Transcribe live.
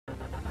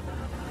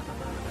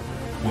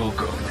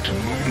Welcome to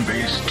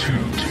Moonbase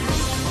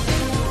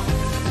 2.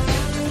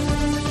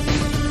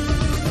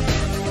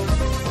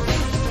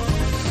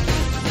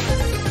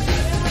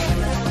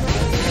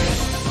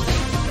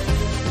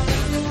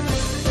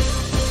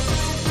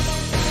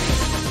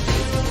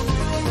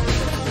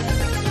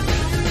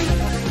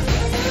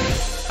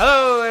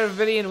 Hello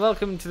everybody and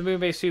welcome to the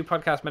Moonbase 2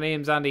 podcast. My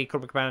name's Andy,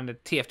 Corporate Commander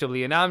at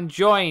TFW, and I'm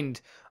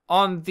joined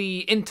on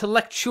the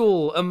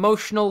intellectual,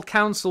 emotional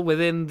council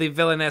within the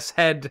villainess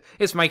head.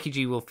 It's Mikey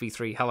G. Wolf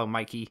V3. Hello,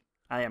 Mikey.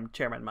 I am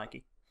Chairman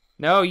Mikey.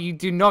 No, you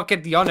do not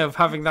get the honor of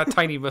having that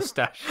tiny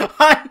mustache.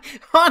 I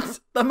want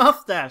the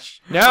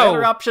mustache. No. My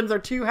other options are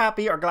too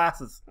happy or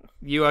glasses.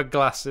 You are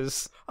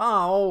glasses.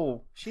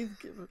 Oh,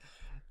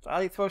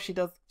 I suppose she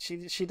does.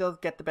 She does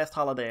get the best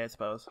holiday, I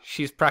suppose.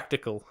 She's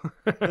practical.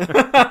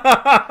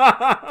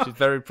 She's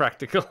very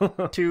practical.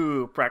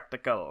 Too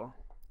practical.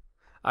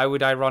 I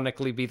would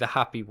ironically be the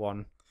happy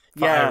one,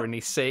 for Yeah.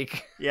 irony's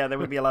sake. Yeah, there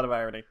would be a lot of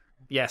irony.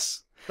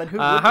 Yes. Then who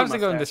would how's be it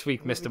going mustache? this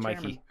week, Who would Mr. be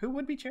Mikey? chairman? Who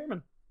would be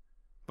chairman?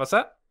 What's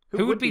that?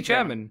 Who would be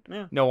chairman?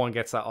 Yeah. No one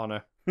gets that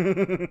honor.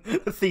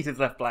 The seat is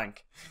left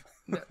blank.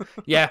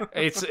 Yeah,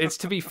 it's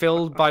to be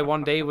filled by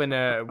one day when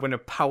a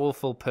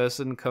powerful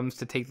person comes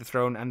to take the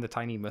throne and the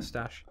tiny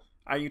mustache.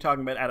 Are you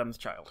talking about Adam's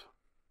child?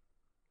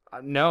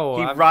 No,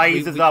 He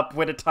rises up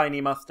with a tiny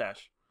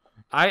mustache.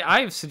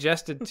 I've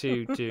suggested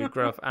to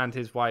Gruff and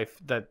his wife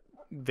that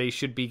they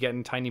should be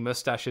getting tiny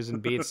mustaches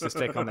and beards to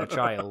stick on their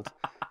child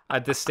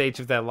at this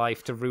stage of their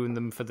life to ruin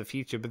them for the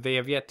future, but they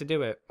have yet to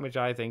do it, which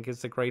I think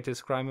is the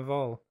greatest crime of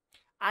all.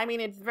 I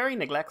mean, it's very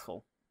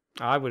neglectful.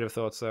 I would have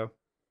thought so.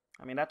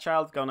 I mean, that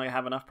child's going to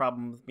have enough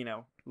problems,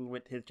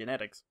 with his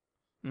genetics.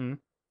 Mm.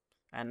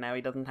 And now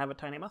he doesn't have a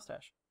tiny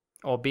mustache.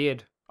 Or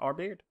beard. Or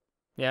beard.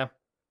 Yeah.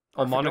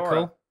 Or Fedora.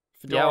 monocle.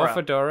 Fedora. Yeah, or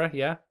fedora,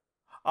 yeah.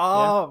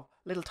 Oh,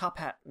 little top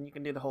hat, and you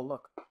can do the whole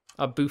look.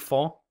 A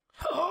bouffant.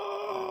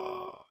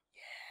 Oh,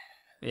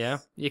 Yeah.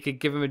 You could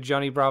give him a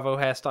Johnny Bravo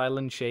hairstyle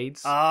and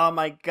shades. oh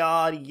my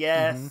god,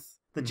 yes. Mm-hmm.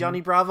 The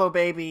Johnny Bravo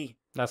baby.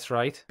 That's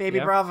right. Baby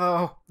Yep.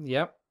 Bravo.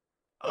 Yep.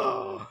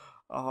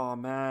 Oh,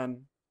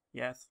 man.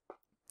 Yes.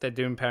 They're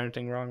doing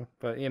parenting wrong.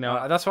 But,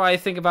 that's why I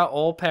think about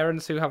all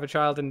parents who have a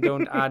child and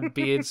don't add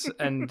beards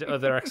and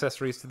other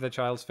accessories to their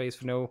child's face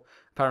for no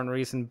apparent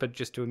reason, but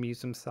just to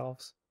amuse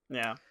themselves.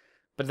 Yeah.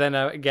 But then,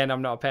 again,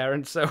 I'm not a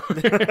parent, so...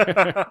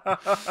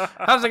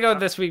 How's it going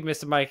this week,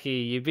 Mr. Mikey?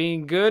 You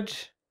being good?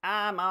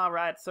 I'm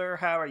alright, sir.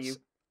 How are you?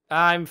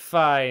 I'm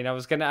fine. I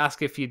was going to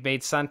ask if you'd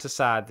made Santa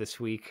sad this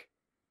week.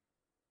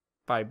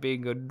 By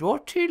being a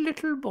naughty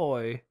little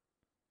boy.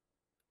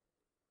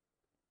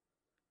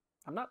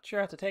 I'm not sure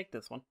how to take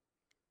this one.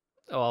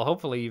 Well,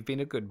 hopefully you've been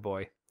a good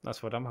boy.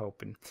 That's what I'm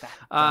hoping.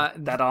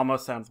 That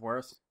almost sounds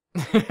worse.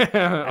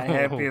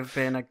 I hope you've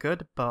been a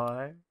good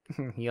boy.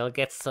 You'll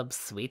get some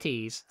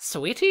sweeties.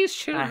 Sweeties,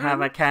 children? I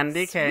have a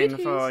candy cane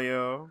Sweeties. for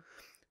you.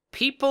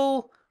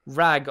 People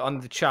rag on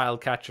the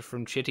child catcher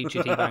from Chitty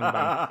Chitty Bang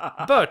Bang.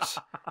 But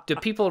do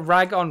people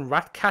rag on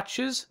rat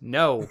catchers?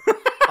 No.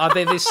 Are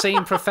they the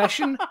same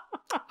profession?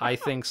 I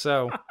think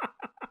so.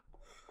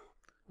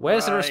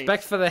 Where's the Right.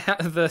 respect for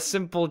the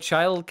simple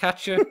child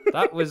catcher?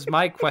 That was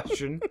my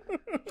question.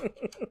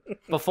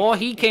 Before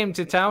he came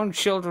to town,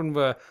 children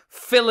were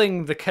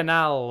filling the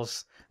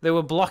canals. They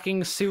were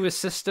blocking sewer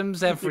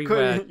systems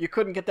everywhere. You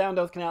couldn't get down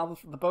those canals.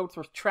 The boats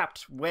were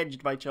trapped,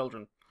 wedged by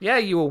children. Yeah,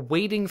 you were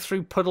wading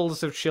through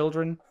puddles of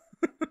children.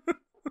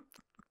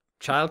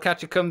 Child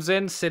catcher comes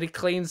in, city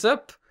cleans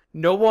up.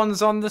 No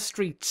one's on the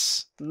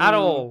streets at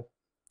all.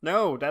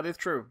 No, that is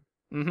true.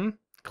 Mm-hmm.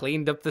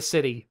 Cleaned up the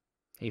city.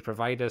 He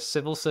provided a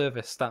civil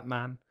service, that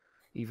man,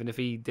 even if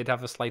he did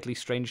have a slightly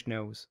strange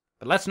nose.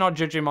 But let's not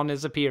judge him on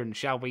his appearance,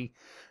 shall we?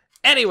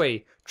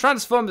 Anyway,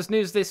 Transformers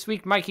news this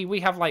week, Mikey. We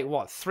have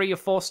 3 or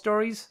 4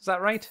 stories. Is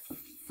that right?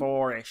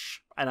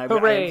 4-ish. And I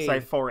Hooray!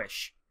 would say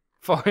 4-ish.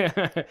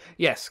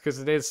 Yes, because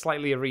it is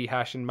slightly a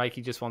rehash, and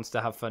Mikey just wants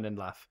to have fun and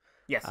laugh.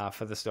 Yes.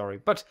 For the story.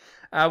 But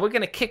we're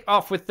going to kick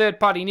off with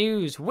third-party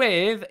news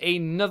with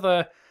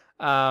another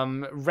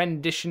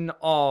rendition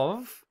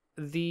of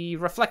the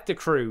Reflector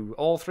crew.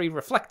 All 3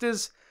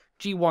 Reflectors,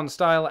 G1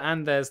 style,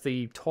 and there's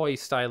the toy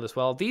style as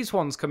well. These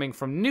ones coming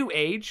from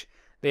NewAge.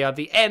 They are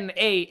the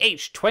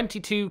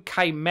NAH-22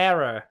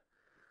 Chimera.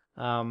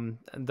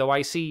 Though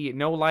I see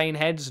no lion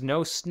heads,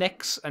 no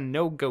snakes, and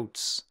no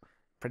goats.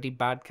 Pretty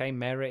bad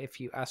Chimera, if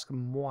you ask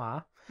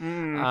moi.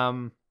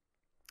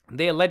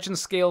 They are legend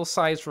scale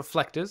size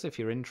reflectors, if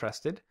you're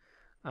interested.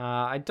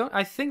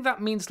 I think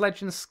that means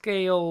legend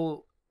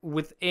scale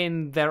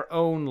within their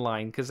own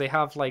line, because they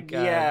have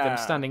them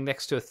standing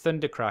next to a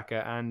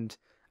Thundercracker, and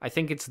I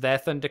think it's their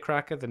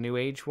Thundercracker, the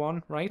NewAge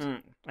one, right?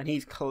 And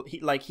he's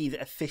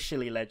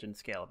officially legend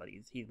scale, but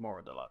he's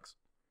more deluxe.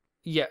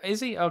 Yeah, is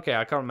he? Okay,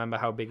 I can't remember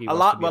how big he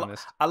was, to be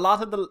honest. A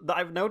lot of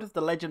I've noticed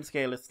the legend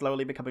scale is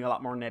slowly becoming a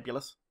lot more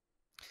nebulous.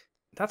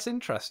 That's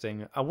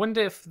interesting. I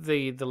wonder if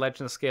the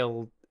legend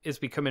scale is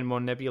becoming more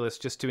nebulous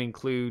just to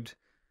include,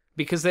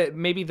 because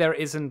maybe there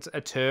isn't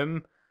a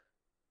term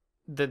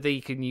that they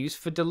can use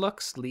for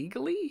deluxe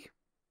legally.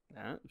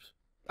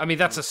 I mean,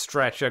 that's a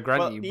stretch, I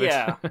grant you. But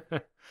yeah.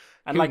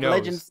 And who like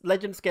knows?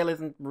 legend scale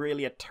isn't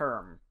really a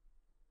term,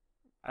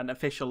 an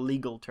official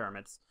legal term.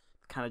 It's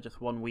kind of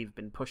just one we've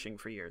been pushing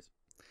for years.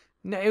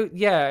 No,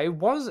 it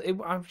was.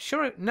 I'm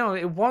sure. No,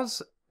 it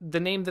was the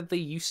name that they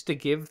used to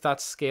give that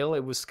scale.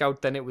 It was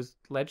Scout, then it was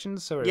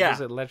Legends, or Yeah,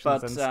 was it Legends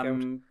but then Scout?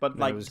 but Then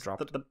like it was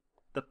dropped.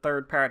 the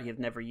third party has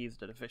never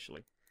used it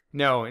officially.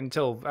 No,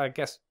 until I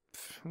guess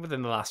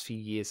within the last few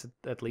years,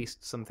 at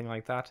least, something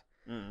like that.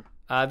 Mm.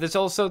 There's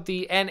also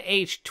the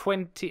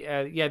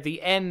the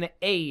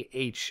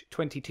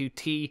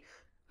NAH22T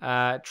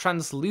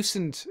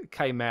translucent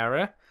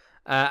chimera,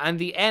 and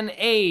the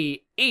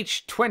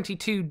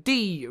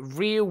NAH22D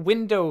rear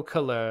window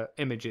color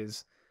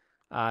images.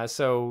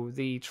 So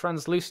the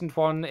translucent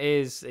one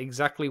is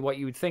exactly what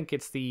you would think.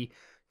 It's the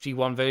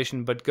G1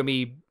 version, but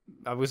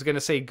I was going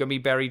to say gummy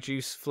berry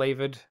juice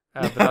flavored,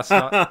 but that's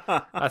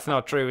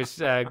not true. It's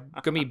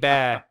gummy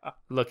bear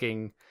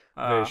looking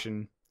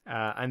version.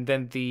 And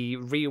then the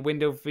rear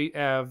window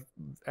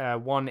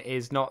one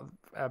is not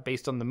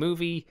based on the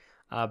movie,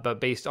 but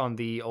based on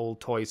the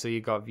old toy. So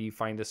you got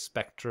Viewfinder,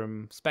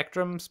 Spectro,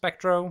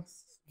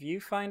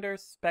 Viewfinder,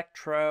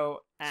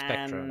 Spectro,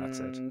 Spectro. That's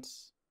it. and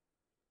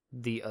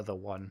The other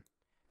one,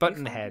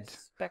 Buttonhead.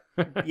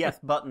 Yes,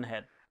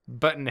 Buttonhead.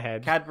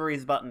 Buttonhead.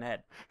 Cadbury's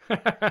Buttonhead.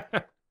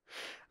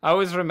 I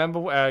always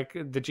remember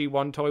the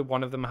G1 toy.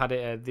 One of them had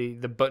it.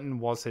 The button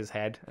was his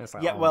head. It's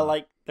like, Yeah, oh, well, no.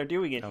 like they're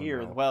doing it Oh, here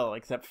no. as well,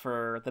 except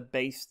for the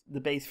base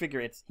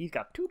figure. He's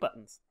got 2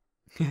 buttons.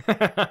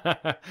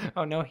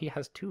 Oh no, he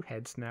has 2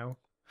 heads now.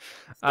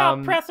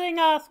 Stop pressing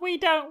us. We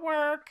don't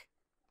work.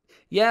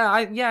 Yeah,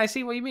 I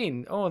see what you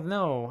mean. Oh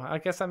no, I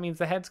guess that means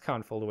the heads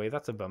can't fold away.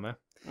 That's a bummer.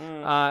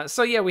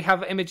 So yeah, we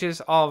have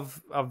images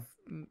of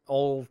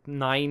all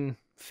 9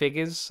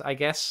 figures, I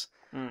guess.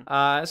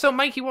 So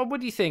Mikey, what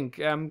do you think?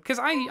 Because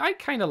I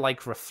kind of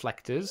like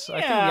reflectors.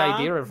 I think the Yeah.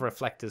 idea of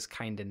reflectors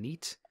kind of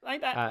neat.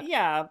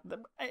 Yeah,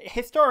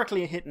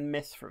 historically a hit and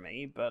miss for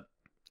me, but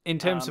In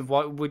terms of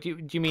what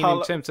do you mean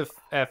in terms of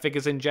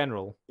figures in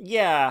general?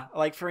 yeah,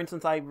 like for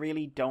instance, I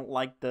really don't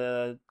like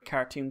the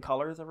cartoon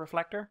colors of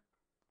Reflector.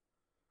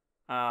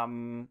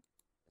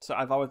 So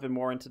I've always been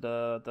more into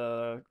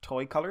the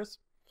toy colors.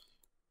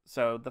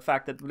 So the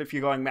fact that if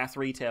you're going mass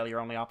retail, your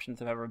only options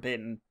have ever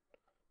been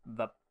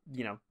the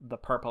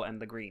purple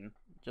and the green.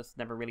 Just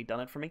never really done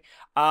it for me.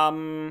 I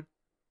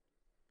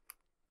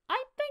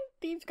think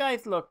these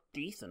guys look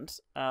decent.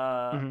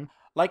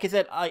 Like I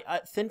said, I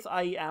since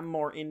I am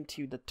more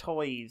into the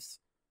toys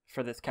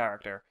for this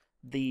character,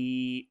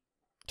 the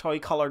toy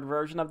colored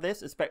version of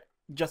this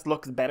just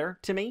looks better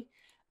to me.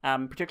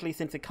 Particularly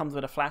since it comes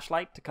with a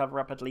flashlight to cover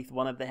up at least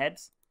one of the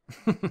heads.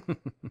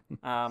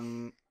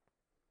 And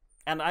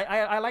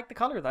I like the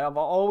colors. I've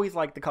always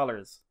liked the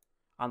colors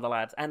on the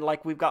lads. And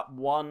like we've got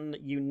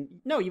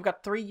you've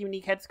got 3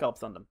 unique head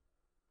sculpts on them.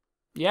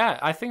 Yeah,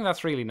 I think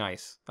that's really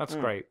nice. That's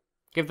great.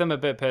 Give them a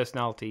bit of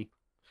personality.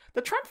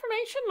 The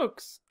transformation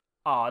looks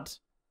odd.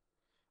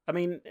 I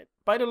mean,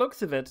 by the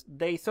looks of it,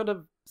 they sort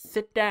of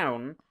sit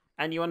down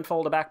and you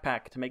unfold a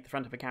backpack to make the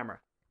front of a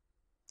camera.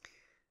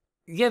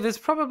 Yeah, there's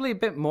probably a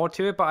bit more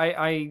to it, but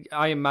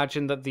I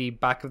imagine that the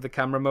back of the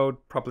camera mode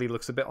probably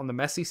looks a bit on the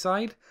messy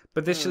side.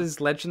 But this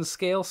is Legend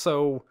scale,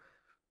 so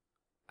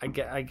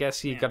I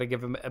guess you got to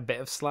give him a bit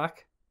of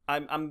slack.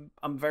 I'm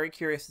very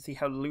curious to see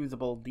how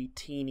losable the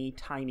teeny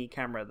tiny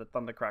camera that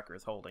Thundercracker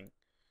is holding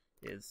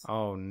is.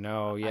 Oh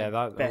no, yeah,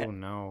 oh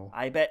no.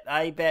 I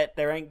bet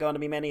there ain't going to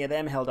be many of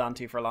them held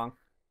onto for long.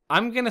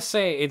 I'm going to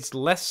say it's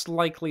less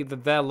likely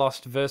that they're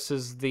lost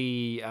versus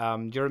the...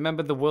 do you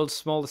remember the world's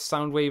smallest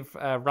Soundwave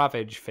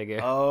Ravage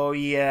figure? Oh,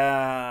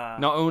 yeah.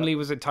 Not only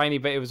was it tiny,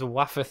 but it was a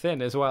wafer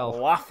thin as well.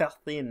 Wafer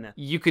thin.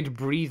 You could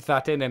breathe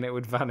that in and it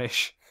would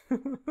vanish.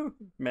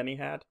 Many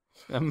had.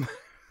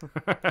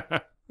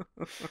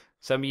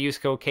 Some use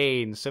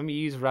cocaine, some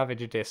use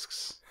Ravager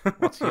discs.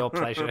 What's your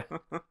pleasure?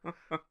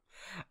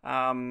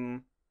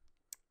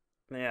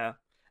 Yeah.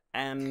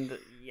 And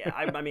yeah,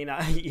 I mean,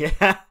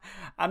 yeah,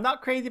 I'm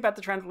not crazy about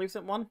the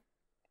translucent one.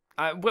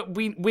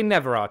 We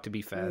never are, to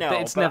be fair. No,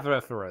 it's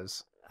never for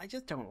us. I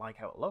just don't like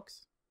how it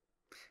looks.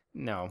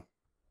 No.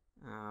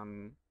 I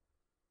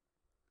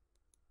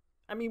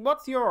mean,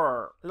 what's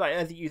your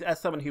as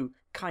someone who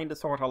kind of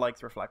sort of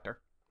likes Reflector?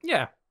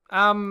 Yeah.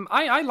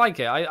 I like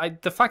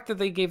it. The fact that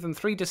they gave them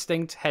 3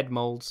 distinct head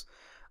molds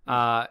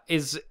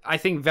is, I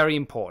think, very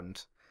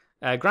important.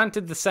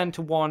 Granted, the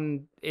center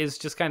one is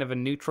just kind of a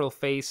neutral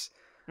face.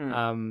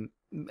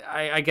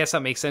 I guess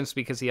that makes sense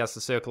because he has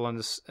the circle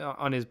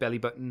on his belly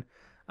button,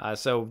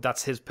 so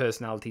that's his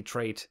personality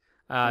trait.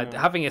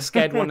 Having a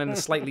scared one and a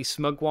slightly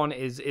smug one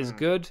is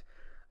good.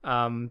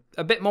 A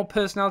bit more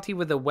personality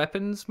with the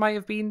weapons might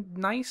have been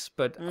nice,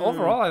 but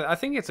overall, I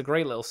think it's a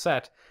great little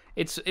set.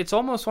 It's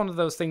almost one of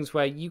those things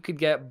where you could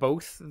get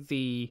both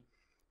the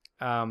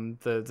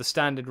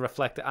standard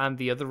Reflector and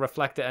the other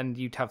Reflector, and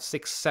you'd have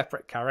 6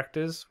 separate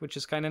characters, which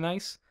is kind of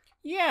nice.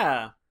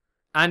 Yeah.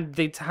 And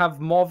they'd have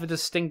more of a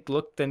distinct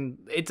look than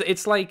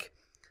it's like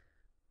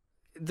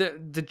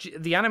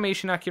the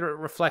animation accurate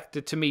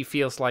reflector to me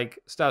feels like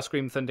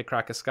Starscream,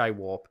 Thundercracker,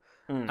 Skywarp,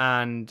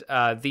 and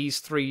these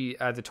three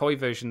the toy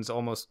versions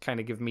almost kind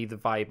of give me the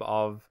vibe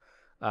of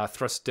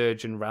Thrust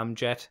Dirge and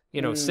Ramjet.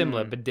 You know,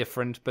 similar but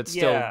different, but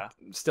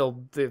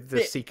still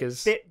the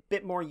Seekers.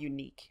 Bit more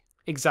unique.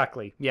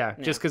 Exactly. Yeah.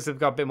 Just because they've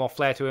got a bit more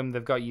flair to them,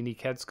 they've got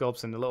unique head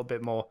sculpts and a little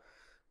bit more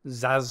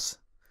zazzleness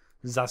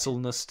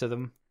to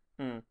them.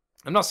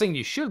 I'm not saying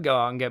you should go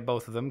out and get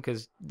both of them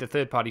because the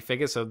third-party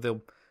figures, so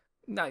the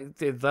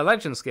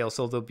legend scale,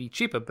 so they'll be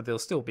cheaper, but they'll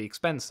still be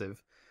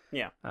expensive.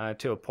 Yeah.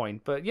 To a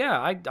point, but yeah,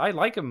 I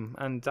like them,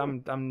 and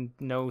I'm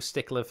no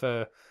stickler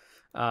for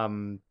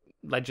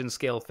legend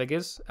scale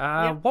figures.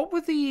 What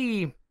were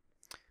the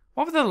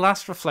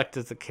last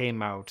reflectors that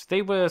came out?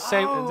 They were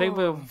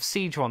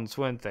siege ones,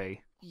 weren't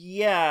they?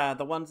 Yeah,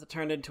 the ones that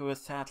turned into a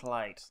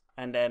satellite,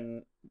 and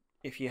then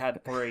if you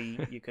had three,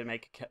 you could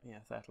make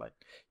satellite.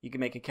 You could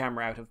make a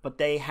camera out of. But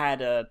they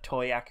had a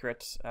toy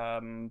accurate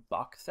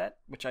box set,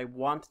 which I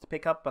wanted to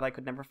pick up, but I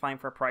could never find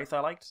for a price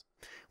I liked.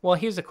 Well,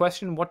 here's a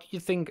question: what do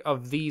you think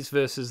of these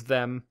versus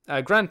them?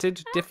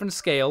 Granted, different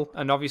scale,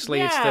 and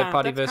obviously it's third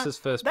party versus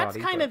first party.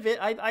 That's kind of it.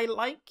 I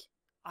like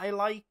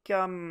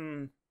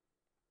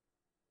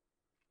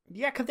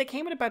yeah, because they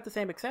came with about the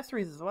same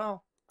accessories as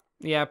well.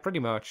 Yeah, pretty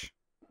much.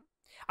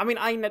 I mean,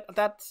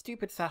 that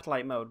stupid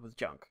satellite mode was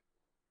junk.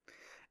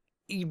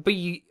 But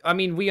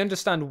we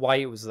understand why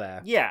it was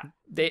there. Yeah,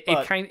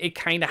 it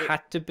kind of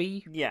had to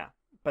be. Yeah,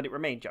 but it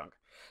remained junk.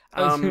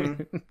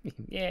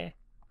 Yeah,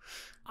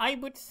 I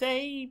would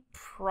say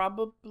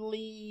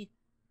probably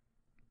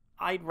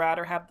I'd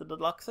rather have the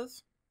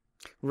deluxes.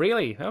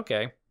 Really?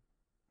 Okay.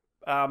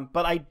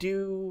 But I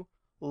do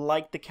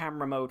like the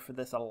camera mode for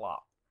this a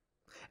lot.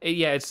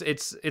 Yeah,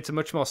 it's a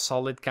much more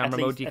solid camera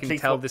mode. You can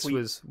tell this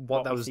was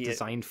what that was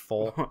designed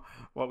for.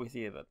 What we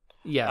see of it.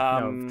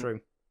 Yeah, no,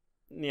 true.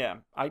 Yeah,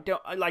 I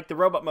like the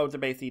robot modes are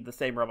basically the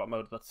same robot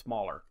mode but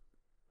smaller.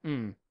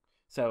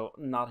 So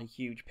not a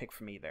huge pick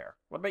for me there.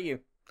 What about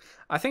you?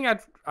 I think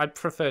I'd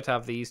prefer to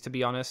have these, to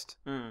be honest.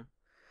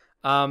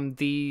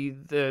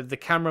 The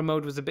camera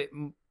mode was a bit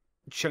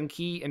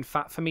chunky and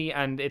fat for me,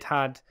 and it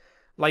had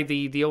like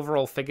the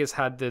overall figures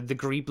had the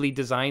greebly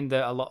design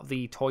that a lot of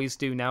the toys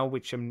do now,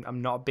 which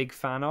I'm not a big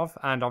fan of,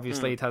 and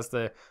obviously it has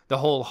the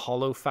whole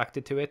hollow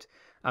factor to it.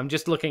 I'm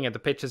just looking at the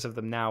pictures of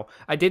them now.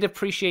 I did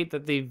appreciate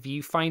that the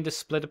viewfinder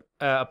split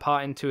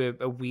apart into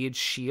a weird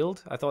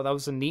shield. I thought that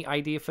was a neat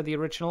idea for the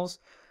originals.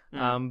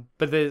 But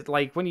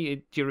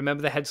do you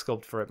remember the head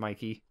sculpt for it,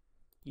 Mikey?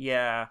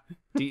 Yeah.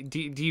 Do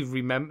you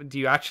remember? Do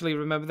you actually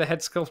remember the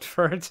head sculpt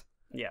for it?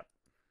 Yeah.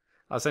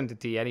 I'll send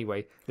it to you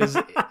anyway.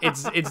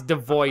 It's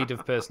devoid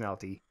of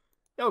personality.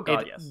 Oh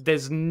God, yes.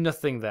 There's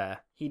nothing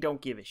there. He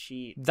don't give a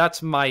shit.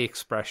 That's my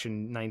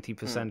expression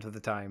 90% of the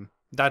time.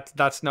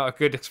 That's not a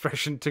good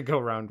expression to go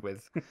around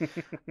with.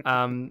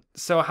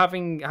 So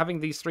having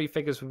these three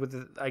figures with,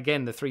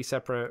 again, the three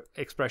separate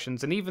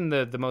expressions, and even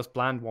the most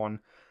bland one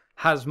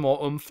has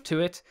more oomph to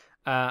it,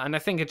 and I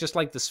think I just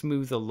like the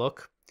smoother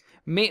look.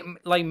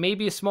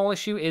 Maybe a small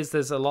issue is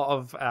there's a lot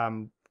of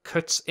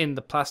cuts in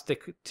the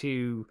plastic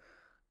to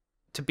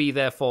be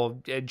there for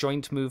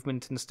joint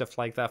movement and stuff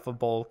like that, for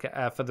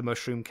for the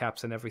mushroom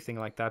caps and everything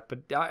like that.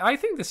 But I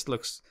think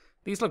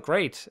these look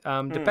great.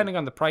 Depending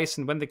on the price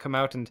and when they come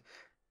out and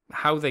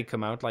how they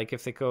come out, like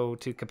if they go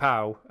to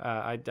Kapow,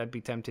 I'd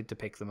be tempted to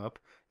pick them up.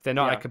 If they're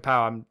not at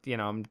Kapow,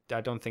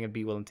 I don't think I'd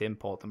be willing to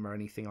import them or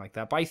anything like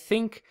that. But I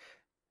think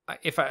I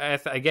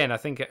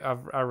think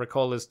I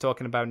recall us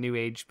talking about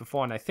NewAge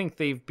before, and I think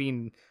they've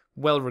been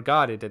well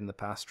regarded in the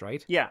past,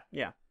 right? Yeah.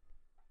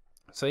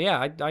 So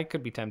yeah, I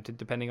could be tempted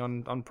depending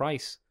on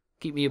price.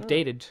 Keep me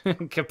updated,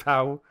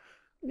 Kapow.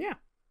 Yeah.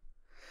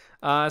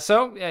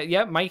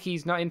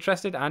 Mikey's not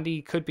interested.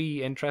 Andy could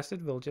be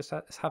interested. We'll just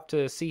have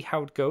to see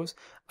how it goes.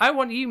 I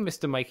want you,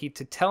 Mr. Mikey,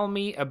 to tell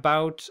me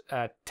about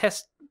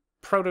test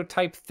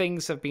prototype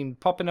things have been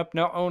popping up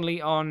not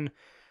only on...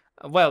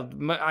 Well,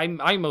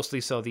 I mostly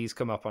saw these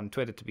come up on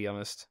Twitter, to be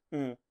honest.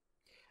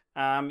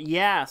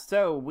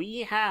 So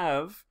we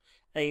have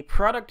a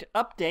product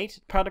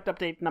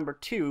update number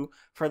 2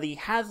 for the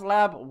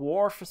HasLab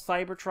War for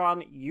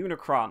Cybertron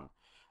Unicron.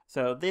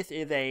 So this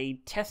is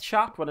a test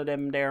shot, one of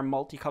them their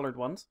multicolored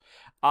ones,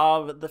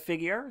 of the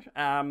figure,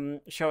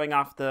 showing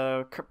off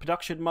the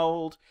production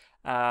mold.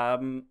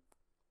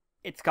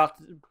 It's got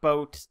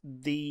both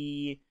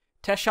the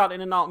test shot in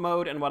an alt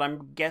mode and what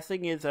I'm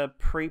guessing is a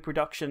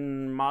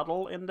pre-production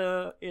model in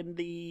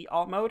the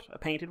alt mode, a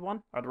painted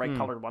one, or the right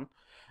colored one.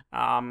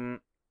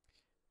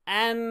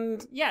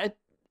 And yeah,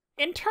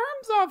 in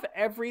terms of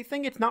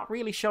everything, it's not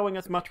really showing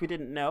us much we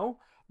didn't know.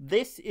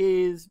 This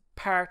is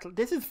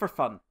for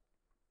fun.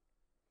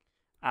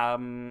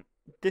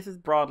 This is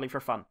broadly for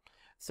fun.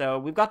 So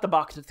we've got the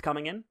box that's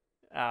coming in.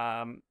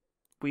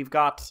 We've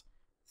got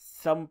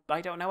some,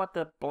 I don't know what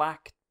the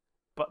black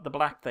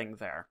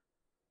things are.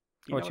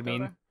 What you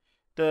mean?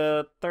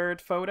 The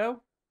third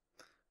photo?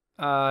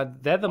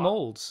 They're the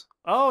molds.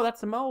 Oh,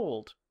 that's the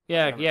mold.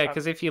 Yeah,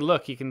 because if you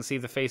look, you can see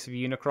the face of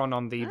Unicron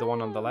on the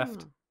one on the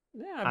left.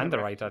 Yeah, And the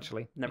right,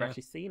 actually. Never Yeah.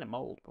 actually seen a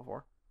mold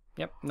before.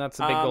 Yep, that's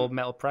a big old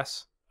metal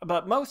press.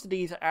 But most of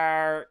these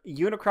are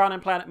Unicron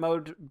in planet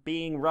mode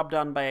being rubbed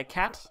on by a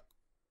cat.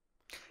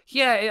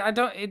 Yeah, I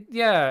don't.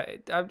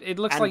 It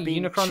looks And like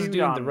being Unicron's chewed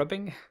doing the on.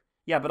 rubbing.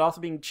 Yeah, but also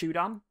being chewed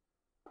on.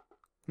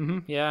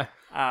 Yeah.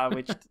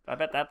 Which I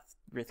bet that's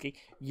risky.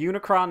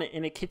 Unicron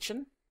in a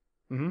kitchen.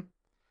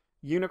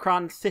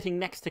 Unicron sitting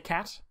next to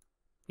cat.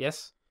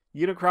 Yes.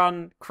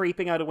 Unicron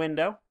creeping out a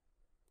window.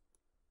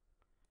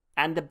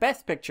 And the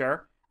best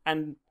picture,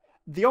 and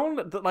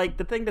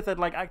the thing that said,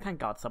 like, I thank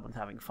God someone's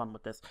having fun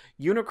with this.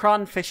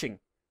 Unicron fishing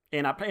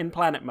in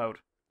planet mode.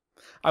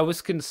 I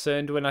was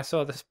concerned when I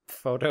saw this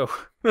photo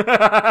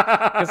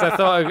because I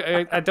thought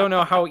I don't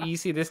know how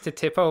easy it is to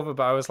tip over,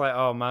 but I was like,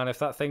 oh man, if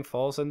that thing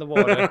falls in the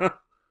water,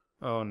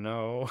 oh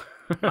no.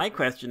 My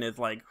question is,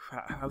 like,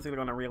 how's he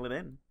going to reel it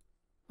in?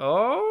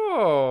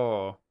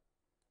 Oh,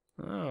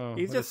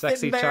 He's with a just sexy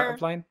sitting there.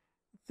 chat line.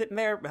 Sitting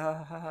there.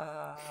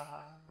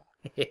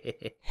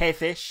 Hey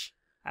fish,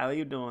 how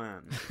you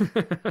doing?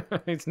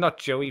 It's not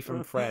Joey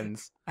from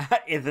Friends.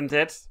 Isn't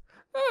it?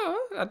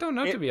 Oh, I don't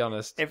know, to be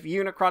honest. If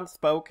Unicron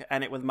spoke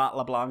and it was Matt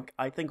LeBlanc,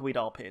 I think we'd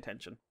all pay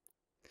attention.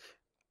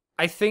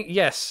 I think,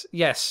 yes.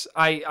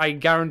 I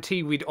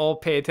guarantee we'd all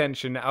pay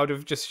attention out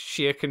of just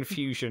sheer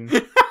confusion.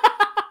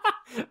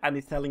 And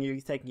he's telling you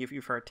he's taking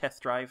you for a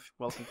test drive.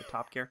 Welcome to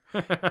Top Gear.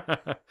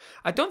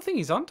 I don't think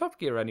he's on Top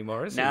Gear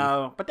anymore, is he?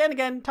 No, but then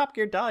again, Top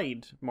Gear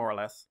died, more or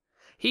less.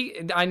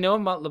 I know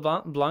Matt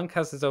LeBlanc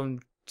has his own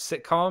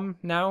sitcom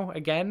now,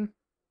 again.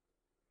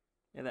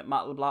 Yeah, that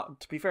Matt LeBlanc,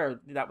 to be fair,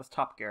 that was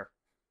Top Gear.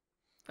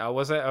 Oh,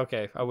 was it?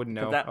 Okay, I wouldn't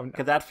know.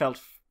 Because that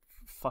felt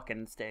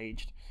fucking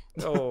staged.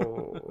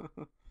 Oh.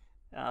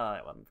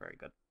 It wasn't very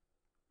good.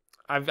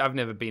 I've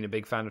never been a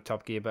big fan of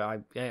Top Gear,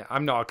 but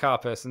I'm not a car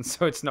person,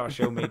 so it's not a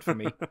show made for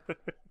me.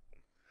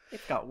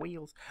 It's got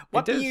wheels.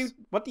 What do you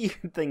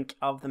think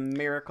of the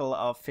miracle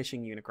of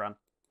fishing Unicron?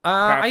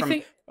 I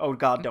think. Oh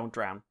God, don't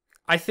drown.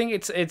 I think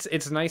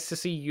it's nice to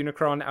see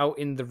Unicron out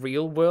in the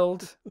real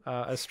world,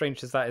 as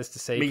strange as that is to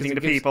say. Meeting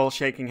the people,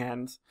 shaking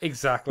hands.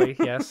 Exactly,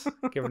 yes.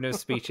 Giving those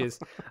speeches.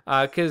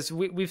 Because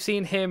we've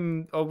seen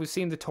him, or we've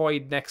seen the toy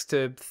next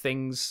to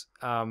things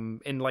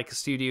in like a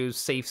studio's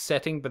safe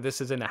setting, but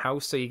this is in a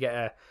house, so you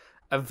get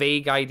a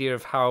vague idea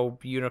of how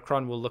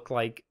Unicron will look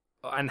like,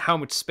 and how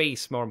much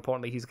space, more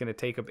importantly, he's going to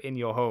take up in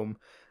your home.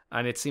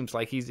 And it seems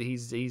like he's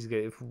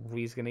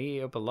going to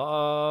eat up a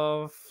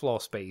lot of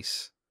floor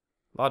space.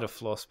 A lot of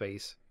floor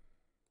space.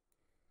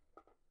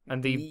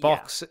 And the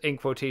box, in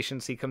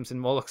quotations, he comes in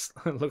more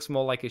looks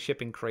more like a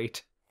shipping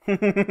crate.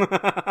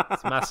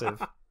 It's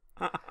massive.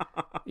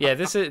 Yeah,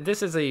 this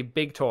is a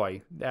big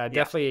toy.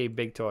 Definitely a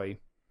big toy.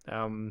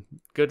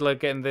 Good luck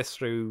getting this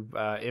through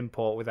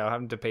import without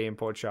having to pay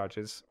import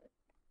charges.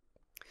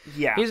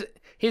 Yeah.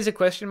 Here's a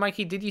question,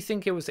 Mikey. Did you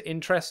think it was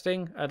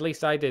interesting? At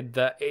least I did.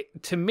 That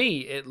to me,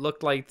 it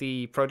looked like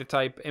the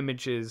prototype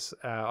images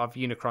of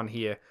Unicron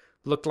here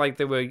looked like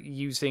they were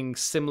using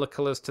similar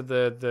colors to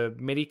the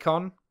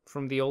Midicon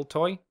from the old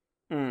toy,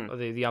 or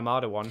the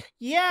Armada one.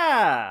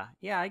 Yeah,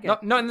 I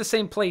get. Not in the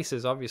same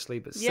places, obviously,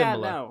 but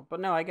similar. Yeah,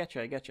 no, I get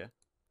you.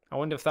 I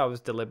wonder if that was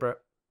deliberate.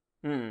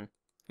 Hmm.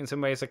 In some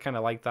ways, I kind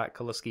of like that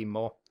color scheme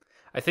more.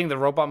 I think the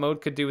robot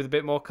mode could do with a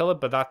bit more color,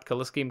 but that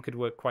color scheme could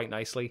work quite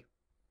nicely.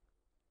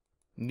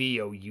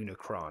 Neo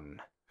Unicron.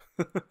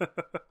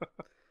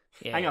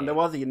 Yeah. Hang on, there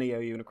was a Neo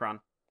Unicron.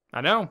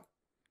 I know.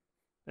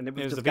 And it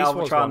was It was just the Beast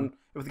Wars Galvatron. one.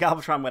 It was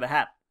Galvatron with a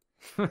hat.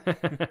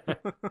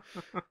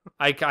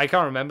 I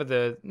can't remember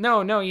the...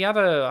 No, he had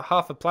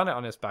half a planet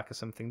on his back or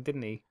something,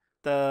 didn't he?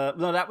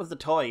 No, that was the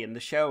toy. In the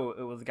show,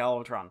 it was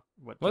Galvatron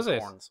with Was just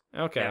it? horns.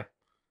 Okay. Yeah.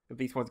 The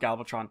Beast Wars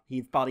Galvatron.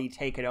 His body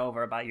taken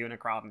over by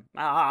Unicron.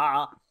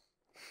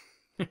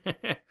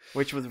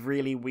 Which was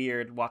really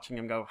weird watching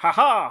him go, ha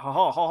ha, ha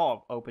ha, ha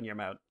ha, open your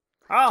mouth.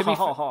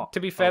 To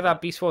be fair,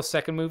 that Beast Wars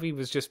second movie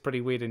was just pretty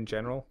weird in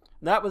general.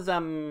 That was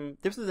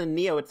this was in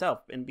Neo itself,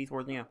 in Beast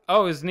Wars Neo.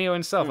 Oh, it was Neo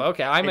himself.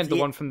 Okay, I meant It's the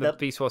one from the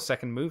Beast Wars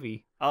second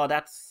movie. Oh,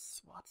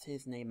 that's what's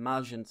his name,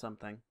 Majin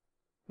something.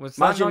 Was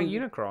that not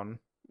Majin- Unicron?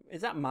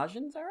 Is that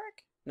Majin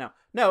Zarek?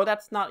 No,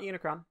 that's not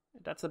Unicron.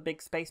 That's a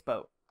big space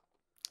boat.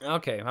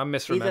 Okay, I'm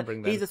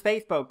misremembering He's a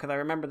space boat because I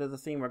remember there's a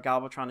scene where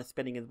Galvatron is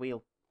spinning his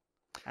wheel,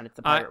 and it's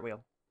a pirate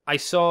wheel. I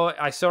saw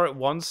it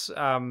once,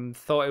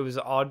 thought it was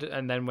odd,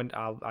 and then went,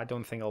 I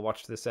don't think I'll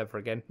watch this ever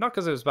again. Not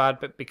because it was bad,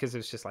 but because it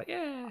was just like,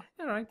 yeah,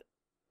 all right.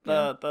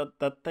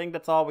 The thing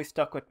that's always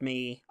stuck with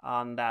me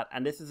on that,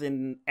 and this is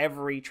in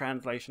every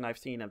translation I've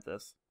seen of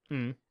this,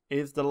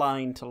 is the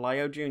line to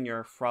Leo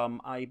Jr.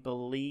 from, I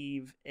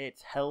believe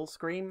it's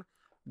Hellscream,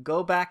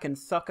 "Go back and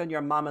suck on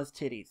your mama's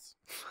titties."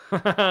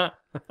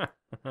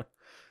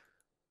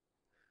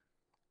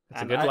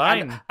 That's a good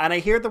line. And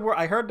I heard the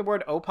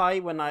word "opai"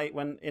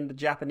 when in the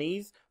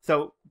Japanese,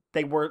 so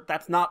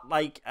that's not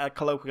like a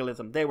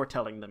colloquialism. They were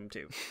telling them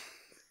to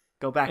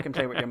go back and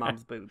play with your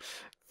mom's boobs.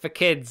 For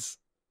kids.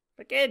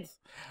 For kids.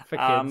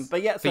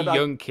 But yeah, for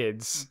young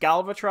kids.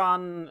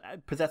 Galvatron,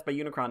 possessed by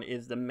Unicron,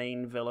 is the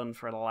main villain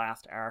for the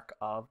last arc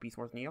of Beast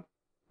Wars Neo.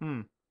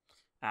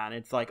 And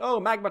it's like,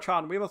 oh,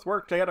 Magmatron, we must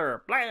work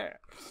together. Blah.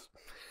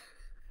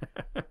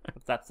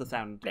 That's the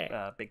sound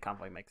Big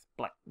Convoy makes.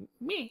 Blah.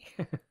 Me.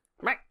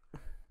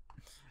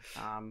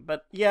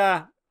 But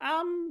yeah,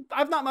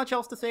 I've not much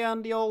else to say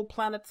on the old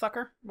Planet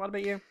Sucker. What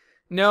about you?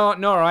 No,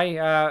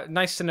 right.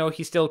 Nice to know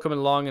he's still coming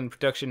along and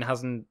production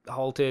hasn't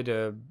halted.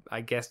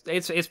 I guess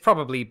it's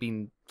probably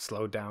been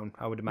slowed down,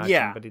 I would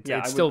imagine, but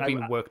it's still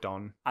being worked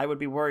on. I would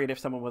be worried if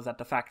someone was at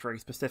the factory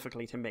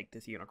specifically to make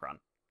this Unicron.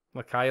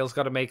 Well, Kyle's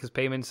got to make his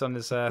payments on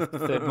his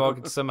third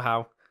mortgage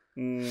somehow.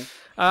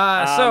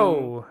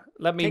 So,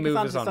 let me move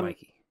us on,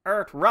 Mikey.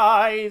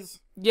 Earthrise!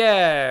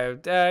 Yeah,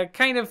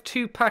 kind of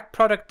 2-pack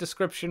product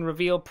description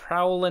reveal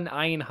Prowl and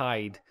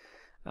Ironhide.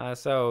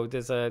 So,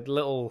 there's a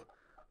little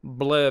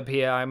blurb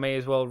here I may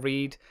as well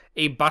read.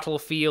 A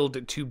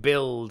battlefield to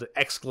build! !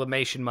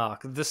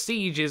 The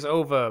siege is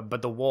over,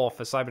 but the war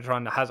for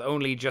Cybertron has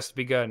only just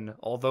begun.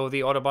 Although the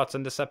Autobots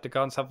and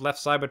Decepticons have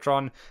left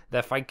Cybertron,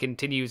 their fight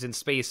continues in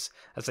space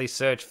as they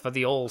search for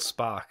the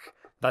Allspark.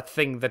 That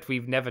thing that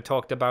we've never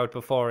talked about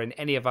before in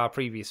any of our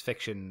previous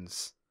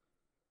fictions.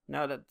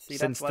 No,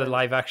 since the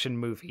live-action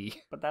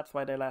movie. But that's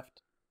why they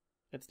left.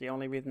 It's the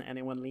only reason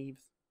anyone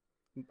leaves.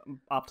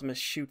 Optimus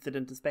shoots it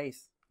into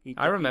space.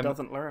 I remember. He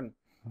doesn't learn.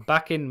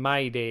 Back in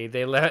my day,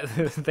 they left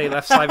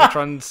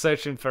Cybertron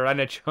searching for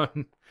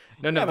Energon.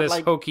 None of this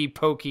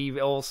hokey-pokey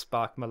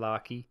Allspark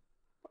malarkey.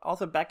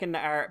 Also, back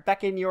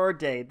in your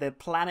day, the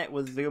planet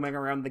was zooming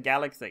around the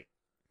galaxy.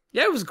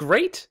 Yeah, it was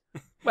great.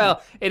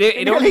 Well,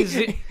 it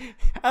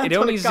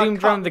only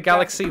zoomed around the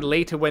galaxy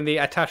later when they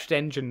attached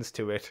engines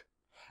to it.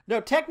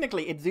 No,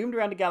 technically, it zoomed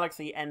around the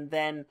galaxy and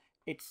then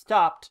it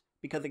stopped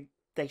because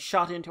they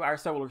shot into our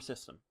solar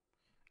system.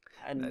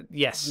 And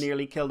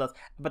nearly killed us.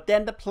 But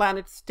then the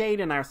planet stayed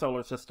in our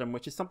solar system,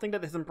 which is something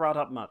that isn't brought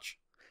up much.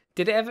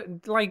 Did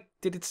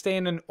it stay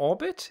in an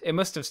orbit? It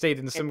must have stayed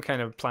in some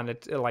kind of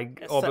planet, orbit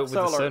with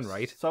the sun,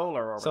 right?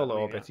 Solar orbit. Solar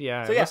orbit,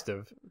 yeah, it must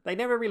have. They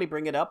never really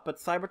bring it up, but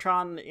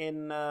Cybertron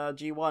in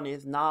G1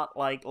 is not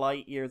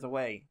light years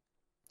away.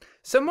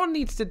 Someone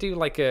needs to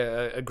do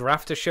a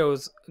graph to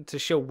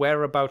show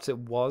whereabouts it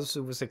was.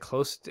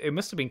 It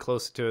must have been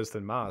closer to us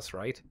than Mars,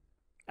 right?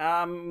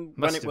 When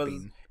it was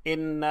been.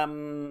 In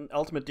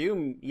Ultimate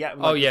Doom, yeah.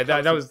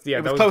 That was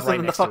closer right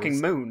than the fucking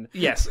moon.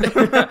 Yes,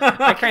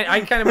 I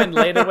kind of meant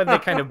later when they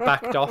kind of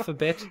backed off a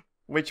bit,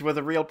 which was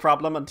a real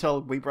problem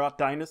until we brought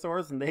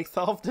dinosaurs and they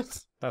solved it.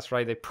 That's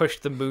right. They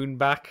pushed the moon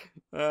back.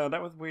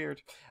 That was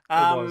weird.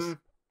 It was.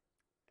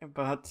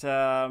 But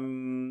I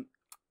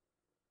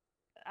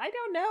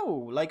don't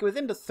know. It was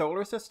in the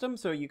solar system,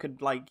 so you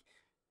could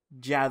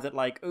jazz it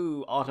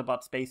ooh,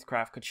 Autobot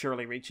spacecraft could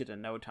surely reach it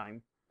in no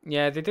time.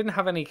 Yeah, they didn't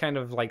have any kind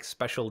of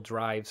special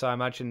drive, so I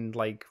imagine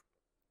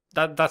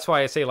that's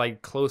why I say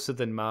closer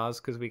than Mars,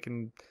 because we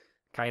can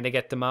kind of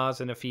get to Mars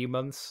in a few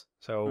months.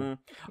 So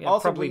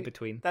also, probably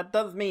between. That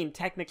does mean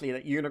technically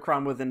that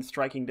Unicron was in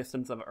striking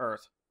distance of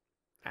Earth.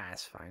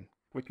 That's fine.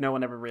 Which no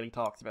one ever really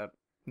talks about.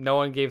 No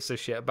one gives a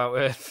shit about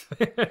Earth.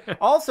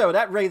 Also,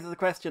 that raises the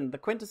question: the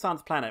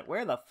Quintessence planet,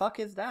 where the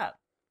fuck is that?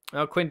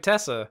 Oh,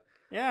 Quintessa.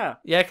 Yeah.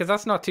 Yeah, because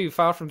that's not too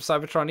far from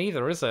Cybertron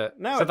either, is it?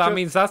 No. So that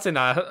means that's in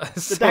our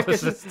solar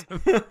system.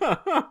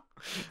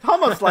 It's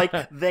almost like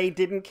they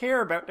didn't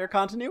care about their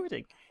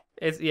continuity.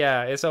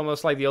 It's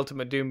almost like the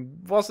Ultimate Doom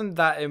wasn't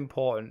that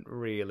important,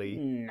 really.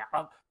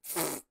 No.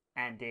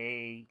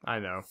 Andy. I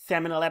know.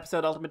 Seminal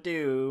episode Ultimate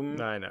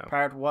Doom. I know.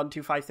 Part 1,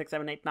 2, 5, 6,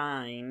 7, 8,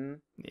 9.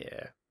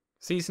 Yeah.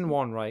 Season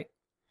 1, right?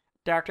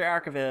 Dr.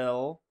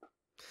 Arkeville.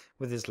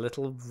 With his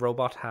little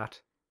robot hat.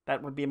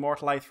 That would be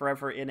immortalized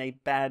forever in a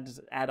bad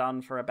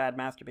add-on for a bad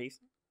masterpiece.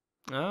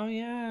 Oh,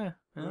 yeah.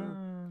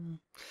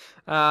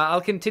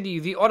 I'll continue.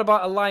 The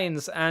Autobot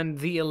Alliance and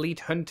the Elite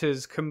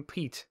Hunters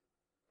compete.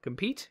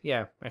 Compete?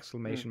 Yeah,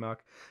 exclamation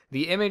mark.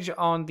 The image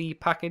on the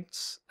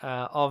packets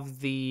of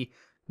the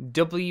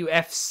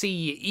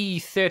WFC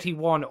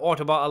E31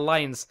 Autobot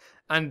Alliance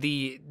and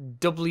the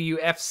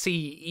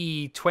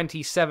WFC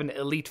E27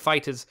 Elite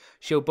Fighters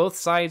show both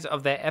sides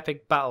of their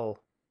epic battle.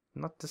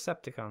 Not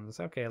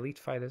Decepticons. Okay, Elite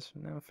Fighters.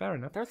 No, fair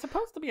enough. There's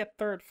supposed to be a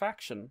third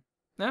faction.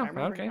 No,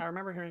 okay. I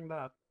remember hearing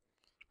that.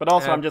 But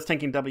also, I'm just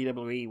thinking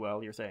WWE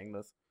while you're saying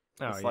this.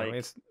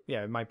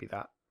 It might be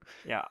that.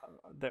 Yeah,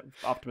 the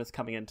Optimus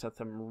coming into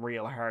some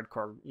real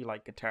hardcore,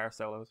 guitar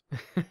solos.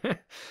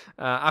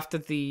 After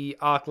the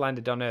Ark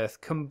landed on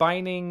Earth,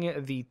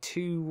 combining the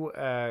two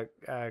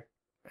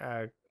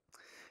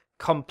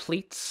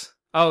completes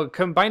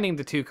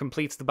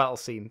the battle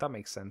scene. That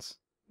makes sense.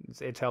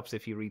 It helps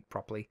if you read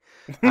properly.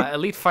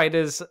 Elite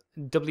Fighters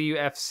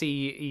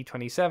WFC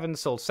E27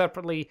 sold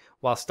separately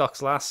while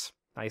stocks last.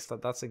 Nice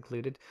that that's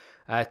included.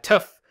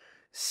 Tough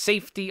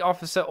Safety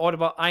Officer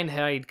Autobot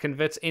Ironhide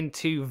converts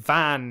into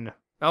van.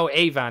 Oh,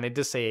 a van. It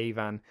does say a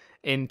van.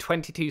 In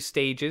 22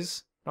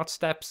 stages. Not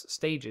steps,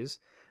 stages.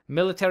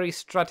 Military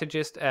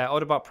Strategist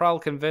Autobot Prowl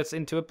converts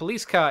into a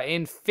police car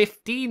in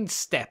 15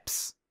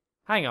 steps.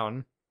 Hang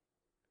on.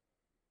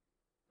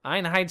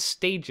 Ironhide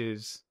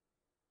stages.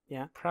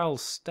 Yeah. Prowl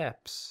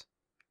steps.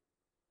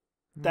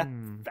 That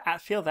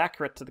feels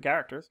accurate to the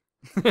characters.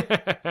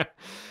 The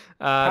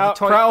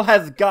toy... Prowl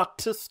has got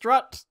to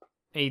strut.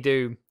 He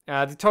do.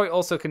 The toy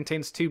also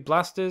contains 2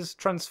 blasters,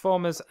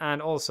 transformers,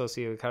 and also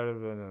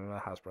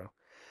Hasbro.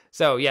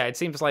 So yeah, it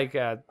seems like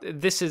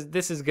this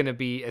is going to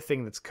be a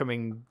thing that's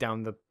coming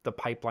down the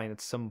pipeline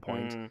at some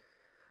point.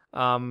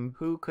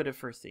 Who could have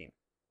foreseen?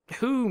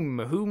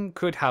 Whom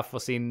could have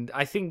foreseen?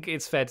 I think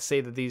it's fair to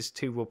say that these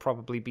 2 will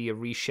probably be a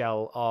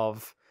reshell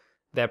of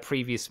their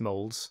previous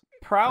molds.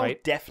 Prowl,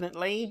 right?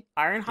 Definitely.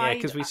 Ironhide. Yeah,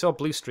 because we saw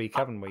Blue Streak,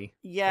 haven't we?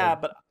 Yeah,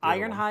 but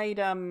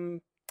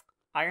Ironhide,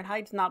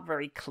 Ironhide's not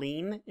very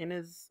clean in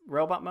his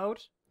robot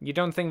mode. You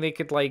don't think they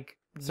could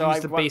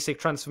use the basic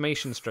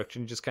transformation structure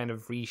and just kind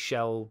of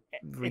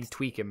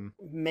retweak him?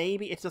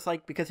 Maybe it's just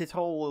because his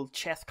whole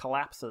chest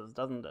collapses,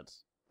 doesn't it?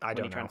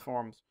 When he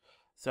transforms.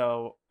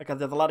 So because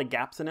there's a lot of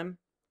gaps in him,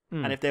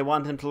 and if they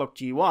want him to look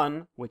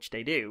G1, which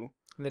they do,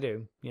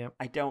 yeah.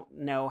 I don't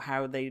know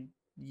how they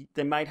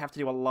might have to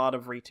do a lot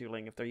of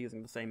retooling if they're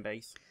using the same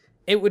base.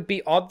 It would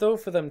be odd, though,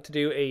 for them to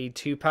do a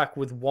 2-pack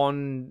with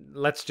one,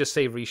 let's just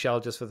say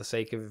reshell, just for the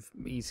sake of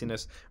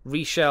easiness.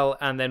 Reshell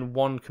and then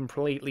one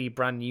completely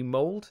brand new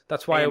mold.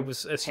 That's why I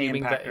was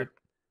assuming that it...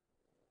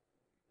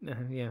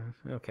 yeah,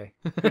 okay.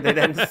 They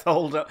then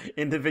sold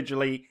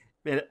individually,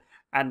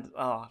 and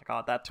oh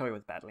god, that toy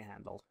was badly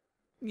handled.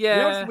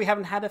 Yeah. We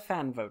haven't had a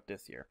fan vote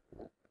this year.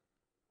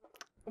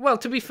 Well,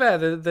 to be fair,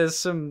 there's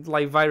some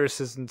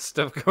viruses and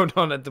stuff going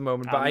on at the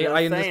moment, but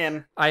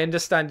I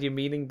understand your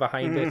meaning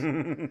behind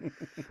it.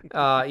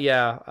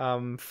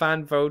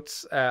 Fan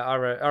votes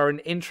are an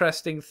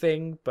interesting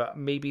thing, but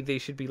maybe they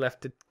should be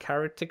left to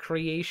character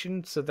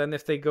creation. So then,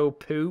 if they go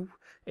poo,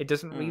 it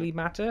doesn't really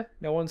matter.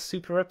 No one's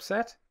super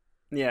upset.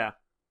 Yeah.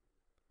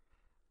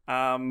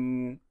 I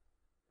don't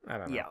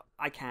know. Yeah,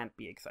 I can't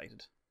be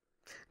excited.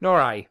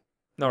 Nor I.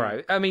 All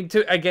right. I mean,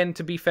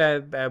 to be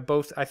fair,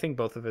 I think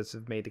both of us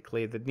have made it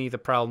clear that neither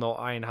Prowl nor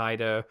Ironhide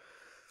are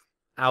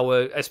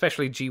our,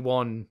 especially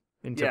G1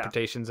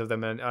 interpretations of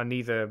them, are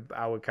neither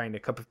our kind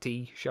of cup of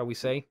tea, shall we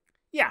say?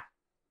 Yeah.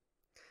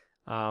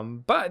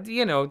 But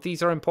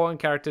these are important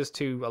characters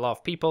to a lot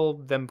of people.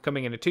 Them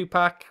coming in a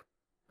 2-pack,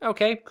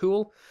 okay,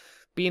 cool.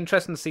 Be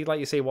interesting to see, like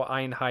you say, what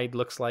Ironhide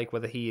looks like,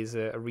 whether he is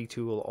a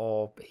retool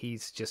or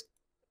he's just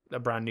a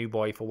brand new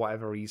boy for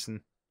whatever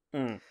reason.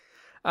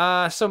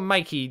 So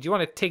Mikey, do you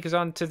want to take us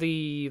on to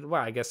the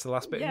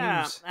last bit of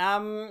news?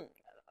 I'm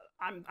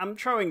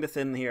throwing this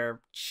in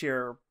here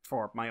sheer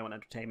for my own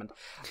entertainment,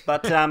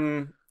 but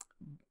Takara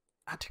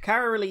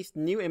released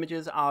new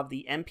images of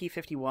the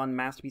MP51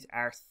 Masterpiece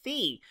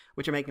RC,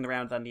 which are making the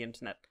rounds on the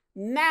internet.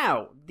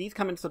 Now, these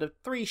come in sort of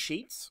 3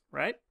 sheets,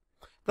 right?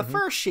 The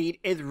first sheet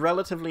is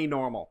relatively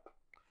normal.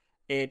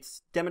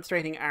 It's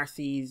demonstrating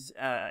RC's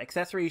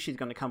accessories. She's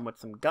going to come with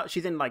some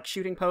she's in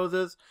shooting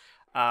poses.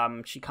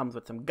 She comes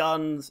with some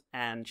guns,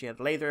 and she has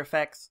laser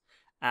effects.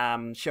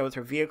 Shows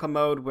her vehicle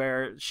mode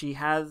where she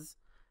has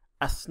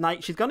a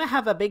snipe. She's going to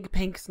have a big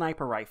pink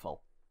sniper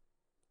rifle.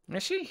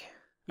 Is she?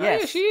 Yes, oh,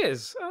 yeah, she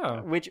is.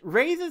 Oh, which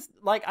raises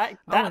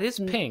it is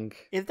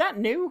pink. Is that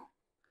new?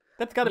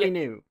 That's got to be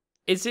new.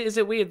 Is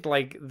it weird?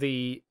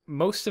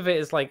 Most of it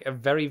is a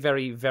very,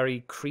 very,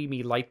 very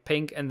creamy light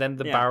pink, and then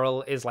the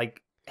barrel is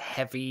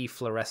heavy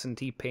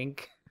fluorescent-y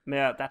pink.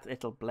 Yeah,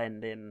 it'll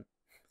blend in.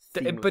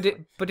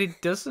 But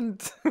it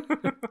doesn't.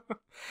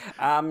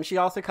 She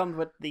also comes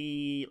with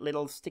the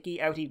little sticky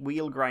outy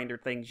wheel grinder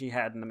thing she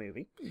had in the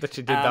movie. That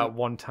she did that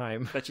one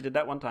time.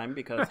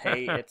 Because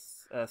hey,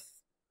 it's a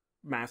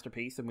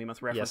masterpiece and we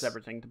must reference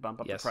everything to bump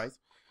up the price.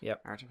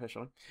 Yep.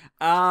 Artificially.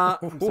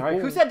 I'm sorry.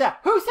 Who said that?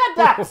 Who said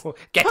that?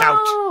 Get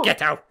out!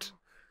 Get out!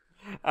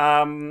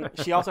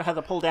 She also has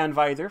a pull down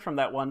visor from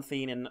that one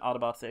scene in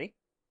Autobot City.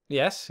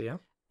 Yes. Yeah.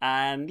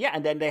 And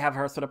then they have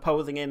her sort of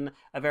posing in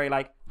a very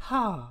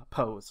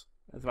pose.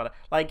 As well.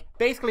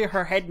 Basically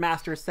her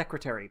headmaster's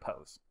secretary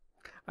pose.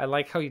 I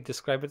like how you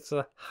describe it as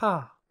a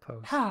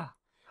pose. Ha.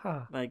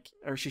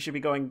 Or she should be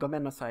going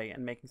gomenasai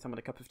and making someone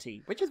a cup of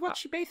tea, which is what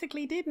she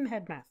basically did in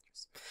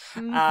Headmasters.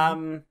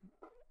 And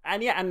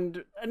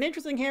an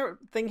interesting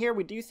thing here,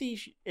 we do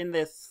see in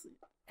this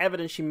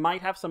evidence she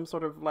might have some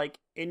sort of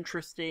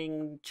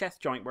interesting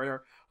chest joint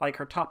where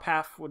her top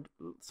half would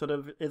sort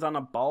of is on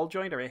a ball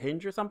joint or a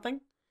hinge or something.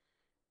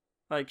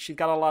 She's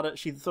got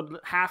she's sort of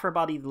half her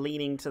body's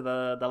leaning to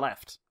the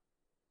left.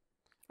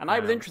 And I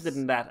was interested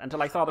in that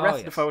until I saw the rest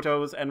of the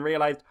photos and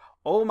realized,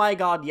 oh my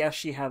god, yes,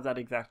 she has that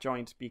exact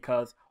joint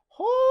because,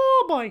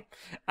 oh boy.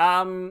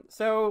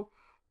 So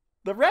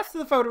the rest of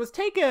the photos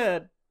take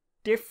a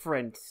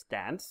different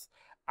stance.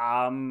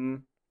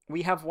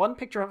 We have one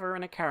picture of her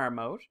in a car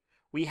mode.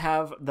 We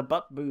have the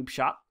butt boob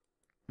shot,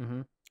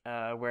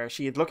 where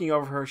she is looking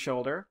over her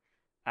shoulder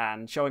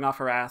and showing off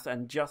her ass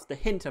and just a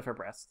hint of her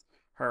breasts.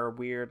 Her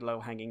weird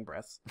low-hanging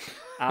breasts.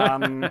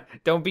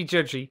 Don't be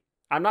judgy.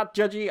 I'm not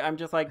judgy. I'm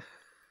just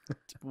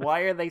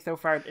why are they so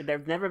far?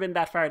 They've never been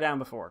that far down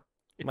before.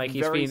 Mikey,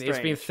 it's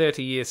been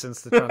 30 years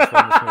since the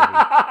Transformers movie.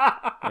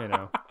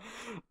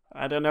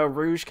 I don't know.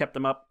 Rouge kept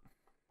them up.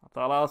 That's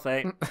all I'll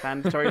say.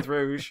 Fans toys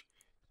Rouge.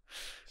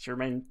 She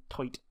remained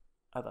tight.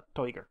 a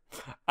Tiger.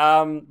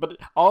 But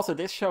also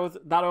this shows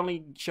not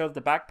only shows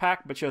the backpack,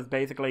 but shows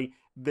basically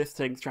this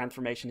thing's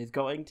transformation is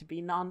going to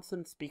be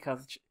nonsense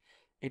because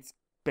it's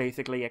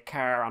basically a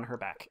car on her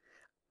back.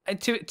 And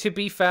to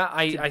be fair,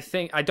 I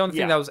don't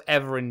think that was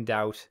ever in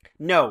doubt.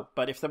 No,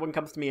 but if someone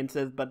comes to me and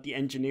says, "But the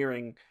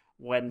engineering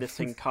when this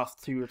thing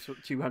costs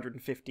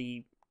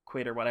 250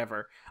 quid or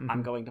whatever,"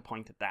 I'm going to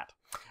point at that.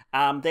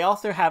 They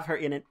also have her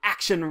in an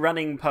action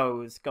running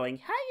pose, going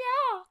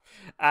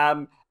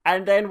hiya.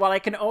 And then what I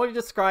can only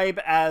describe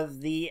as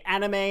the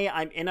anime,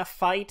 I'm in a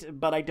fight,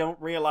 but I don't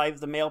realize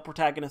the male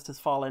protagonist has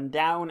fallen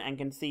down and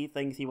can see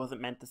things he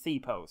wasn't meant to see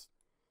pose.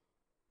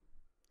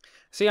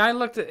 See, I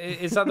looked at...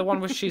 Is that the one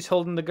where she's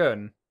holding the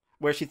gun?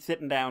 Where she's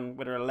sitting down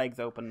with her legs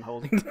open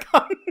holding the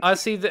gun. I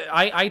see that.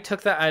 I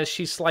took that as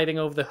she's sliding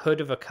over the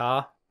hood of a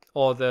car.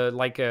 Or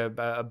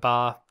a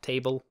bar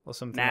table or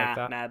something like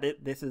that. Nah,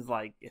 this is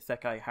like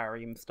isekai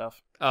harem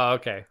stuff. Oh,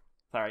 okay.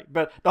 Sorry.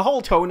 But the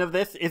whole tone of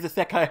this is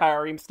isekai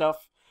harem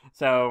stuff.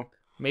 So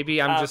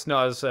maybe I'm just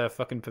not as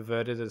fucking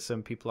perverted as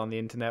some people on the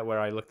internet where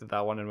I looked at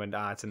that one and went,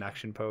 it's an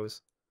action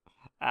pose.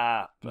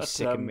 You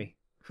sicken me.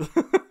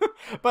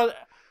 But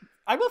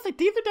I will say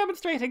these are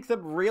demonstrating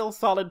some real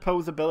solid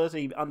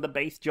posability on the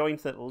base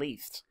joints at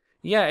least.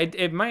 Yeah,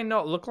 it might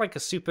not look like a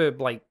super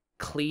like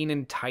clean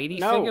and tidy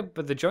figure,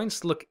 but the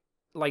joints look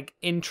like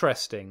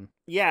interesting.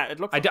 Yeah, it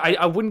looks.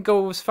 I wouldn't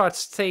go as far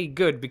as to say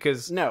good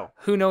because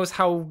who knows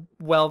how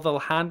well they'll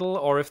handle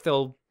or if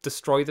they'll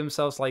destroy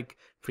themselves like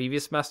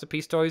previous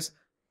Masterpiece toys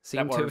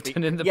seem to have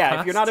done in the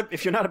past. Yeah,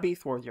 if you're not a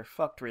Beast Wars, you're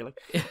fucked really.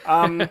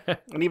 And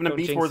even a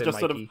Beast Wars just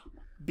sort of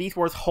Beast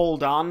Wars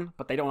hold on,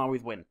 but they don't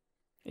always win.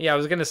 Yeah, I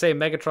was gonna say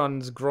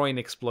Megatron's groin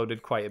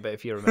exploded quite a bit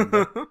if you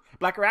remember.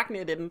 Black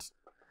Arachnia didn't.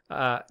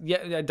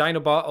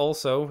 Dinobot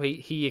also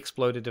he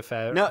exploded a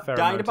fair amount as well.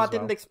 Dinobot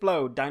didn't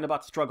explode.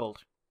 Dinobot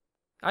struggled.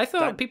 I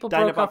thought people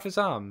broke off his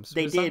arms.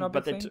 They did,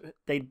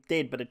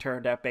 but it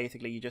turned out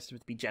basically you just have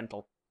to be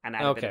gentle and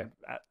add a bit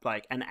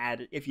of, and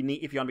add if you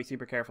want to be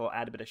super careful,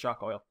 add a bit of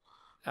shock oil.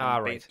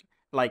 Right.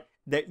 Like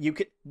that you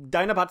could.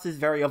 Dinobot's is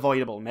very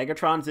avoidable.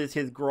 Megatron's is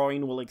his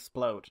groin will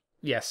explode.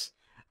 Yes.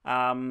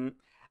 And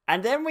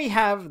then we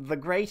have the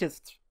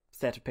greatest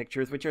set of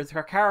pictures, which is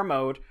her car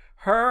mode.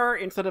 Her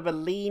in sort of a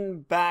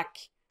lean back,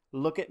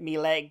 look at me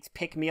legs,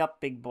 pick me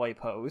up, big boy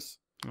pose.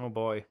 Oh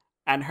boy.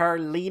 And her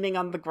leaning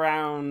on the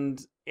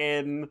ground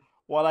in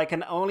what I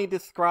can only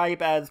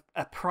describe as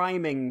a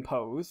priming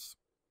pose,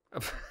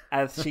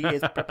 as she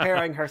is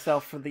preparing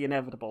herself for the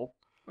inevitable.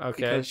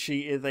 Okay. Because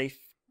she is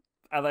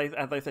as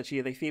I said, she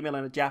is a female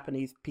in a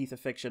Japanese piece of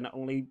fiction.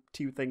 Only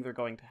two things are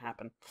going to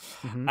happen.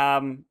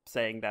 Mm-hmm.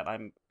 Saying that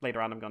later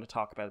on I'm going to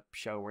talk about a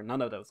show where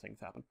none of those things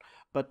happen.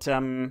 But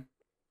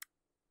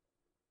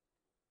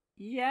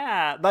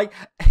yeah, like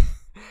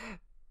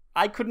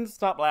I couldn't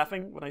stop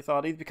laughing when I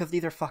saw these because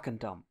these are fucking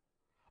dumb.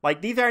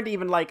 Like these aren't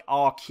even like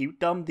cute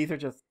dumb. These are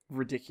just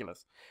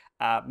ridiculous.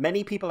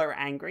 Many people are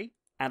angry,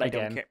 and I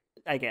don't care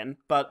again.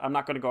 But I'm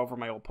not going to go over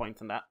my old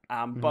points on that.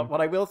 But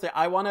what I will say,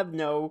 I want to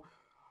know.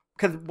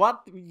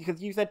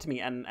 Because you said to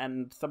me,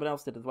 and someone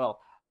else did as well,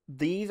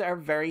 these are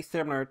very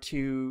similar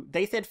to...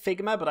 They said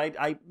Figma, but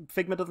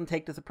Figma doesn't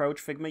take this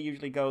approach. Figma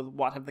usually goes,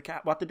 what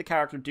did the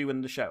character do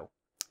in the show?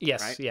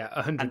 Yes, right? yeah,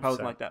 100%. And pose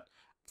like that.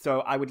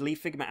 So I would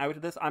leave Figma out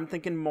of this. I'm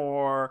thinking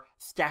more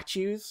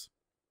statues.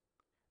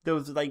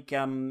 Those like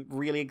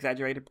really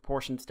exaggerated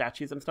proportioned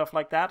statues and stuff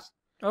like that.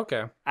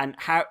 Okay. And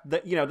how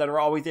that are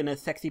always in a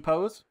sexy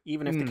pose,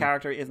 even if the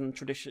character isn't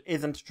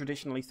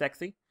traditionally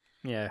sexy.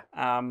 Yeah.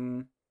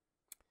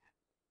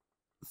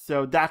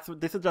 So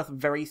this is just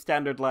very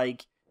standard,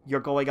 like, you're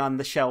going on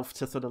the shelf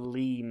to sort of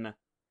lean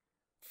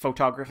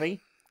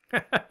photography.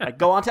 Like,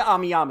 go on to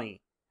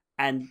AmiAmi,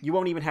 and you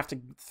won't even have to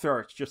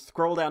search. Just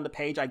scroll down the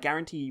page. I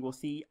guarantee you will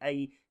see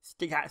a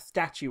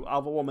statue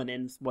of a woman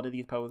in one of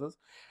these poses.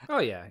 Oh,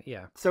 yeah,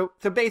 yeah. So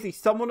basically,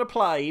 someone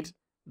applied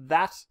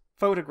that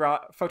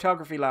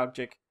photography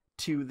logic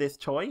to this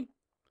toy.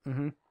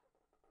 Mm-hmm.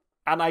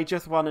 And I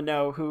just want to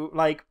know who,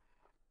 like...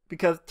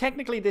 Because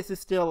technically this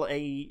is still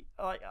a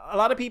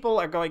lot of people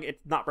are going,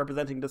 it's not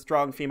representing the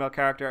strong female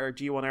character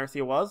G1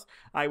 Arcea was.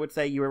 I would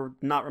say you're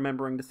not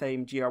remembering the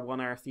same GR1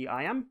 Arcea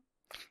I am.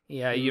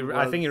 Yeah,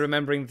 I think you're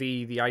remembering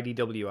the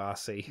IDW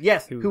Arcea.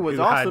 Yes, who was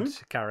awesome.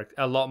 Had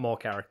a lot more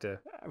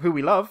character. Who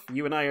we love.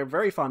 You and I are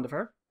very fond of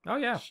her. Oh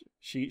yeah.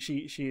 She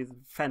is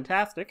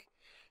fantastic.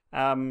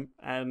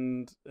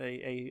 And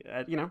she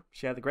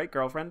has a great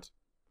girlfriend.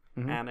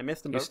 Mm-hmm. And I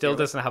missed them both. Who still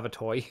doesn't have a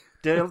toy.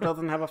 Still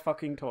doesn't have a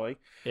fucking toy.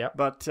 Yeah.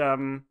 But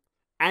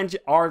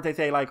or they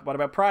say like, what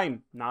about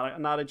Prime? Not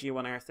a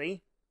G1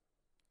 RC.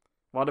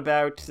 What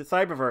about the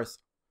Cyberverse?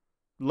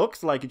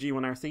 Looks like a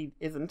G1 RC,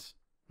 isn't.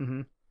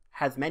 Mm-hmm.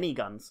 Has many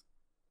guns.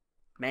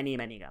 Many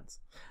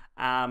guns.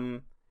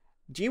 G1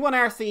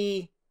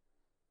 RC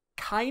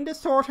kind of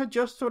sort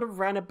of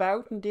ran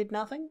about and did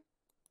nothing.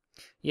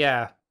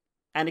 Yeah.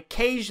 And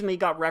occasionally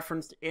got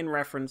referenced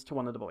to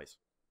one of the boys.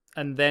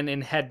 And then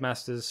in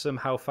Headmasters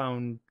somehow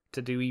found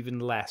to do even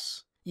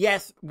less.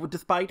 Yes,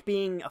 despite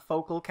being a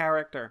focal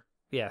character.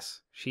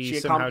 Yes, she She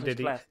somehow accomplished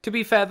did it. less. To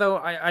be fair,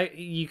 though,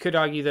 you could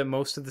argue that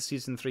most of the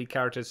season 3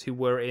 characters who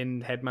were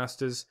in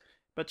Headmasters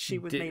But she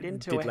was made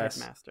into did a less.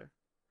 headmaster.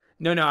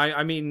 No,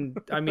 I mean,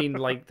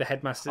 like the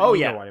Headmaster. Oh,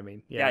 you yeah. know what I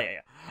mean.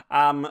 Yeah.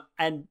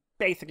 And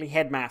basically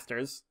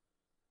headmasters,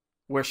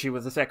 where she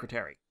was a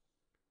secretary,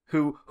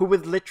 who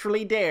was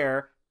literally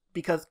there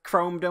because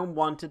Chrome Dome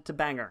wanted to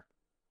bang her.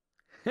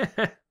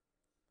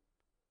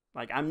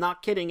 Like, I'm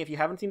not kidding. If you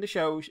haven't seen the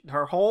show,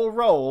 her whole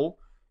role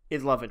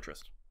is love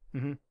interest.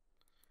 Mhm.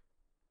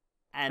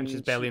 And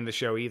she's barely in the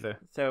show either.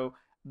 So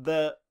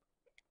you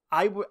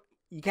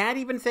can't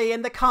even say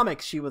in the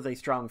comics she was a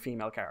strong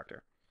female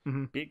character.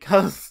 Mhm.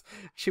 Because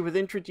she was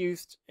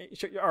introduced,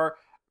 or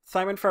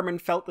Simon Furman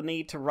felt the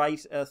need to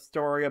write a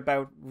story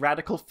about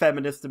radical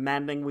feminists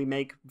demanding we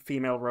make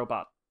female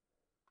robot.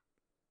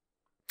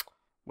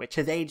 Which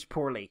has aged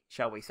poorly,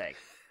 shall we say.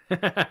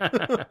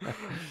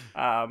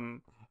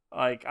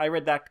 Like, I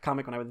read that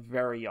comic when I was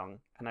very young,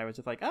 and I was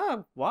just like,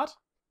 oh, what?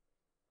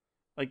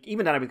 Like,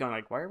 even then I was going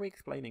like, why are we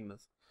explaining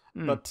this?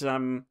 But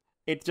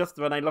it's just,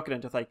 when I look at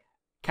it, just like,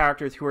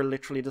 characters who are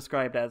literally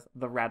described as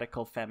the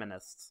radical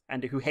feminists,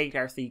 and who hate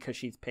RC because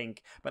she's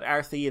pink, but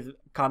RC is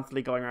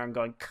constantly going around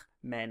going,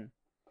 men.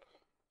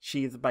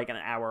 She's like an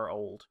hour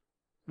old.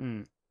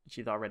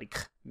 She's already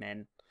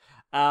men.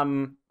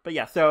 But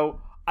yeah, so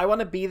I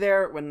want to be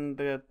there when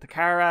the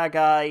Takara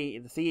guy,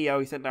 the CEO,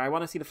 he's sitting there. I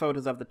want to see the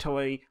photos of the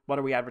toy. What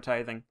are we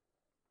advertising?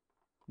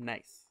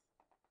 Nice.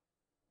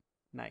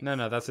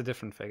 No, that's a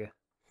different figure.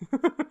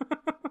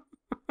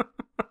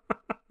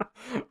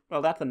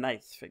 Well, that's a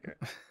nice figure.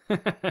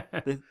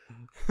 That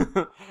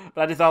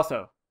is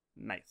also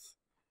nice.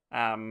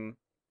 And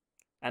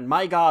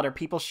my God, are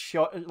people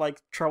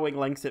throwing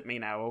links at me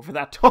now over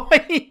that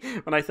toy?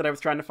 When I said I was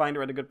trying to find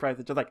her at a good price,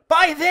 it's just like,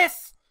 buy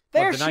this!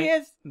 There she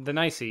is! The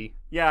nicey.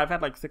 Yeah, I've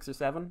had like 6 or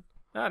 7.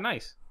 Ah,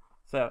 nice.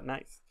 So,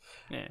 nice.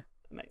 Yeah.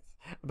 Nice.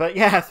 But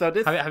yeah, so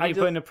this... Have you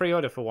put in a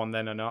pre-order for one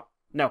then or not?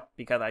 No,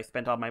 because I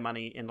spent all my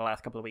money in the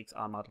last couple of weeks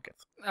on model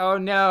kits. Oh,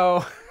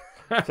 no.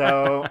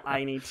 So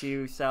I need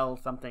to sell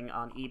something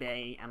on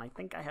eBay, and I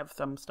think I have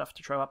some stuff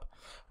to throw up.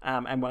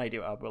 And when I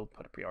do, I will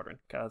put a pre-order in,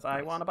 because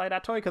I want to buy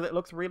that toy because it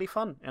looks really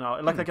fun. You know,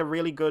 it looks like a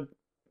really good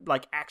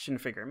like action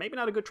figure. Maybe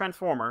not a good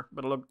Transformer,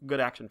 but a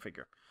good action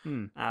figure.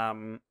 But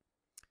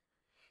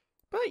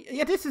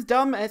yeah, this is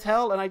dumb as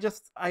hell, and I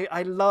just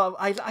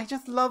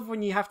love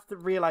when you have to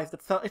realize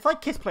that it's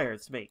like Kiss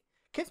Players to me.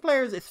 Kiss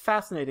Players is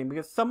fascinating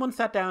because someone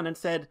sat down and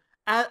said,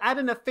 at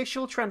an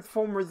official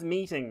Transformers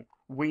meeting,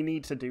 we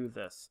need to do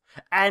this.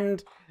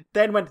 And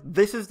then went,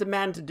 this is the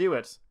man to do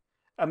it.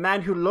 A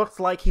man who looks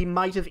like he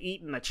might have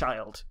eaten a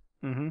child.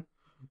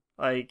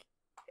 Like,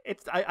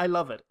 I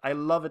love it. I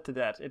love it to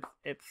death.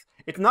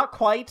 It's not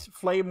quite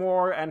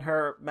Flaymore and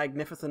her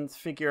magnificence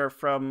figure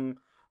from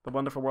The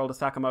Wonderful World of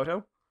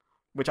Sakamoto,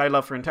 which I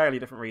love for entirely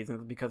different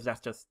reasons, because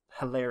that's just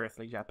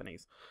hilariously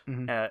Japanese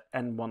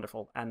and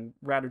wonderful and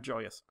rather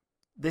joyous.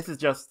 This is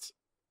just...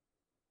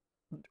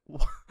 Who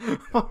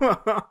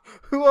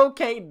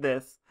okayed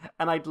this?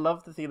 And I'd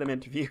love to see them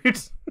interviewed.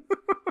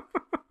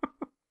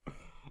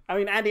 I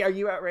mean, Andy, are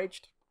you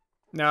outraged?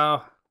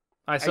 No.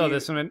 I saw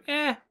this one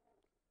and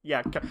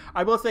Yeah,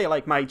 I will say,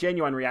 like, my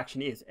genuine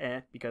reaction is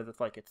because it's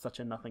like, it's such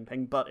a nothing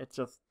thing, but it's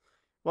just,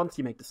 once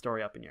you make the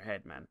story up in your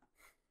head, man.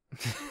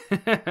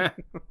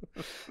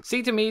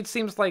 See, to me, it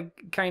seems like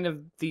kind of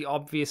the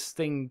obvious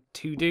thing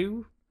to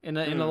do in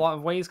a lot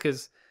of ways,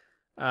 because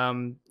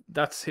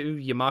that's who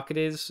your market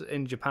is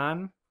in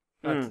Japan.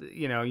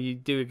 You know, you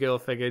do a girl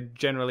figure.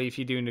 Generally, if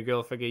you're doing a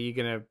girl figure, you're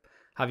gonna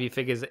have your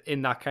figures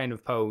in that kind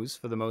of pose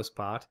for the most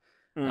part.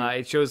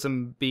 It shows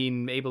them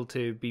being able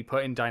to be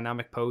put in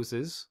dynamic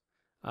poses.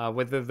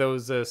 Whether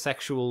those are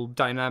sexual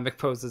dynamic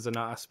poses or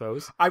not, I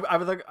suppose.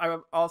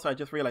 I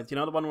just realized, you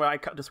know, the one where I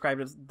described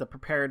as the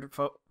prepared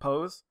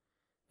pose?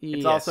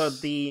 It's also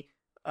the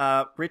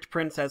rich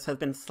princess has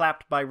been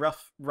slapped by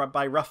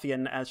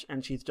ruffian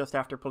and she's just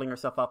after pulling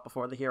herself up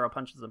before the hero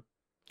punches him.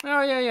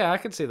 Oh yeah, I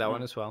could see that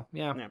one as well.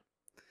 Yeah.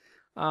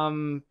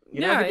 You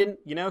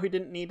know who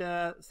didn't need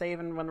a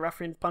saving when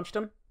ruffians punched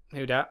him?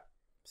 Who dat?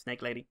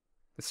 Snake Lady.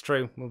 It's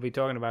true. We'll be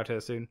talking about her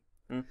soon.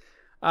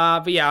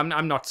 But yeah,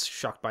 I'm not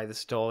shocked by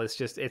this at all. It's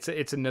just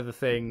it's another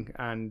thing,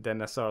 and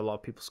then I saw a lot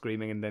of people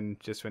screaming, and then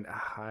just went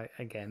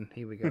again.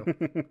 Here we go.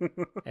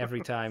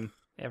 every time.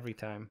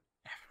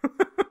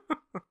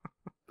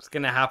 It's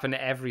gonna happen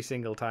every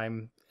single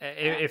time.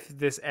 If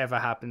this ever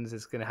happens,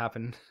 it's gonna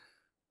happen.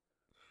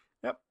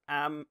 Yep.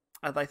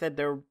 As I said,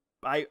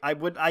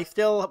 I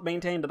still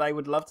maintain that I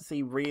would love to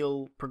see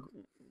real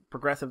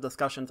progressive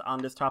discussions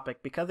on this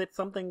topic, because it's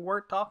something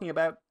worth talking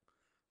about.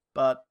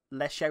 But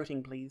less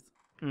shouting, please.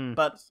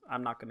 But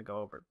I'm not going to go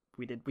over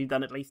it. We've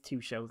done at least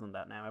 2 shows on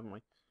that now, haven't we?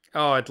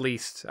 Oh, at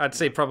least. I'd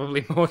say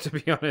probably more, to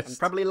be honest. And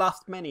probably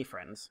lost many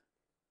friends.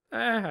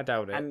 I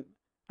doubt it.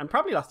 And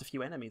probably lost a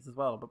few enemies as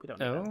well, but we don't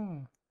know.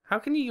 Oh. How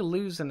can you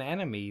lose an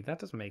enemy? That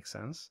doesn't make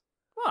sense.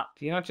 What?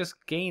 Do you not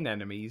just gain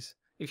enemies?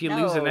 If you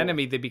lose an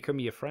enemy, they become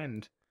your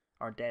friend.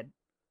 Or dead.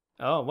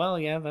 Oh, well,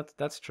 yeah,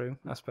 that's true,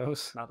 I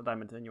suppose. Not that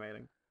I'm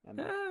insinuating.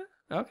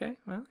 Okay,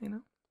 well,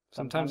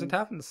 sometimes it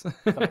happens.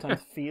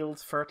 Sometimes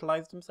fields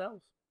fertilize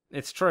themselves.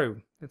 It's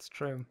true. It's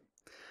true.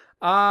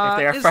 If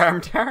they are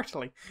farmed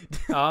heartily.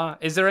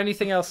 Is there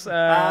anything else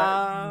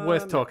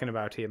worth talking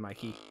about here,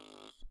 Mikey?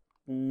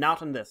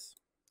 Not in this.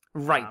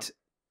 Right.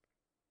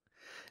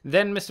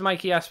 Then, Mr.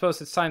 Mikey, I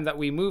suppose it's time that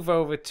we move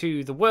over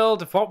to the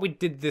world of what we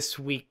did this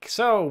week.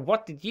 So,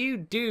 what did you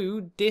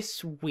do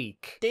this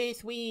week?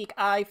 This week,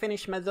 I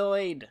finished my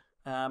Zoid.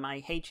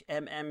 My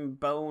HMM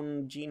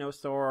Bone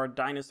Genosaur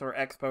Dinosaur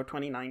Expo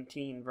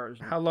 2019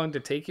 version. How long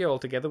did it take you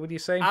altogether, would you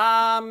say?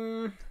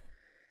 I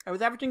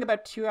was averaging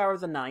about 2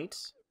 hours a night.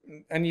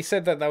 And you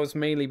said that was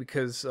mainly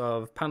because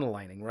of panel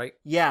lining, right?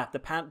 Yeah,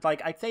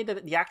 I'd say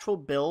that the actual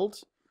build,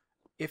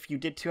 if you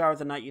did 2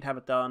 hours a night, you'd have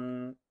it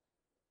done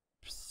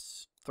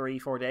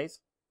 3-4 days.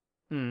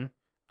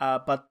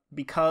 But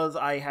because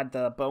I had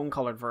the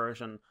bone-colored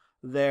version,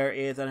 there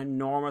is an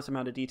enormous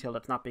amount of detail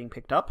that's not being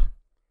picked up,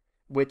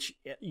 which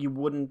you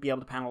wouldn't be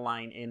able to panel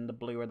line in the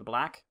blue or the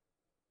black,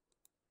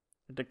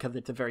 because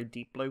it's a very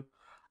deep blue.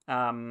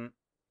 And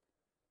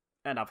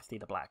obviously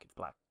the black is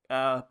black.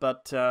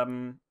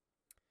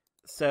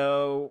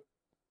 So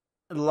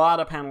a lot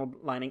of panel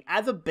lining.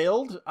 As a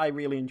build, I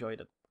really enjoyed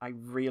it. I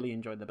really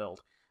enjoyed the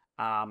build.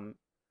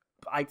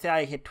 I'd say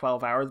I hit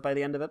 12 hours by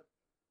the end of it.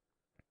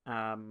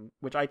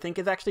 Which I think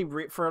is actually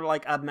for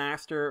like a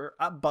master,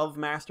 above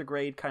master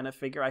grade kind of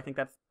figure. I think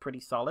that's pretty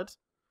solid.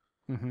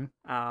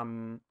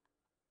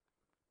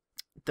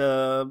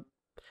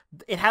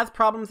 It has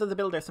problems as a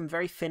build. There's some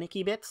very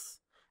finicky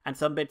bits, and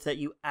some bits that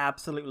you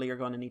absolutely are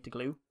going to need to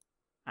glue.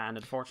 And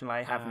unfortunately,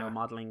 I have no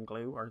modeling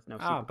glue or no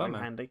super glue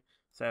handy,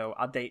 so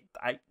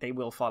they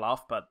will fall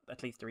off. But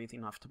at least they're easy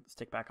enough to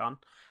stick back on.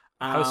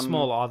 How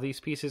small are these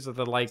pieces? Are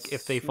they like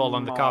if they fall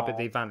on the carpet,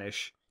 they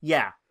vanish?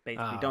 Yeah,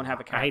 basically, don't have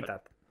a carpet.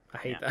 I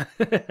hate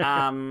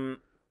that.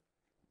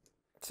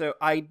 So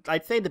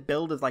I'd say the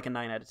build is like a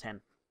 9 out of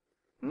 10.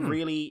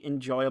 Really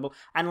enjoyable,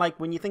 and like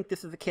when you think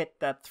this is a kit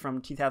that's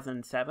from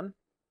 2007.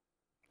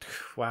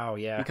 Wow,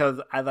 yeah.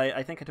 Because as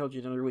I think I told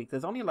you the other week,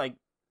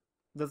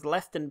 there's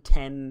less than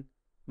 10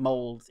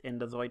 molds in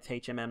the Zoids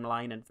HMM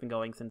line, and it's been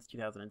going since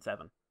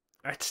 2007.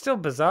 It's still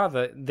bizarre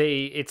that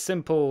it's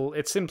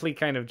simply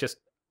kind of just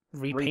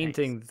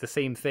repainting the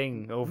same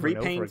thing over and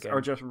over again. Repaints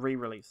or just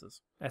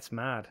re-releases. That's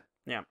mad.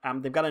 Yeah,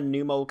 they've got a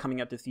new mold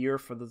coming out this year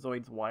for the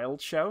Zoids Wild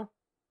show,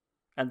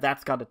 and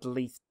that's got at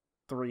least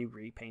 3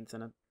 repaints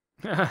in it.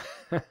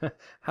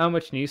 How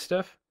much new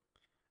stuff?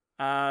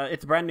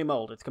 It's a brand new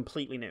mold. It's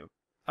completely new.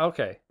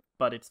 Okay.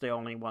 But it's the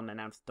only one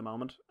announced at the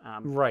moment.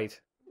 Right.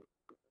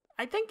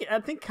 I think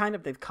kind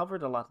of they've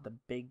covered a lot of the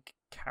big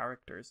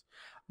characters.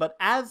 But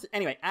as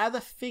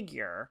a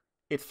figure,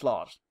 it's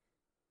flawed.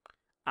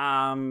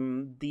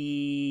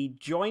 The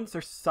joints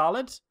are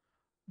solid,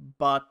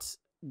 but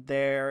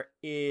there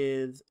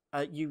is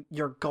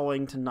you're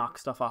going to knock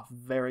stuff off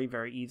very,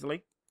 very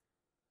easily.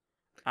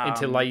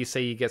 Until, like you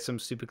say, you get some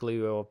super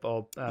glue or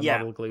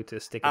model glue to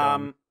stick it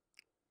on.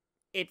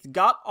 It's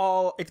got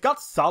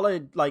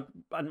solid, like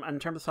in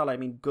terms of solid, I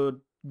mean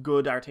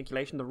good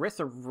articulation. The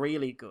wrists are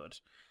really good.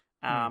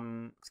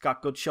 It's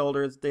got good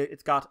shoulders.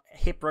 It's got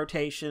hip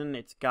rotation.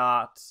 It's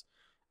got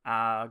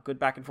good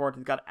back and forth.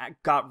 It's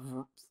got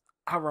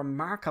a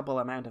remarkable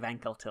amount of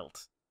ankle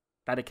tilt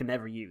that it can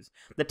never use.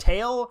 The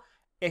tail,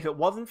 if it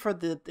wasn't for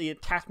the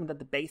attachment at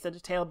the base of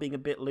the tail being a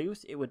bit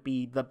loose, it would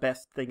be the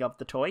best thing of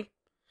the toy,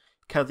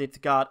 because it's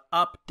got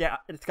up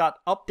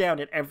down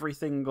at every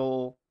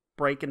single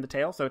break in the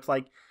tail. So it's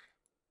like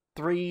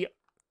three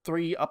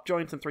up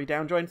joints and 3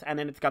 down joints, and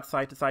then it's got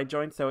side to side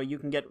joints, so you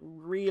can get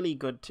really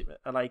good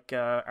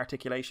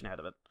articulation out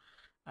of it.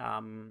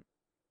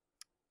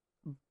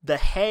 The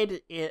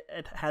head,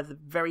 it has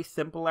very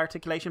simple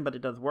articulation, but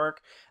it does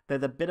work.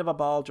 There's a bit of a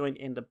ball joint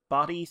in the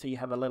body, so you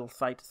have a little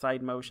side to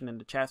side motion in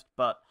the chest.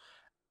 But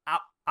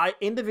I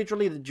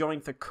individually the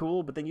joints are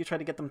cool, but then you try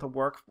to get them to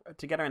work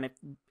together, and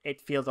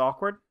it feels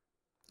awkward.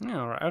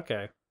 Oh, right,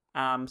 okay.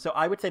 So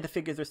I would say the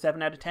figures are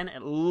 7 out of 10.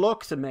 It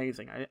looks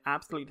amazing. I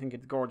absolutely think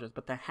it's gorgeous.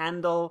 But the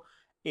handle,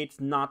 it's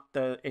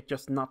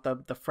just not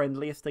the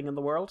friendliest thing in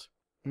the world.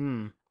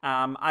 I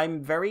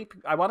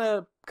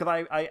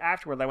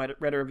afterwards I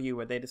read a review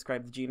where they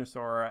described the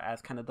Genosaur as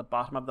kind of the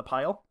bottom of the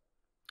pile.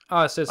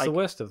 Oh, so it's the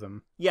worst of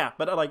them. Yeah,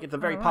 but it's a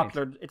very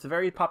popular. It's a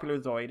very popular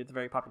Zoid. It's a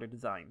very popular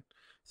design.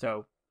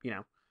 So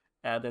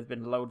there's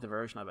been loads of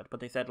versions of it.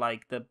 But they said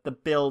the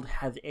build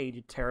has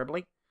aged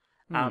terribly.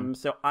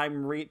 So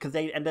I'm because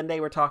they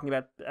were talking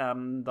about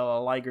the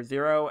Liger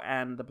Zero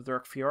and the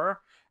Berserk Fuhrer,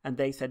 and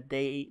they said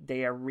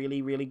they are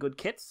really, really good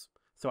kits.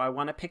 So I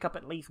want to pick up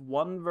at least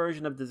one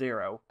version of the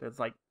Zero. There's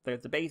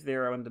the base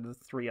Zero and there's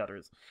 3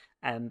 others.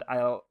 And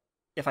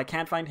if I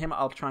can't find him,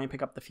 I'll try and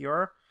pick up the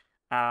Fuhrer.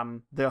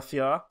 The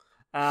Fuhrer.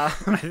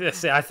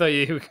 I thought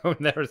you were going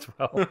there as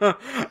well.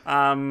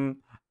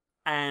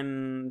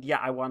 And yeah,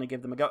 I want to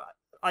give them a go.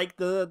 Like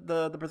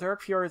the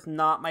Berserk Fuhrer is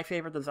not my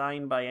favorite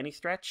design by any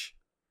stretch.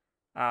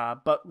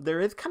 But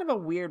there is kind of a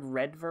weird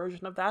red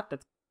version of that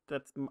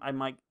I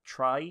might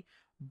try.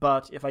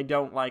 But if I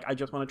don't I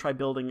just want to try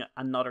building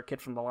another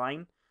kit from the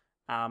line.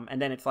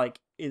 And then it's like,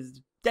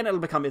 then it'll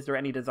become, is there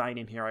any design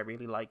in here I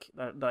really like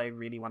that I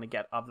really want to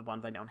get of the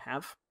ones I don't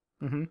have?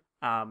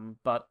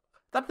 But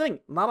that thing,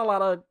 not a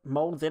lot of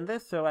molds in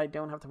this, so I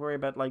don't have to worry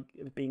about like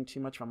it being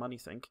too much of a money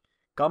sink.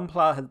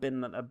 Gunpla has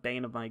been a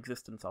bane of my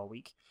existence all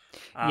week.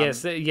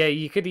 Yes, yeah,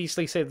 you could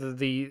easily say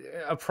that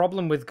a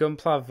problem with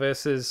Gunpla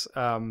versus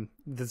the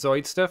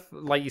Zoid stuff,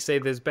 like you say,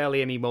 there's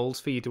barely any molds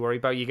for you to worry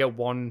about. You get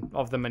one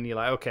of them and you're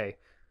like, okay,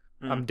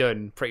 I'm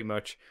done, pretty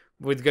much.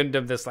 With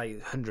Gundam, there's like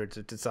hundreds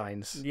of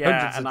designs.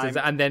 Yeah,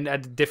 and then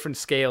at different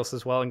scales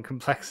as well and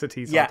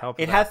complexities yeah, on top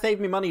of it that. has saved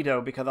me money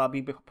though, because I'll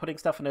be putting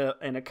stuff in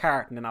a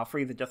cart and then I'll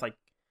freeze it just like,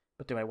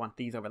 but do I want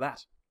these over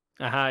that?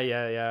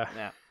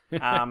 Yeah.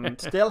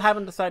 Still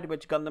haven't decided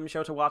which Gundam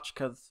show to watch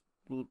because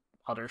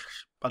other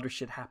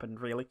shit happened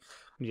really.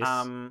 Yes.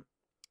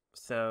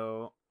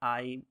 So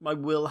I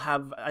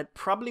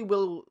probably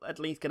will at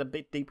least get a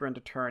bit deeper into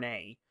Turn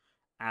A.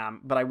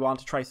 But I want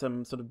to try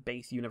some sort of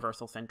base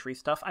Universal Century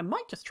stuff. I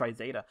might just try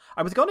Zeta.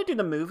 I was going to do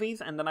the movies,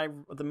 and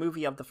then the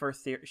movie of the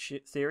first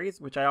series,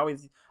 which I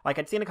always like.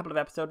 I'd seen a couple of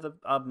episodes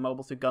of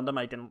Mobile Suit Gundam.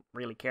 I didn't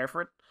really care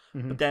for it,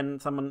 but then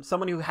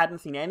someone who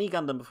hadn't seen any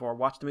Gundam before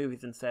watched the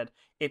movies and said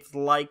it's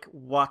like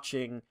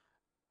watching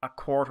a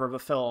quarter of a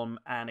film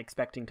and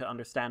expecting to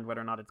understand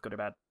whether or not it's good or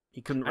bad.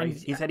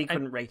 He said he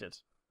couldn't rate it,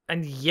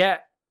 and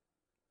yet.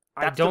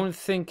 I don't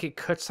think it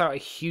cuts out a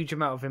huge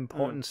amount of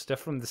important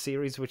stuff from the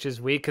series, which is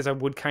weird because I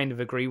would kind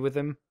of agree with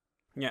him.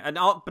 Yeah,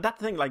 but that's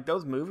the thing. Like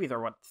those movies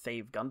are what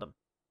saved Gundam.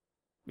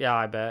 Yeah,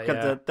 I bet.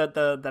 Because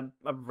the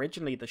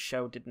originally the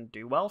show didn't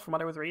do well from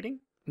what I was reading.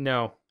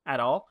 No,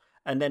 at all.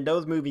 And then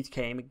those movies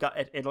came.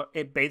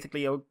 It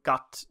basically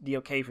got the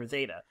okay for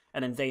Zeta,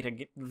 and then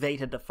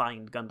Zeta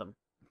defined Gundam.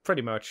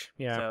 Pretty much,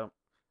 yeah. So,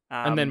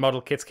 and then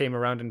model kits came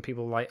around, and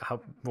people were like,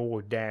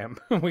 "Oh damn,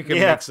 we can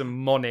make some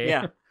money."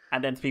 Yeah.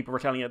 And then people were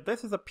telling you,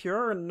 this is a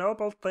pure and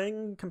noble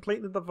thing,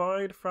 completely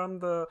devoid from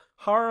the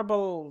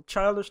horrible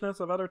childishness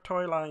of other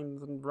toy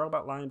lines and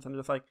robot lines. And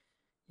just like,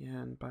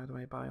 yeah, and by the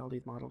way, buy all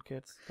these model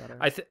kits.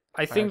 I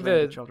think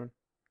the children.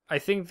 I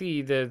think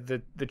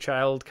the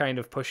child kind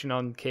of pushing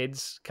on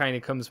kids kind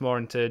of comes more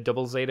into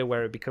Double Zeta,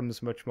 where it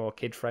becomes much more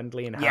kid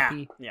friendly and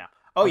happy. Yeah.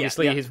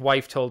 Obviously, his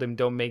wife told him,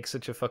 "Don't make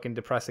such a fucking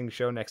depressing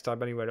show next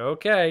time," and he went,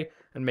 "Okay,"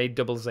 and made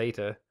Double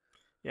Zeta.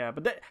 Yeah,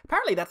 but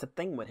apparently that's a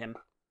thing with him.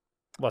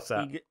 What's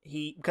that?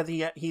 He's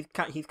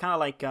kind of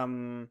like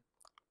the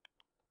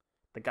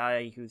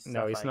guy who's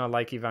he's not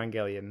like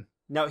Evangelion.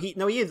 No,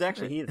 he is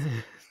actually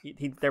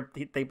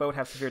they both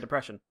have severe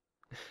depression.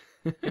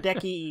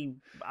 Hideki,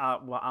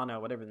 well, I don't know,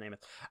 whatever his name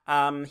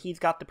is. He's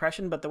got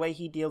depression, but the way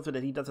he deals with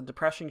it, he does a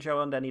depression show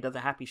and then he does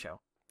a happy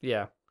show.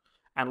 Yeah,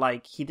 and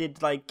like he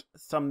did like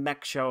some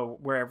mech show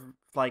where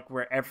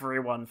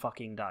everyone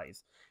fucking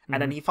dies,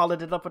 and then he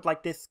followed it up with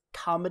like this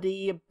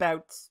comedy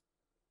about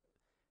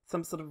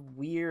some sort of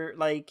weird,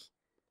 like,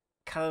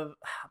 kind of,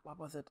 what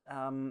was it?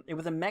 It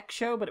was a mech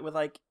show, but it was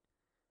like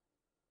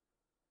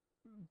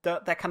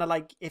that kind of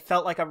like, it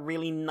felt like a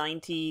really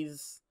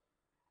 90s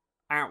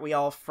Aren't We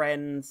All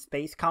Friends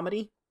space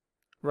comedy.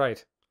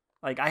 Right.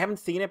 Like, I haven't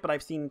seen it, but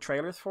I've seen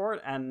trailers for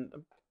it, and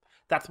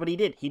that's what he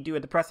did. He'd do a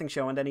depressing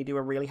show, and then he'd do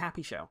a really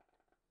happy show.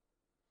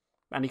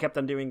 And he kept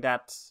on doing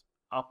that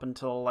up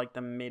until like the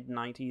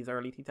mid-90s,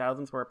 early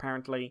 2000s, where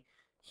apparently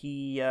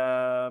he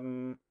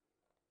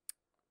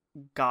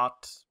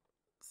got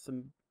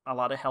a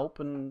lot of help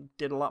and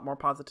did a lot more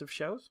positive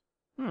shows.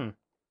 So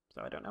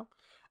I don't know.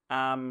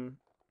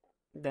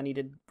 Then he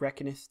did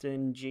Reckonist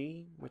in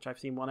G, which I've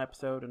seen one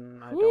episode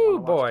and I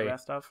don't want to watch the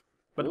rest of.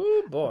 But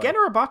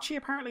Genro Robachi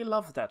apparently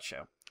loves that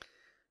show.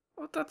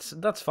 Well,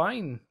 that's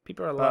fine.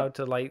 People are allowed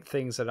to like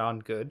things that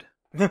aren't good.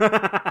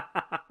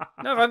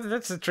 No,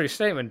 that's a true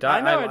statement.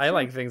 I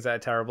like things that are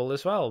terrible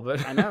as well,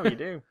 but I know you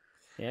do.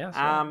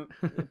 Yeah.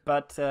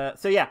 But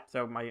as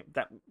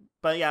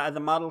a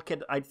model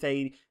kit, I'd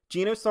say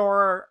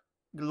Genosaur.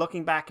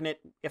 Looking back in it,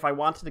 if I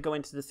wanted to go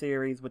into the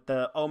series with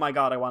the oh my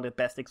god, I wanted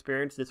best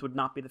experience, this would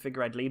not be the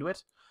figure I'd lead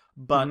with.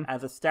 But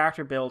as a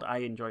starter build, I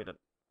enjoyed it.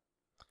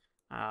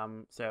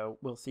 So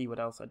we'll see what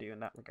else I do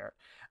in that regard.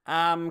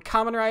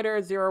 Kamen Rider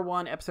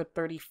 01 episode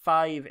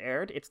 35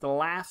 aired. It's the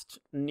last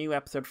new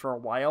episode for a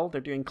while.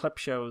 They're doing clip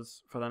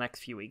shows for the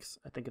next few weeks.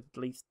 I think it's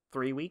at least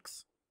 3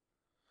 weeks.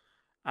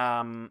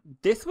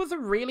 This was a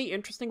really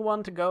interesting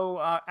one to go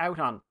out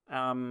on.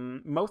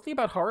 Mostly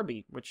about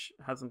Horby, which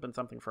hasn't been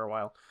something for a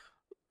while.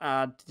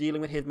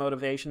 Dealing with his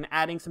motivation,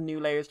 adding some new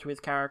layers to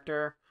his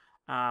character.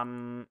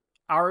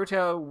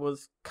 Aruto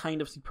was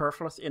kind of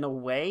superfluous in a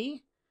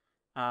way.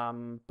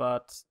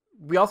 But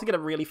we also get a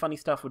really funny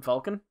stuff with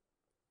Vulcan,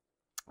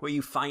 where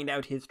you find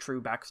out his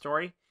true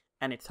backstory,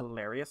 and it's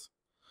hilarious.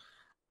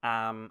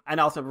 And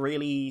also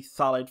really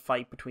solid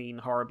fight between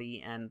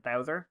Horby and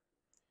Bowser.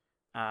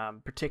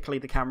 Particularly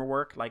the camera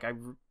work. Like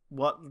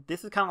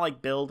this is kind of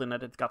like Build in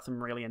that it's got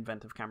some really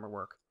inventive camera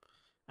work.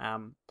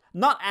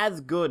 Not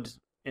as good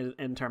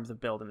in terms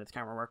of Build in its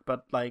camera work,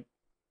 but like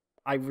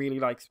I really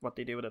like what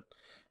they do with it.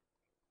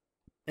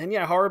 And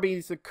yeah,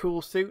 Horby's a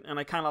cool suit, and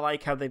I kind of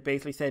like how they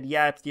basically said,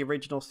 yeah, it's the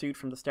original suit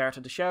from the start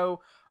of the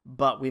show,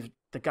 but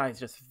the guy's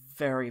just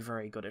very,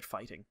 very good at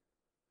fighting.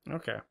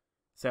 Okay.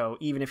 So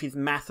even if he's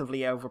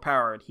massively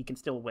overpowered, he can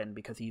still win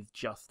because he's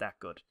just that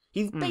good.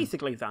 He's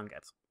basically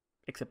Zangetsu,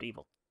 except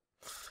evil.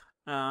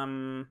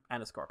 And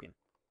a scorpion.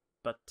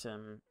 But,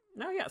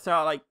 no, yeah,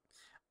 so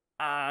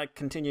I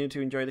continue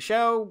to enjoy the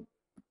show.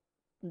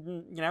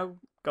 You know,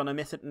 gonna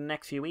miss it in the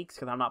next few weeks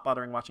because I'm not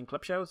bothering watching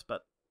clip shows,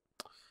 but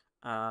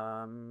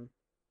I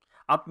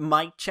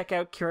might check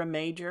out Kira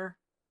Major,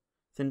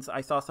 since I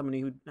saw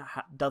somebody who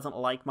doesn't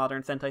like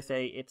modern Sentai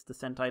say it's the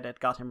Sentai that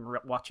got him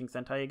watching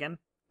Sentai again.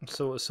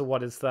 So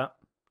what is that?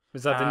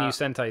 Is that the new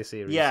Sentai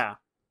series? Yeah,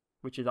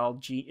 which is all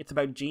it's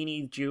about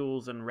genies,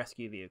 jewels, and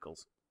rescue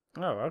vehicles.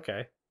 Oh,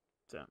 okay.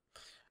 So,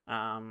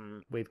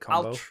 weird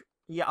combo.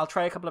 I'll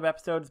try a couple of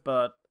episodes,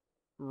 but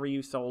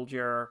Ryu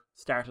Soldier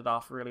started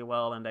off really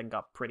well and then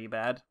got pretty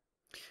bad.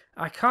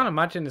 I can't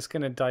imagine it's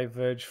going to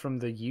diverge from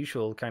the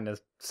usual kind of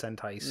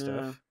Sentai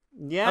stuff.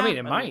 Yeah, I mean,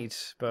 it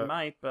might, but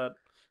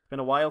it's been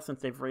a while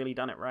since they've really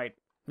done it right.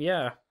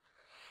 Yeah.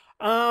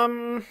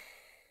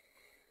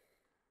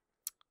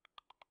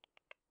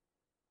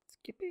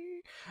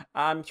 Skippy.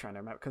 I'm trying to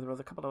remember because there was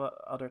a couple of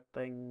other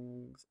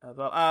things as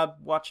well.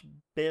 Watch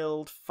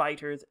Build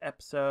Fighters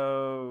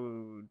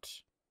episode.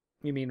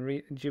 You mean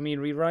do you mean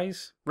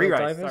Re-Rise?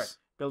 Re-Rise, sorry.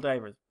 Build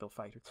Divers, Build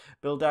Fighters.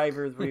 Build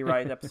Divers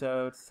Re-Rise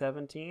episode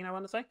 17, I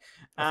want to say.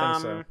 I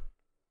think so.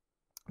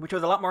 Which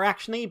was a lot more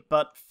actiony,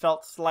 but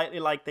felt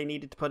slightly like they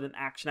needed to put an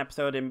action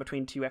episode in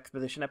between two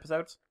exposition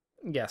episodes.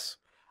 Yes.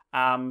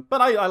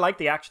 But I liked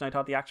the action. I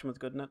thought the action was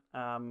good in it.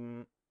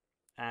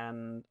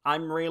 And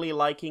I'm really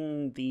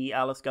liking the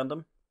Alice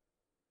Gundam.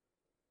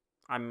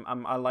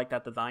 I like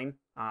that design.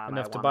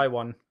 Enough to buy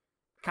one.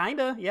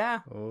 Kinda, yeah.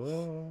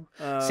 Oh.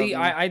 See,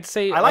 I'd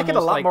say I like it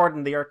a lot more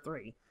than the Earth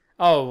 3.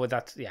 Oh, well,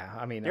 that's yeah.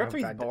 I mean, the Earth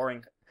 3 is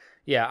boring.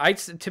 Yeah,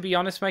 to be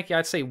honest, Mikey,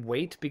 I'd say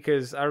wait,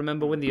 because I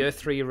remember when the Earth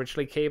 3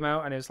 originally came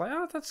out, and it was like,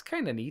 oh, that's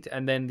kind of neat.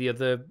 And then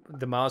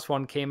the Mars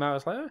one came out. I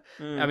was like,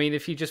 oh. I mean,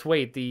 if you just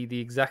wait, the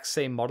exact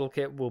same model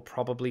kit will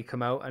probably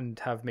come out and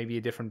have maybe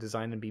a different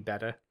design and be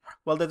better.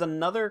 Well, there's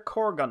another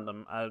Core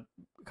Gundam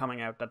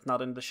coming out that's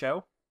not in the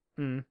show,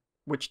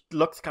 which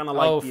looks kind of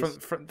like. Oh,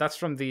 that's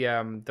from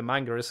the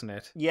manga, isn't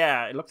it?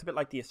 Yeah, it looks a bit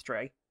like the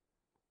Astray.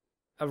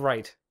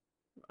 Right.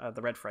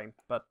 The red frame,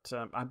 but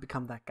I've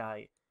become that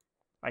guy.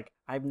 Like,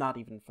 I'm not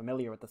even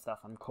familiar with the stuff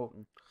I'm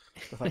quoting.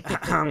 It's like,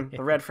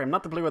 the red frame,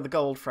 not the blue or the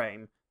gold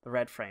frame. The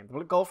red frame.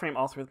 The gold frame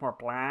also is more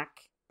black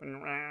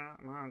than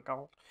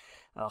gold.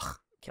 Ugh,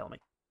 kill me.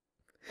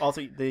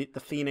 Also, the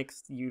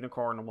Phoenix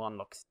Unicorn one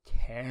looks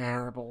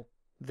terrible.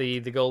 The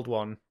gold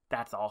one.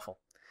 That's awful.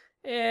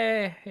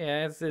 Yeah,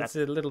 it's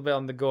a little bit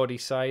on the gaudy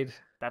side.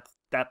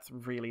 That's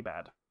really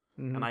bad.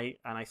 And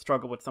I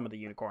struggle with some of the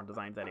unicorn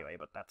designs anyway,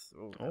 but that's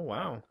oh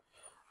wow. Bad.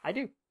 I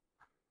do.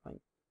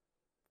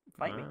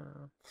 Fight me.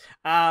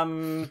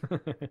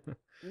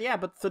 Yeah,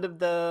 but sort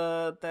of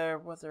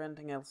was there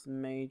anything else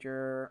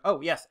major?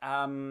 Oh yes.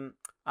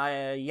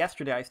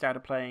 Yesterday I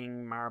started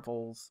playing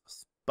Marvel's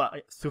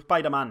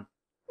Spider-Man.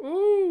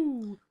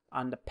 Ooh.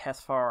 On the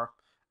PS4.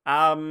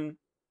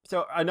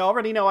 So I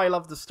already know I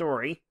love the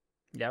story.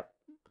 Yep.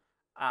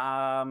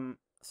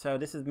 So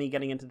this is me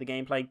getting into the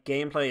gameplay.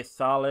 Gameplay is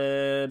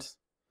solid.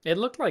 It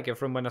looked like it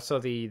from when I saw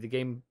the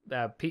game.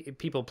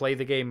 People play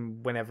the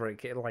game whenever it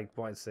came, like,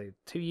 what I'd say,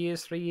 2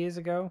 years, 3 years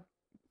ago.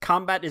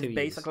 Combat is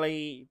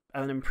basically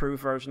an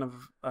improved version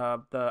of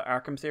the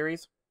Arkham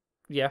series.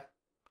 Yeah.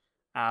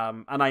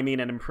 And I mean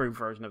an improved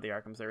version of the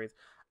Arkham series.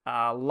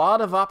 A lot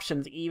of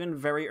options, even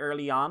very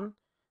early on,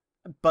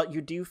 but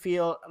you do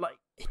feel like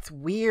it's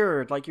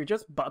weird. Like, you're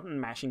just button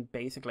mashing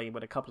basically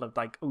with a couple of,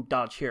 like, ooh,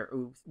 dodge here,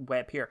 ooh,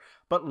 web here.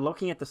 But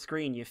looking at the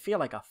screen, you feel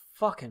like a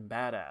fucking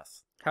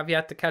badass. Have you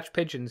had to catch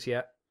pigeons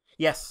yet?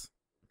 Yes.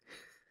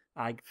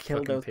 I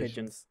killed those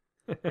pigeons.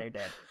 They're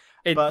dead.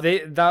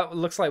 That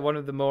looks like one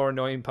of the more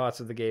annoying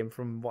parts of the game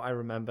from what I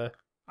remember.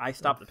 I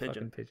stopped the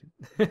pigeon.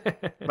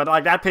 But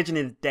like, that pigeon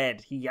is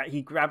dead.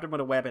 He grabbed him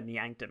with a web and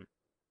yanked him.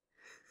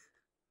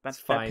 That's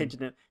fine. That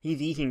pigeon.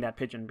 He's eating that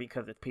pigeon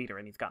because it's Peter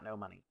and he's got no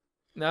money.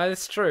 No,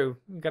 it's true.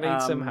 You gotta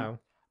eat somehow.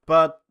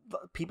 But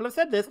people have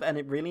said this, and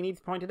it really needs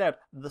pointed out.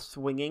 The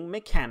swinging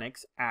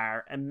mechanics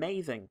are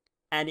amazing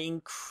and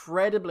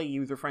incredibly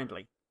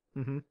user-friendly.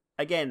 Mm-hmm.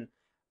 Again,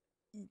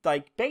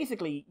 like,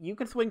 basically, you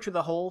can swing through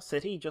the whole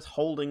city just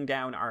holding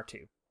down R2.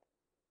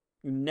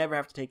 You never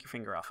have to take your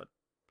finger off it.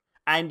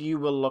 And you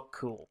will look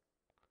cool.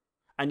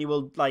 And you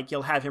will, like,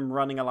 you'll have him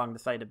running along the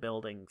side of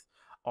buildings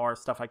or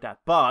stuff like that.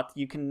 But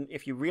you can,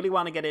 if you really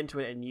want to get into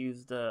it and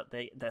use the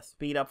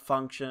speed up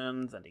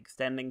functions and the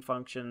extending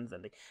functions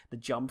and the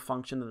jump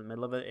function in the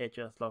middle of it, it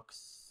just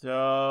looks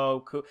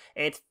so cool.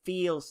 It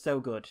feels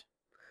so good.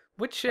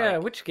 Which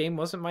game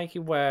was it, Mikey,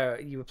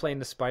 where you were playing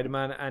the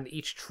Spider-Man and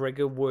each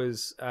trigger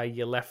was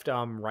your left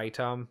arm, right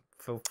arm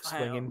for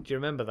swinging? Do you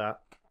remember that?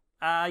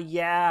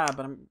 Yeah,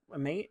 but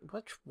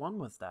which one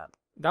was that?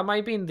 That might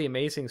have been the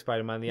Amazing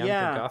Spider-Man, the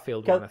Andrew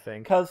Garfield one, I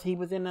think. Because he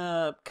was in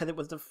because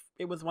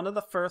it was one of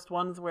the first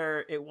ones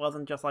where it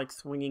wasn't just like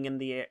swinging in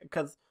the air.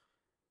 Because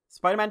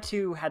Spider-Man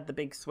 2 had the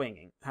big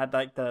swinging, had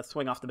like the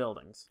swing off the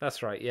buildings.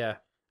 That's right, yeah.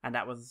 And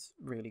that was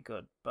really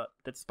good. But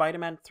the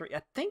Spider-Man 3,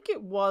 I think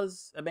it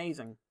was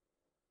amazing.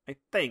 I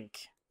think.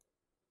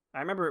 I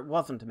remember it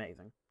wasn't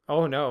amazing.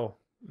 Oh no.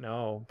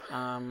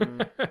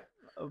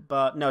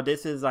 But no,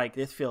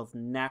 this feels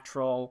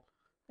natural.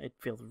 It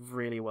feels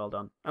really well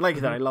done. And like I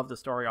said, I love the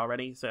story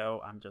already,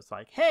 so I'm just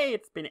like, hey,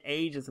 it's been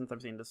ages since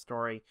I've seen this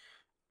story.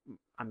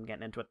 I'm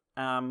getting into it.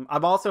 I'm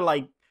also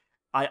like,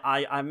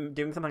 I'm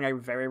doing something I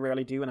very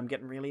rarely do, and I'm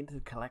getting really into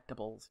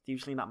collectibles. It's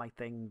usually not my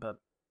thing, but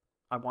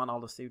I want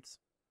all the suits.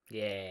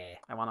 Yeah.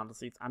 I want all the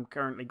suits. I'm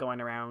currently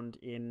going around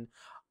in...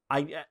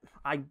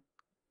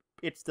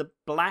 It's the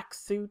black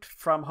suit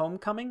from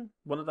Homecoming,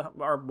 one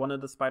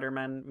of the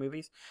Spider-Man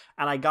movies,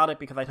 and I got it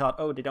because I thought,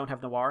 oh, they don't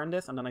have Noir in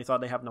this, and then I saw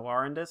they have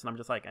Noir in this, and I'm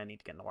just like, I need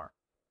to get Noir.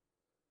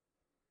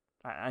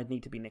 I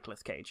need to be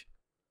Nicolas Cage.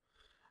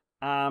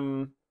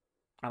 And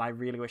I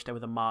really wish there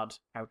was a mod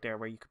out there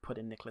where you could put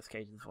in Nicolas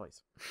Cage's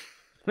voice.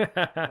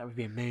 That would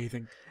be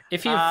amazing.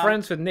 If you're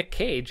friends with Nick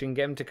Cage and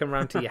get him to come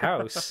around to your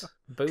house,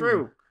 boom.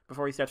 True.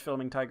 Before he starts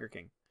filming Tiger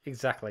King.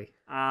 Exactly.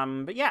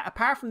 But yeah,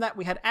 apart from that,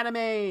 we had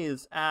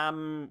animes.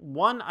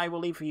 One I will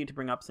leave for you to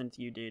bring up since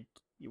you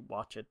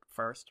watch it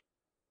first.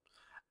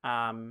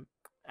 And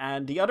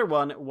the other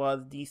one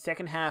was the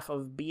second half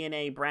of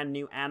B&A Brand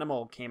New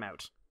Animal came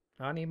out.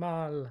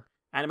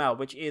 Animal,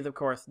 which is of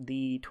course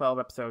the 12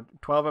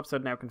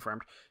 episode now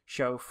confirmed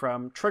show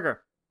from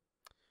Trigger.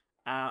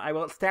 I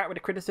will start with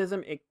a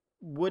criticism. It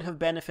would have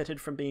benefited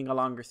from being a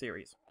longer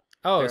series.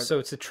 Oh, so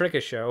it's a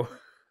Trigger show.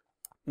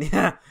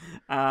 Yeah,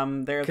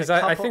 because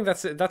I think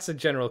that's a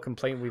general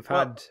complaint we've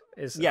had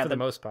for the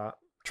most part.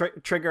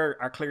 Trigger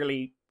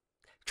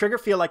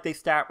feel like they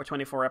start with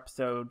 24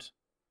 episode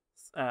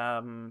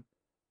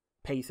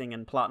pacing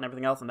and plot and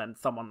everything else, and then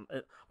someone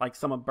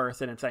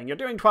bursts in and saying you're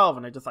doing 12,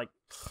 and they're just like,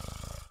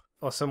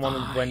 or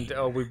someone went,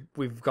 oh,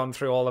 we've gone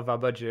through all of our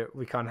budget,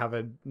 we can't have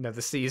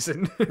another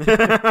season.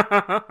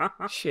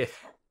 Shit.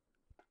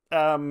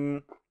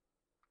 But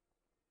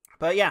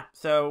yeah,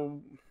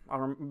 so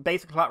our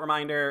basic plot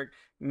reminder.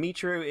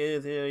 Mitru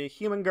is a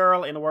human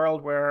girl in a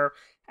world where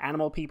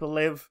animal people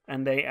live,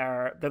 and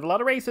there's a lot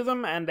of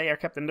racism, and they are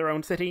kept in their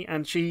own city,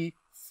 and she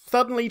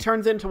suddenly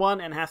turns into one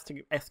and has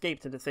to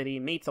escape to the city,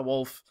 meets a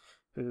wolf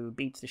who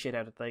beats the shit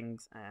out of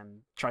things,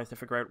 and tries to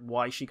figure out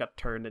why she got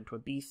turned into a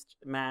beast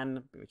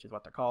man, which is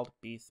what they're called,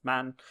 beast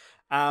man,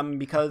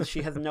 because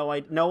she has no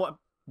idea,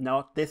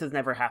 no, this has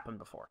never happened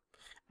before.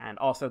 And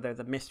also there's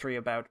a mystery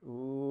about,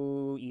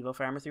 evil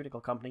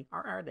pharmaceutical company,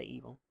 or are they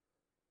evil?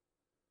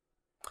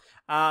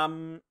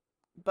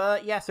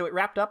 But yeah, so it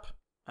wrapped up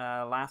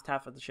last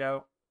half of the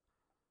show.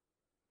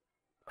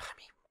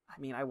 I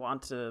mean, I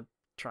want to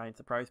try and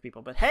surprise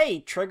people, but hey,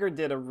 Trigger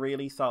did a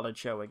really solid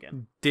show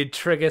again. Did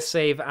Trigger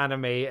save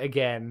anime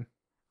again?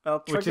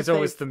 Well, which is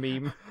always the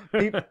meme.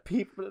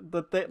 People,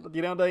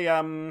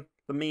 the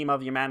meme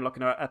of your man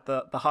looking at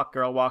the hot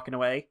girl walking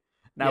away.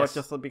 Now yes.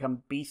 It's just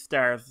become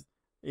Beastars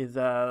is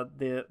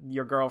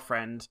your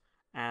girlfriend.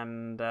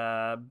 And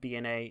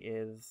B&A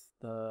is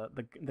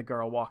the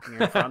girl walking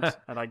in front.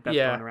 I like that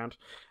going around.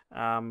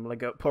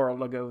 Poor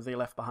Lugosi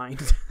left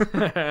behind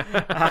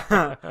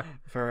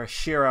for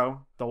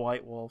Shiro, the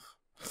White Wolf,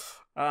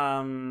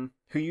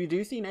 who you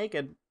do see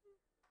naked.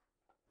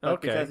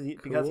 Okay,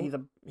 because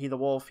he's a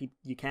wolf,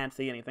 you can't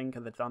see anything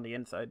because it's on the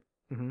inside.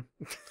 Mm-hmm.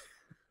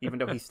 Even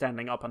though he's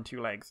standing up on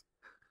two legs.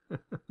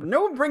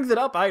 No one brings it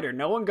up either.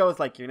 No one goes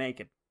like, you're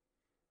naked.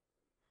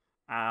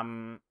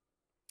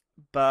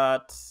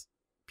 But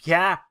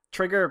yeah,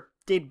 Trigger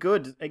did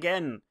good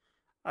again,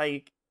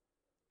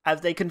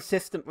 as they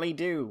consistently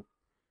do.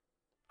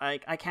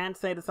 I can't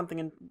say there's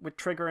something with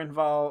Trigger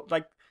involved.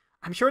 Like,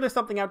 I'm sure there's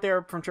something out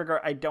there from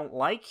Trigger I don't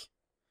like,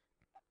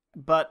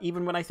 but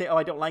even when I say, oh,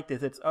 I don't like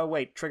this, it's, oh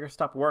wait, Trigger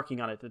stopped working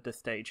on it at this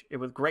stage. It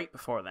was great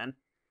before then.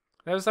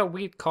 There was that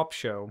weird cop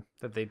show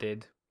that they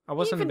did. I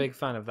wasn't a big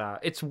fan of that.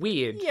 It's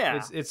weird. Yeah,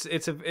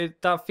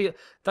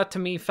 that to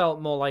me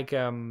felt more like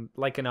an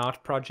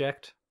art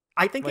project.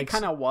 I think it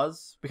kind of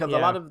was, because a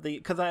lot of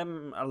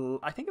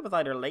I think it was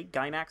either late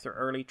Gainax or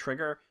early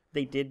Trigger.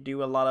 They did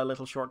do a lot of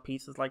little short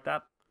pieces like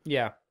that.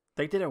 Yeah.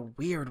 They did a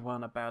weird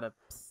one about a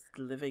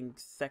living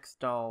sex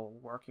doll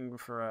working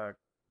for a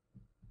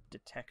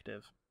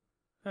detective.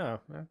 Oh,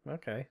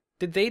 okay.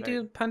 Did they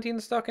do Panty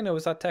and Stocking, or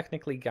was that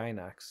technically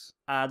Gainax?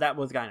 That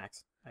was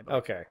Gainax, I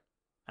believe. Okay.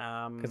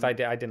 Because I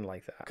didn't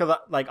like that. Because,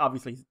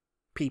 obviously,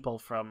 people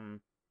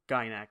from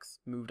Gainax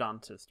moved on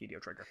to Studio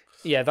Trigger.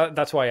 Yeah,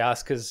 that's why I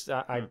asked, because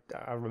I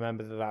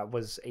remember that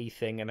was a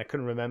thing, and I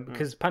couldn't remember,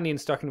 because Panty and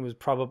Stocking was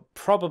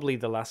probably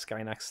the last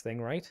Gainax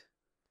thing, right?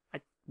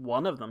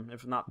 One of them,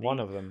 if not one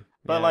of them.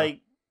 But,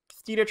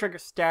 Studio Trigger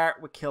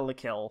start with Kill la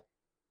Kill,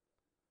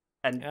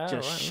 and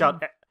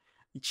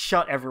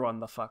shut everyone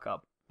the fuck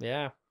up.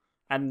 Yeah.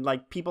 And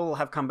like people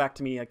have come back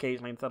to me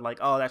occasionally and said like,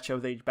 "Oh, that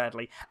show's aged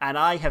badly," and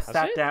I have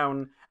sat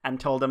down and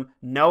told them,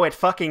 "No, it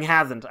fucking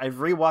hasn't. I've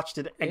rewatched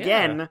it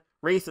again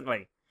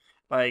recently.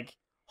 Like,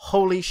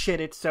 holy shit,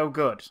 it's so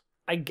good."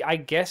 I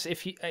guess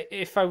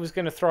if I was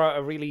going to throw out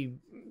a really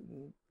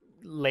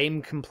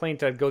lame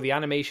complaint, I'd go the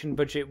animation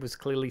budget was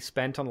clearly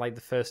spent on like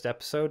the first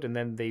episode, and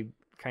then they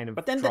kind of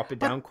drop it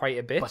down quite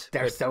a bit. But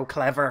they're so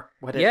clever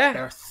with it. Yeah.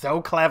 They're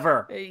so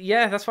clever.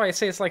 Yeah, that's why I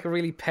say it's like a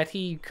really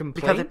petty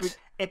complaint. Because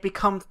it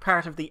becomes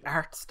part of the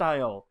art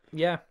style.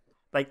 Yeah.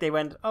 Like they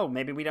went, oh,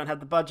 maybe we don't have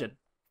the budget.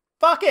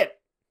 Fuck it!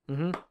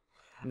 Mm-hmm.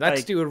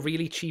 Let's do a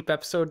really cheap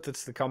episode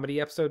that's the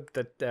comedy episode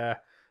that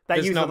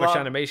there's not much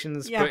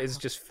animations, but it's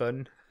just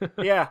fun.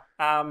 Yeah.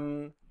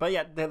 But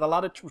yeah, there's a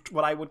lot of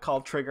what I would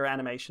call trigger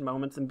animation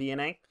moments in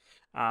BNA.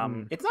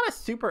 It's not a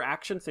super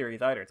action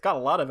series either. It's got a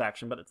lot of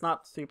action, but it's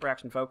not super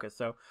action focused.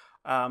 So,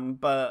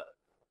 but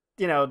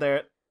you know,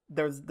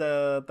 there's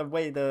the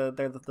way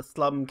the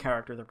slum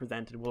characters are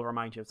presented will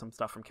remind you of some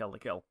stuff from Kill la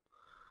Kill.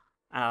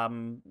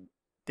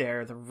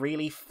 There's a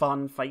really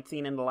fun fight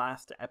scene in the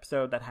last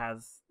episode that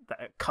has the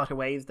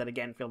cutaways that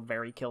again feel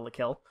very Kill la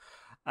Kill.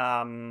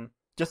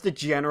 Just the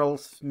general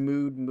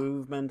smooth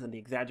movement and the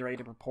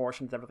exaggerated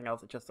proportions, everything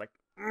else. It's just like,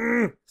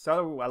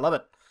 so I love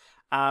it.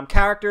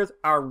 Characters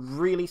are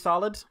really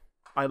solid.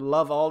 I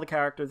love all the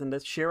characters in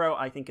this. Shiro,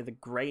 I think, is a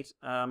great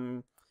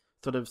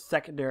sort of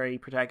secondary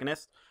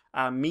protagonist.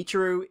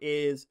 Michiru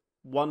is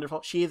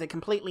wonderful. She is a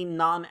completely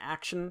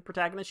non-action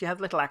protagonist. She has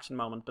little action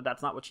moments, but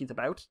that's not what she's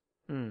about.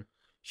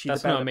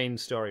 That's not a main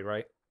story,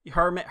 right?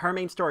 Her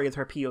main story is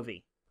her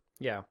POV.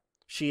 Yeah.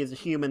 She is a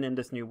human in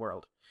this new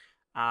world.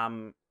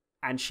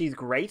 And she's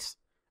great.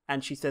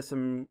 And she says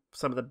some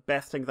of the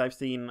best things I've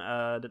seen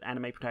that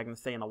anime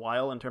protagonists say in a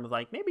while in terms of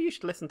like, maybe you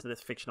should listen to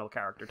this fictional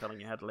character telling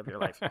you how to live your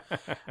life.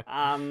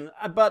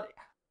 But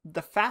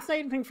the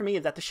fascinating thing for me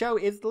is that the show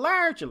is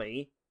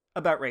largely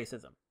about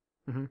racism.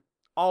 Mm-hmm.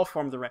 All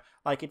forms of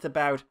like it's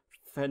about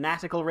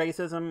fanatical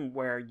racism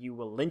where you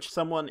will lynch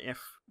someone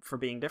for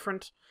being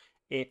different.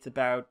 It's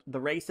about the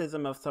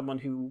racism of someone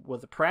who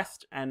was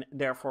oppressed and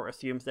therefore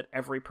assumes that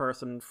every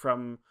person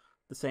from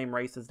the same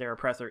race as their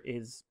oppressor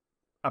is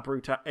a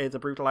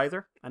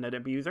brutalizer and an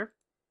abuser,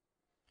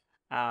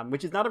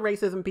 which is not a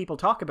racism people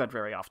talk about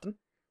very often.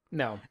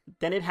 No.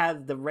 Then it has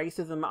the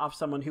racism of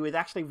someone who is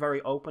actually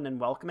very open and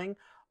welcoming,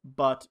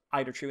 but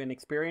either through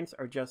inexperience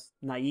or just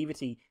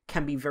naivety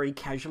can be very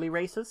casually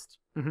racist.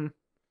 Mm-hmm.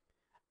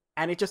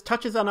 And it just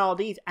touches on all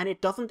these, and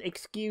it doesn't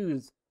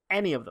excuse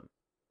any of them.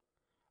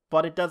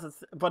 What it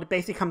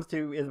basically comes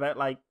to is about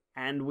like,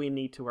 and we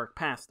need to work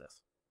past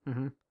this.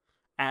 Mm-hmm.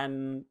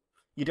 And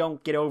you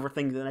don't get over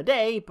things in a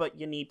day, but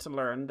you need to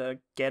learn to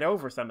get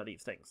over some of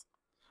these things.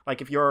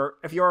 Like if you're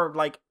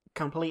like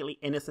completely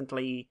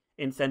innocently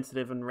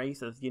insensitive and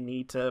racist, you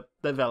need to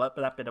develop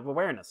that bit of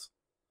awareness.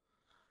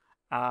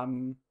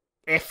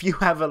 If you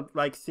have a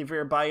like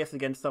severe bias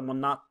against someone,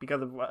 not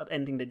because of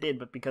anything they did,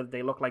 but because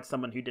they look like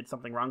someone who did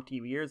something wrong to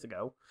you years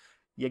ago,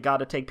 you got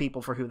to take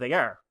people for who they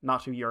are,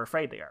 not who you're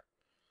afraid they are.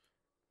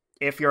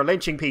 If you're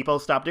lynching people,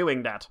 stop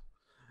doing that.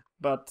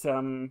 But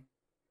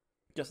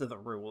just as a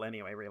rule,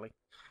 anyway, really.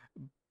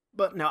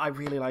 But no, I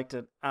really liked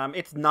it.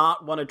 It's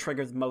not one of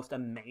Trigger's most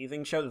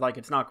amazing shows. Like,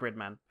 it's not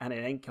Gridman, and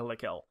it ain't Kill la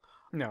Kill.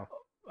 No.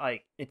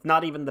 Like, it's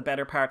not even the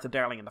better parts of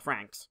Darling in the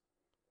Franxx.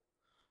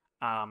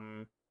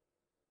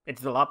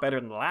 It's a lot better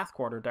than the last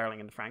quarter of Darling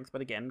in the Franxx, but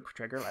again,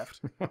 Trigger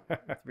left.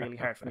 It's really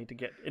hard for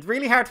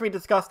me to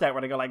discuss that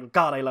when I go like,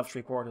 God, I love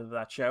 3/4 of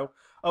that show.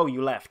 Oh,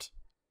 you left.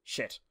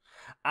 Shit.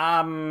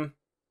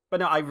 But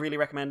no, I really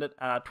recommend it.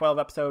 12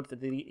 episodes,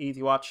 it's an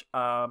easy watch.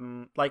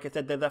 Like I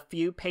said, there's a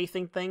few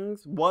pacing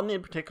things. One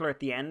in particular at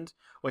the end,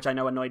 which I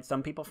know annoyed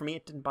some people. For me,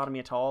 it didn't bother me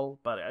at all,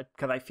 but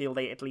because I feel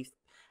they at least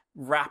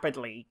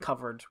rapidly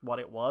covered what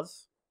it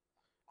was,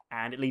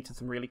 and it leads to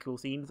some really cool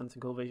scenes and some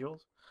cool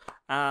visuals.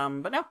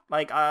 But no,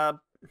 like I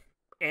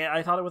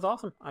thought it was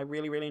awesome. I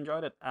really, really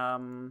enjoyed it.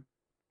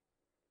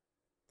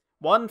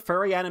 One,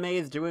 furry anime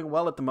is doing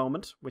well at the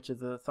moment, which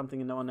is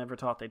something no one ever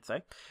thought they'd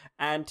say.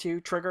 And two,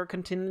 Trigger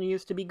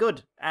continues to be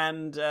good.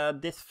 And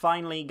this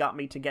finally got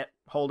me to get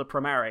hold of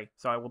Promare,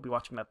 so I will be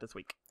watching that this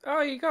week.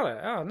 Oh, you got it.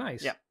 Oh,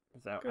 nice. Yeah,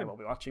 so good. I will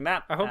be watching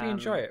that. I hope you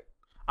enjoy it.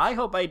 I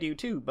hope I do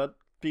too, but to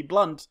be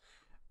blunt,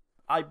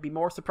 I'd be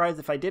more surprised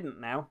if I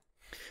didn't now.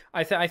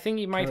 I think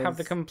you might have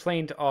the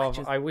complaint of,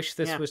 I wish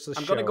this was the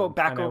show. I'm going to go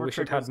back over I wish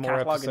it had more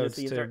episodes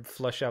to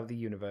flush out the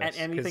universe.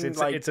 Because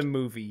it's a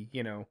movie,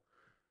 you know.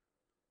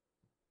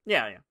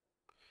 Yeah.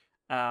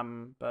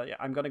 But yeah,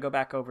 I'm going to go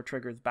back over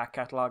Trigger's back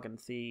catalogue and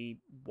see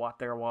what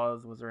there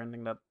was. Was there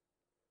anything that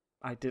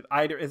I did?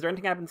 Is there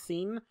anything I haven't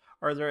seen?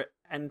 Or is there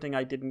anything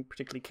I didn't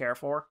particularly care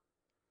for?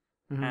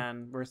 Mm-hmm.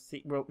 And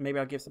maybe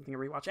I'll give something a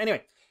rewatch.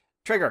 Anyway,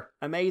 Trigger.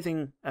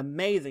 Amazing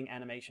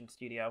animation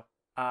studio.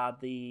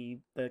 The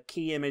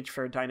key image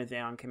for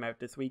Dinosaur came out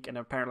this week, and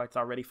apparently it's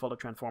already full of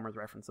Transformers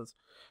references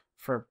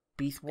for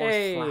Beast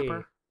Wars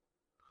Flapper.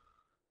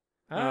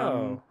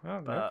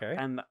 Okay.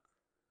 And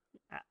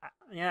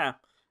yeah,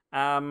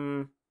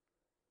 I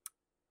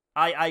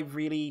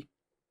really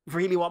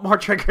really want more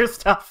Trigger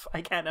stuff.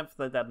 I can't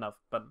emphasize that enough.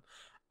 But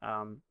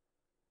and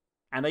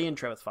the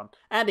intro is fun.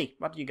 Andy,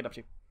 what did you get up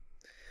to?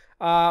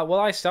 Well,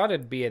 I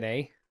started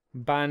B&A.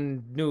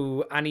 Band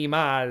Nu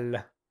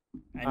Animal.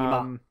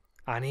 Animal.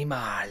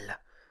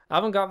 I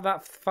haven't got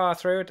that far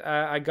through it.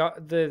 I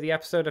got the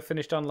episode I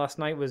finished on last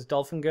night was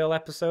Dolphin Girl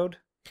episode.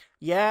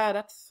 Yeah,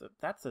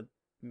 that's a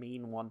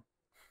mean one.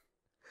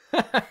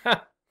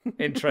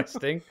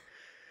 Interesting.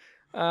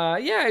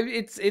 Yeah,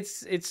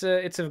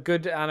 it's a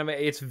good anime.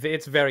 It's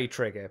very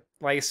Trigger.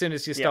 Like as soon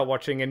as you start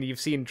watching and you've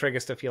seen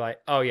Trigger stuff, you're like,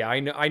 oh yeah,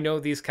 I know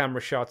these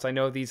camera shots, I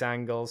know these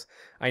angles,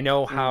 I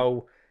know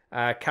how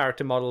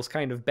character models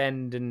kind of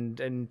bend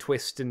and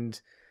twist and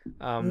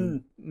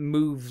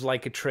move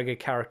like a Trigger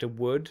character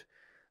would.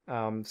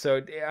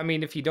 So I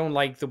mean, if you don't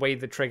like the way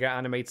the Trigger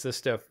animates this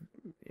stuff,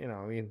 you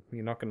know,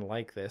 you're not going to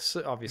like this,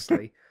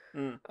 obviously.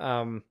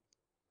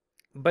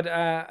 But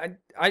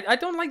I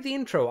don't like the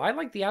intro. I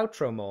like the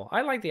outro more.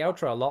 I like the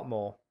outro a lot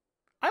more.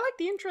 I like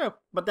the intro,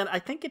 but then I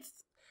think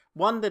it's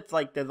one that's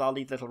like there's all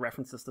these little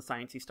references to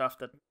sciencey stuff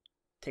that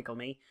tickle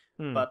me.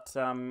 But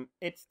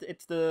it's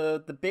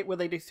the bit where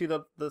they do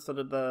the sort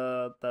of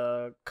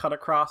the cut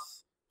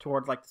across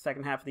towards like the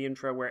second half of the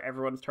intro where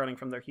everyone's turning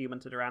from their human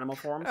to their animal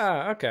forms.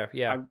 Okay,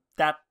 yeah.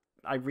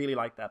 I really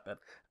like that bit.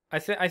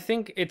 I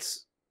think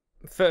it's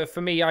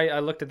for me. I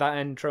looked at that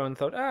intro and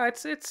thought,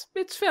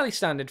 it's fairly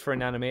standard for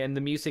an anime, and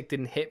the music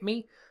didn't hit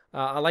me.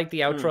 I like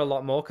the outro a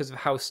lot more because of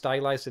how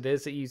stylized it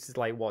is. It uses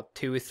like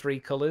 2 or 3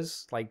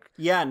 colors, like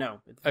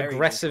it's very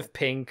aggressive beautiful.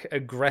 pink,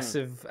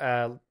 aggressive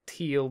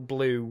teal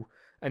blue,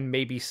 and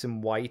maybe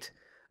some white.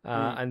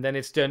 And then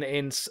it's done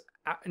in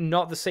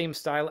not the same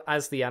style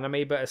as the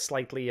anime, but a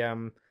slightly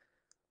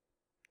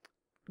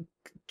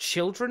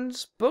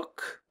children's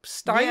book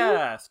style.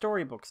 Yeah,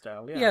 storybook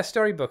style. Yeah,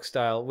 storybook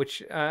style.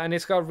 Which and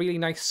it's got really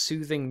nice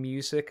soothing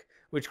music.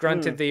 Which,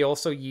 granted, they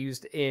also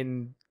used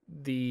in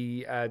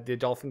the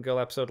Dolphin Girl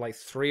episode like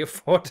 3 or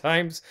 4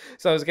 times,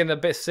 so I was getting a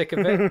bit sick of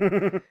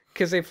it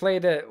because they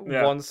played it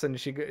once and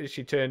she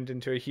turned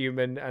into a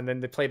human, and then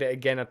they played it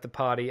again at the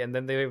party, and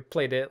then they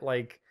played it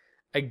like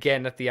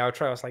again at the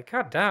outro. I was like,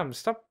 God damn,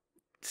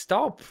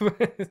 stop!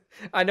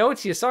 I know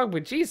it's your song,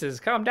 but Jesus,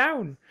 calm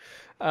down.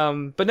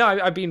 But no,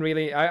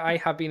 I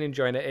have been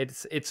enjoying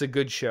it. It's a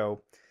good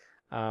show.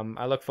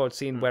 I look forward to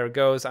seeing where it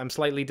goes. I'm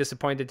slightly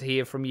disappointed to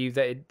hear from you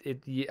that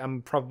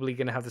I'm probably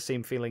going to have the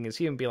same feeling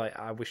as you and be like,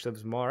 I wish there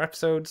was more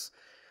episodes.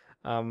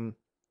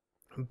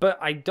 But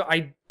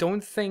I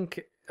don't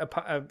think,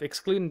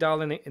 excluding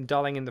Darling in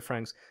the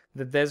Franxx,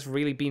 that there's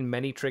really been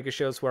many Trigger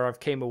shows where I've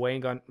came away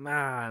and gone,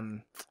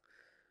 man,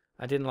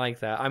 I didn't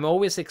like that. I'm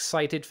always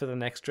excited for the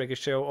next Trigger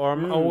show, or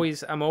I'm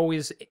always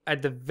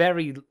at the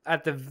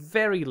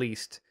very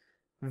least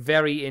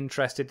very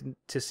interested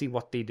to see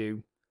what they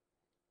do.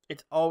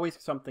 It's always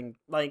something,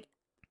 like,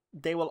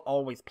 they will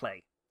always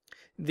play.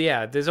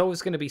 Yeah, there's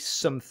always going to be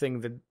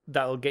something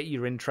that'll get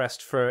your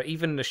interest for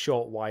even a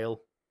short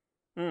while.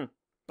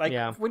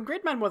 Like, when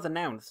Gridman was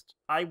announced,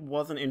 I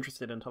wasn't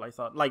interested until I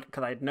saw it. Like,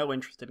 because I had no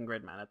interest in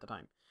Gridman at the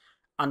time.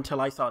 Until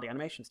I saw the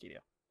animation studio.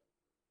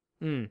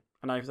 And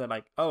I was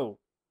like, oh.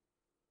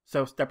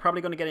 So they're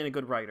probably going to get in a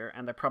good writer,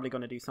 and they're probably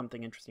going to do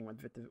something interesting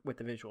with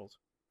the visuals.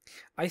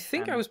 I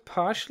think I was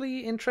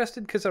partially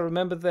interested because I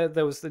remember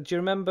there was do you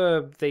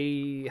remember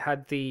they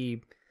had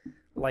the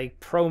like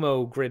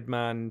promo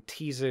Gridman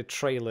teaser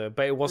trailer,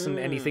 but it wasn't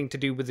anything to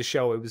do with the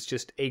show. It was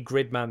just a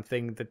Gridman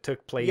thing that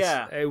took place.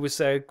 Yeah, it was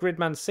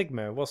Gridman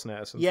Sigma, wasn't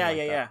it? Or something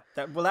that.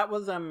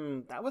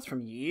 That was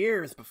from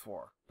years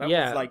before.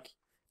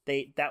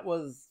 That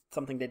was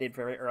something they did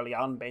very early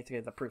on, basically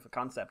as a proof of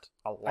concept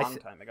a long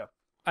time ago.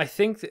 I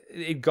think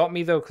it got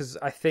me, though, because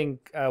I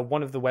think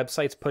one of the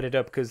websites put it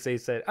up because they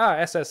said,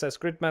 SSS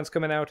Gridman's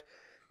coming out.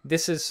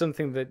 This is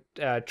something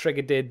that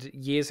Trigger did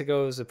years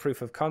ago as a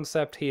proof of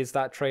concept. Here's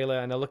that trailer.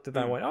 And I looked at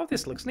that and went, oh,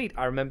 this looks neat.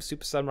 I remember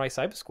Super Samurai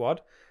Cyber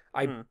Squad.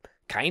 I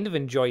kind of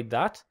enjoyed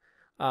that.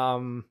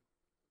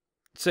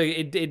 So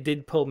it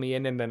did pull me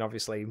in, and then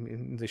obviously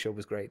the show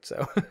was great.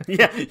 So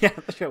yeah,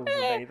 the show was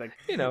amazing.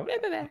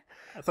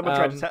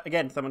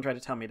 Someone tried to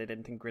tell me they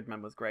didn't think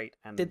Gridman was great.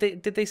 And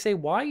did they say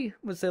why?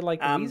 Was there like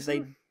a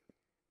reason?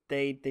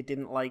 They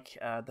didn't like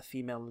the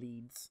female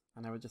leads,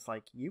 and I was just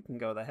like, you can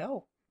go to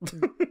hell.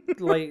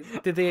 Like,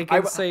 did they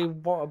again say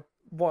what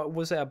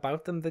was it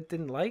about them that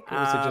didn't like, or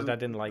was it just I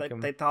didn't like them?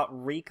 They thought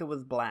Rika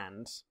was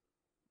bland,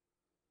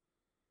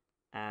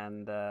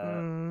 and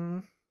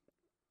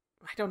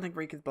I don't think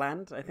Rika's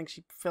bland. I think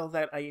she fills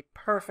out a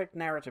perfect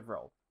narrative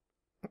role.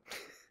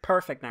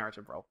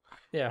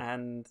 Yeah.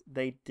 And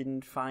they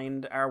didn't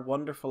find our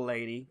wonderful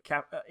lady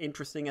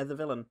interesting as a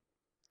villain.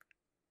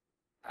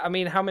 I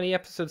mean, how many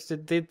episodes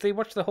did they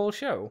watch the whole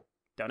show?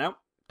 Don't know.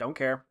 Don't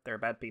care. They're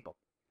bad people.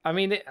 I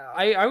mean,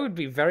 I would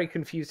be very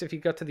confused if you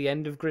got to the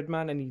end of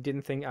Gridman and you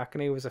didn't think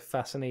Akane was a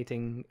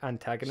fascinating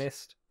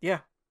antagonist. Yeah.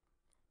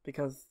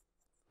 Because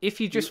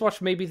if you just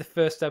watched maybe the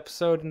first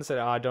episode and said,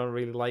 I don't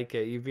really like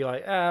it, you'd be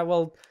like,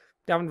 well,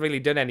 they haven't really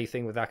done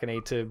anything with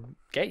Akane to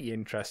get you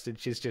interested.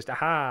 She's just,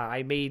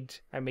 I made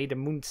a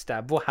moon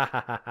stab.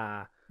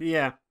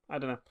 Yeah. I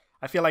don't know.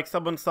 I feel like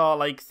someone saw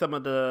like some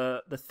of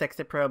the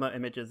sexy promo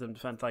images and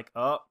went like,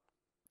 oh,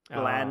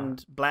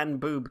 bland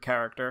boob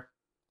character.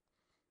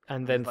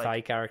 And then like,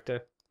 thigh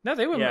character. No,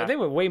 they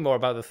were way more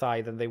about the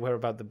thigh than they were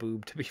about the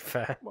boob, to be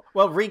fair.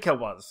 Well, Rika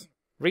was.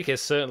 Rika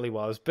certainly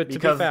was, but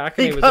because, to be fair,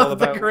 Akane was all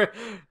about...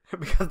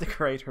 because the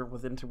creator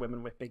was into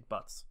women with big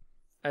butts.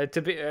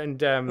 Akane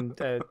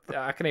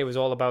was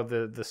all about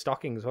the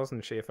stockings,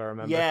 wasn't she, if I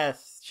remember?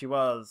 Yes, she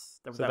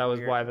was. Is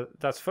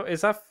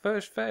that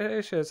first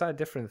fetish, or is that a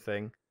different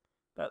thing?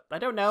 I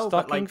don't know.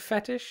 Stocking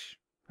fetish?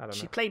 I don't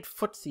know. She played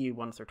footsie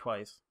once or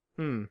twice.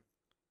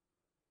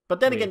 But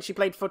then again, she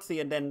played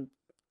footsie and then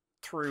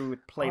threw a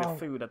plate of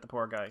food at the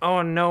poor guy.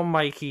 Oh no,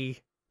 Mikey.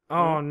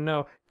 Oh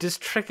no! Does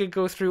Trigger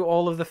go through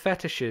all of the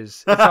fetishes?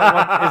 Is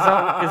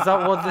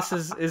that what this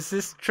is? Is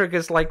this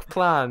Trigger's like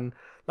plan?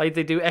 Like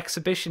they do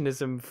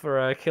exhibitionism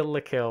for Kill la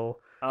Kill,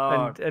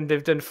 and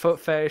they've done foot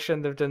fetish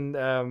and they've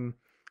done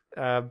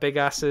big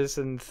asses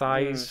and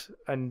thighs,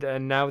 and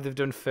now they've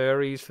done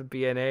furries for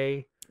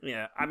BNA.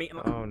 Yeah, I mean,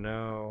 oh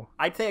no!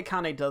 I'd say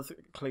Akane does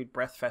include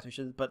breast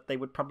fetishes, but they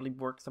would probably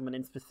work someone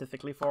in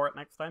specifically for it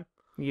next time.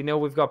 You know,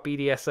 we've got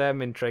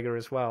BDSM in Trigger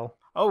as well.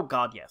 Oh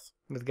God, yes.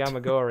 With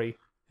Gamagori.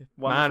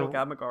 Wonderful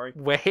Gamagori.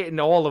 We're hitting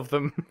all of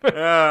them.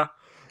 Yeah.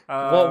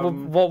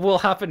 What will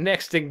happen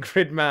next in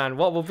Gridman?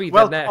 What will be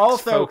the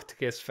next folk to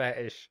kiss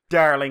fetish?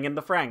 Darling in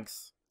the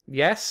Franxx.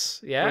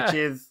 Yes, yeah. Which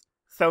is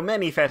so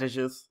many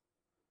fetishes.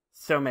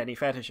 So many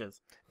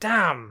fetishes.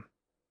 Damn.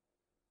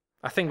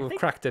 I think we've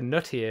cracked a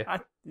nut here.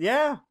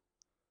 Yeah.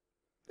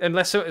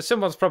 Unless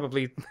someone's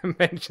probably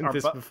mentioned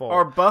this before.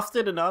 Or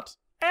busted a nut.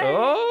 Hey.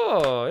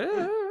 Oh,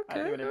 yeah,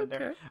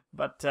 okay.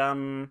 But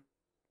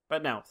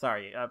no,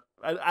 sorry.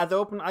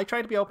 I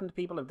try to be open to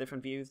people of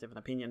different views, different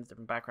opinions,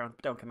 different backgrounds.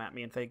 But don't come at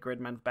me and say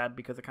Gridman's bad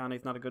because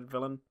Akane's not a good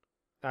villain.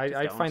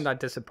 I find that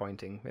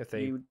disappointing. If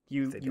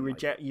you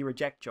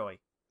reject joy.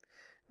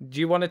 Do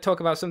you want to talk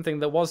about something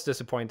that was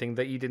disappointing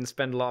that you didn't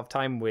spend a lot of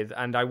time with,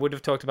 and I would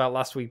have talked about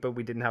last week, but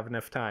we didn't have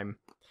enough time?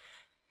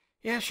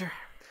 Yeah, sure.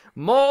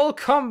 Mortal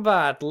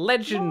Kombat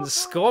Legends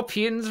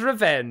Scorpion's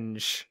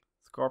Revenge.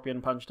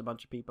 Scorpion punched a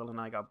bunch of people and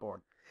I got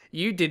bored.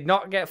 You did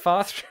not get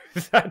far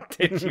through that,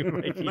 did you,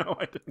 Mikey? No,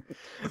 I didn't.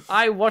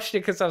 I watched it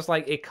because I was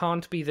like, it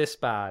can't be this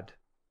bad.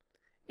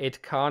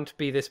 It can't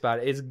be this bad.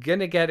 It's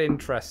gonna get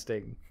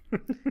interesting.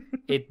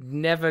 It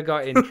never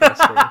got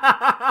interesting.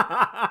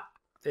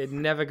 It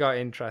never got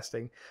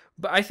interesting.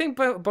 But I think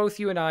both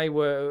you and I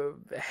were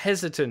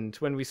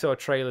hesitant when we saw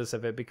trailers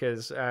of it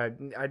because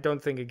I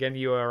don't think, again,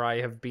 you or I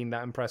have been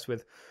that impressed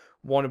with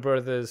Warner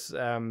Brothers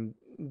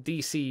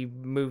DC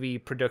movie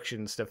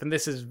production stuff, and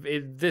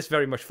this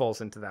very much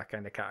falls into that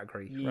kind of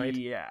category, right?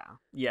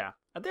 Yeah.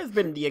 There's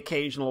been the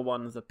occasional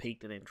ones that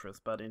piqued an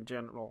interest, but in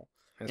general,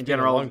 it's been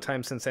a long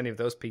time since any of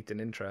those piqued an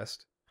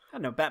interest. I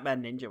don't know.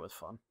 Batman Ninja was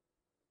fun.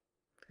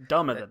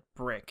 Dumb as a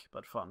brick,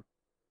 but fun.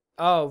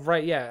 Oh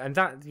right, yeah, and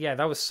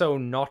that was so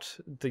not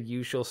the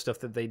usual stuff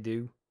that they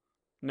do.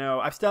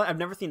 No, I've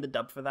never seen the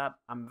dub for that.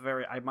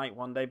 I might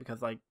one day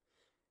because like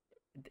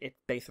it's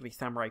basically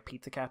Samurai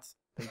Pizza Cats.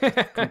 They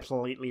just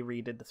completely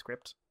redid the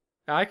script.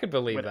 I could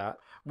believe that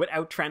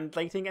without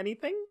translating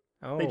anything.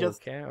 Oh,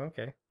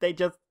 okay. They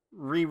just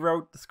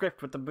rewrote the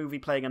script with the movie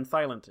playing on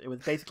silent. It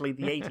was basically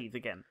the 80s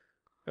again.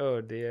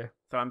 Oh dear.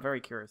 So I'm very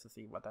curious to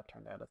see what that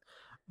turned out as.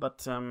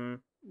 But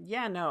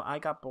yeah, no, I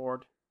got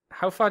bored.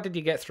 How far did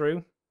you get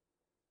through?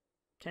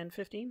 10,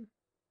 15?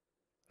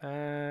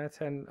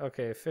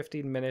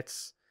 15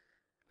 minutes.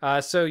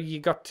 So you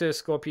got to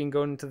Scorpion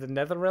going to the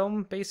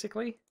Netherrealm,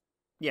 basically?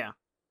 Yeah.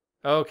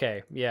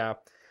 Okay, yeah.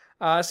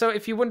 So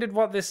if you wondered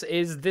what this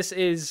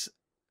is...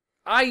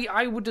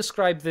 I would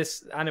describe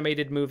this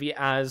animated movie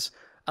as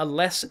a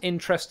less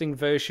interesting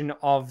version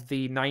of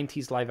the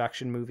 90s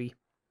live-action movie.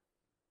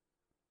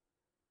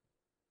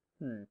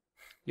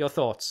 Your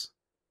thoughts?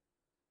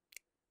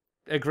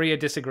 Agree or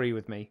disagree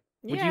with me?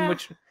 Yeah.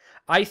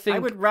 I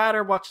would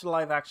rather watch the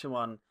live-action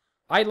one.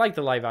 I like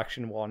the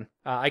live-action one.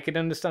 I can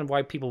understand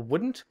why people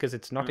wouldn't, because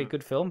it's not a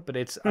good film, but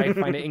I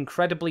find it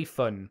incredibly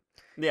fun.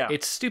 Yeah.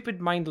 It's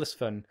stupid, mindless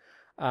fun.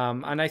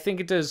 And I think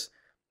it does...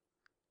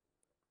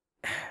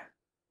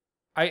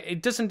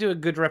 it doesn't do a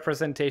good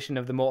representation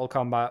of the Mortal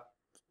Kombat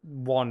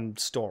 1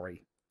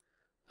 story.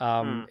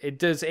 It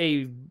does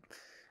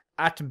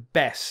at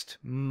best,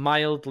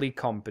 mildly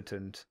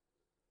competent.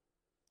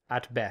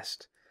 At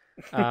best.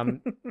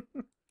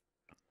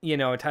 You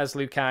know, it has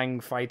Liu Kang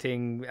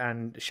fighting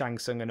and Shang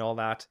Tsung and all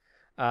that.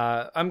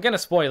 I'm going to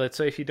spoil it,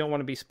 so if you don't want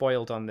to be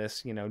spoiled on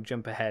this,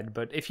 jump ahead.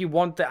 But if you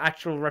want the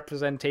actual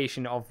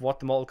representation of what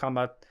the Mortal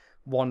Kombat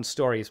 1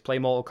 story is, play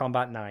Mortal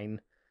Kombat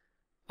 9.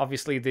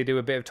 Obviously, they do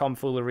a bit of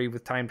tomfoolery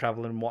with time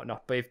travel and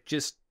whatnot, but if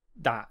just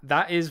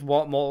that is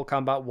what Mortal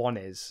Kombat 1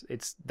 is.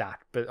 It's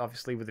that, but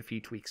obviously with a few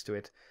tweaks to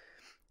it.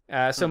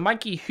 So,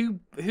 Mikey,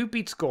 who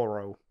beats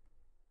Goro?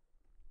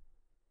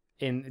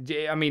 Do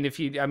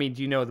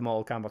you know the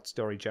Mortal Kombat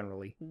story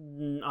generally?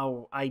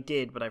 Oh, I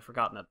did, but I've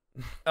forgotten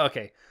it.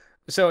 Okay,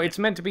 so it's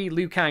meant to be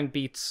Liu Kang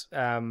beats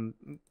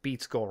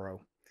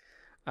Goro.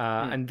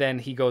 And then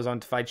he goes on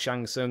to fight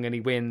Shang Tsung and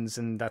he wins,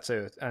 and that's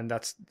Earth, and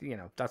that's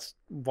that's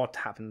what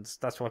happens.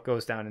 That's what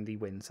goes down, and he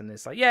wins, and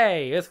it's like,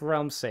 yay, Earth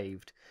Realm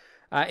saved.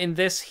 In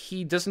this,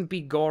 he doesn't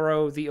beat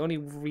Goro. The only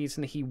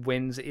reason he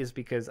wins is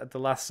because at the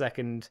last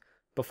second,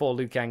 before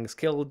Liu Kang's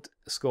killed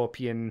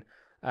Scorpion,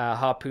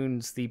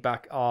 harpoons the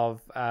back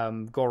of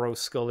Goro's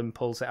skull and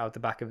pulls it out the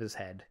back of his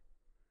head.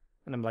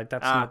 And I'm like,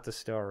 that's not the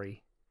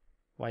story.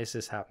 Why is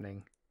this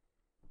happening?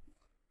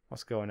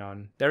 What's going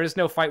on? There is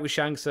no fight with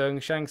Shang Tsung.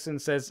 Shang Tsung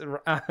says,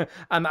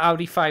 I'm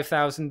Audi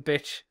 5000,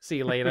 bitch. See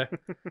you later.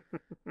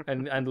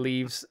 and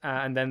leaves.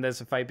 And then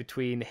there's a fight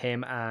between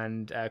him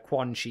and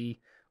Quan Chi,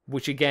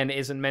 which again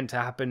isn't meant to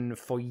happen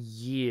for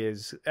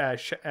years.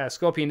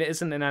 Scorpion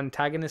isn't an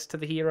antagonist to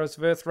the heroes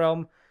of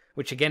Earthrealm,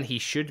 which again he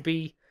should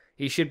be.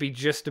 He should be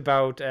just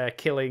about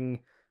killing.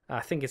 I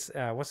think it's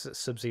what's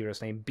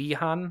Sub-Zero's name?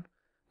 Bihan.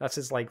 That's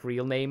his like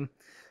real name.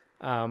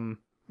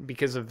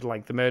 Because of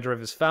like the murder of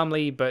his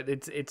family, but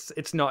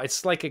it's not.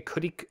 It's like a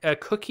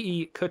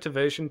cookie cutter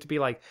version to be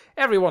like,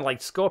 everyone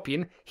liked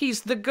Scorpion.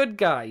 He's the good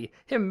guy.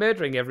 Him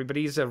murdering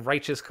everybody is a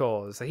righteous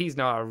cause. He's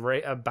not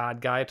a bad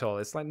guy at all.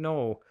 It's like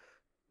no,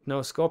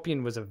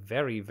 Scorpion was a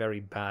very, very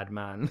bad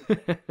man.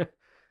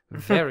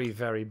 Very,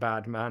 very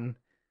bad man.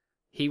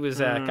 He was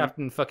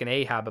Captain fucking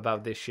Ahab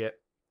about this shit.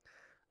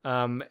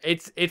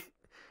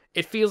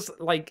 It feels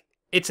like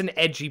it's an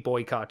edgy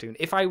boy cartoon.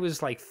 If I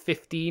was like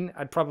 15,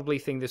 I'd probably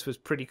think this was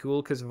pretty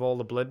cool because of all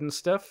the blood and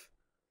stuff.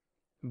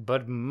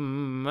 But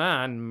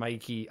man,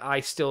 Mikey, I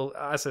still,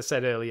 as I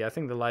said earlier, I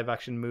think the live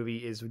action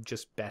movie is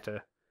just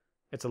better.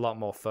 It's a lot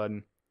more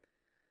fun.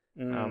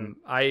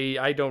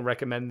 I don't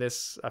recommend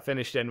this. I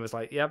finished it and was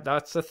like, yep,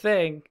 that's a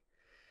thing.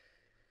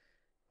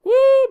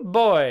 Woo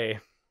boy.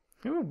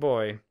 Oh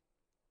boy.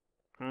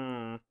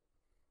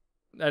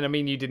 And I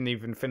mean, you didn't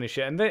even finish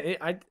it.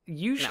 And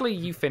usually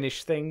you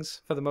finish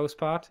things for the most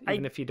part,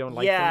 even if you don't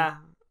like them. Yeah,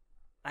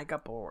 I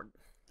got bored.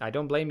 I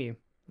don't blame you.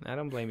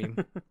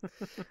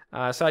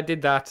 So I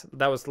did that.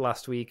 That was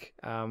last week.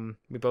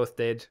 We both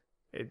did.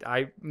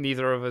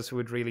 Neither of us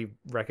would really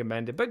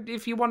recommend it. But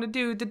if you want to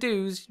do the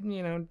do's,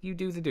 you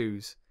do the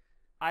do's.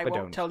 I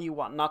won't tell you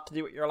what not to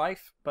do with your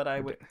life, but I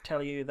would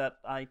tell you that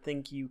I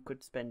think you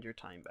could spend your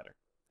time better.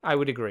 I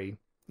would agree.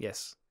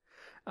 Yes.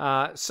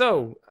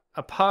 So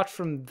apart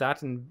from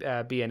that and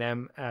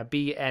BNM,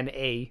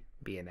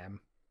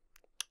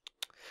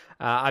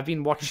 I've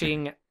been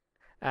watching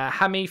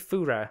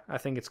Hamefura, I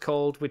think it's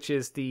called, which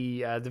is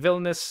the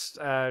villainous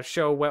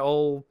show where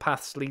all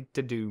paths lead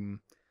to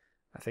doom.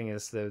 I think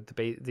is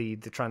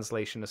the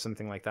translation or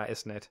something like that,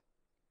 isn't it?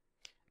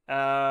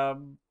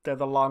 They're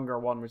the longer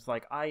one, which is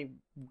like, I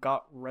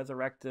got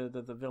resurrected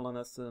as a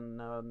villainous in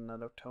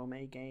an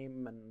Otome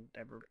game,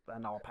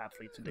 and all paths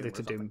lead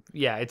to doom.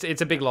 Yeah,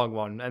 it's a big long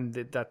one, and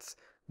that's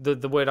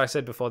the word I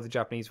said before. The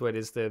Japanese word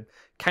is the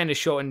kind of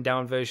shortened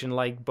down version,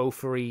 like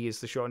Bofuri is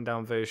the shortened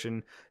down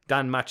version.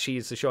 Danmachi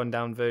is the shortened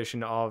down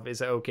version of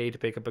Is It Okay to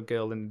Pick Up a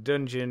Girl in a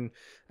Dungeon?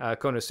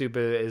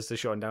 Konosuba is the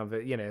shortened down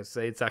version. It's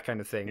that kind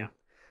of thing. Yeah.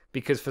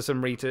 Because for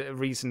some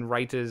reason,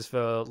 writers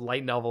for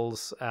light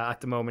novels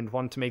at the moment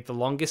want to make the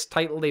longest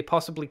title they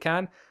possibly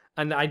can.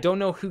 And I don't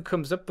know who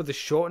comes up with the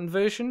shortened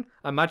version.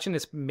 I imagine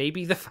it's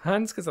maybe the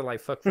fans, because they're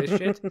like, fuck this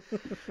shit.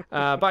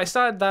 But I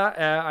started that,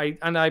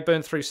 I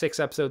burned through 6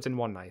 episodes in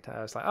one night.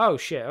 I was like, oh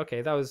shit,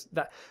 okay, that was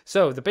that.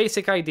 So the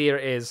basic idea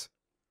is,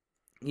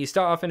 you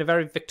start off in a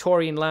very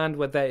Victorian land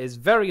where there is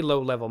very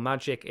low level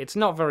magic. It's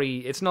not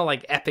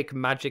like epic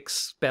magic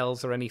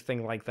spells or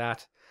anything like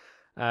that.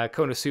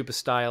 Konosuba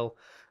style.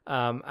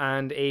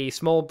 And a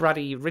small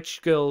bratty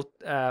rich girl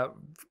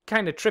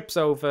kind of trips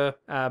over,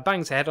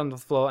 bangs her head on the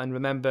floor, and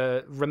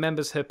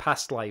remembers her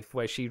past life,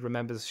 where she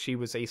remembers she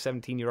was a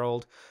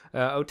 17-year-old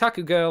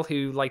otaku girl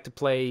who liked to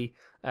play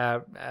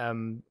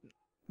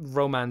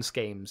romance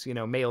games,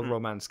 male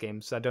romance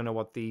games. I don't know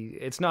what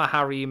it's not a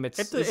harem.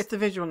 It's a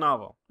visual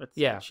novel.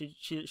 Yeah,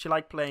 she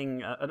liked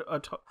playing.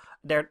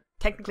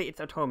 Technically it's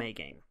a Otome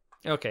game.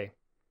 Okay,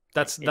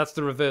 that's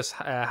the reverse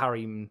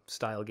harem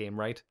style game,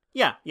 right?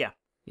 Yeah.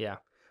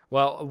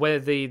 Well, where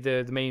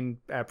the main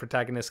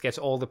protagonist gets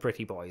all the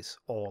pretty boys.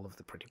 All of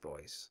the pretty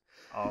boys.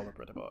 All the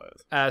pretty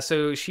boys.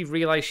 So she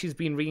realized she's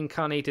been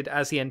reincarnated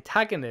as the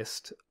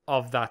antagonist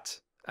of that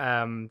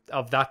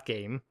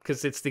game,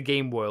 because it's the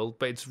game world,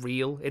 but it's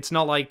real. It's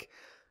not like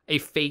a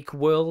fake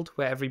world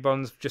where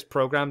everyone's just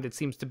programmed. It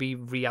seems to be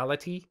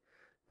reality,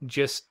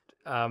 just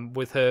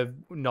with her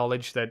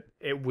knowledge that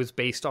it was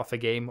based off a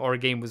game, or a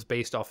game was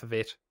based off of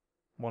it,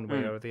 one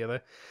way or the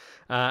other.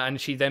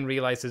 And she then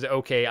realizes,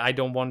 okay, I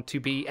don't want to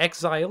be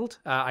exiled.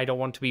 I don't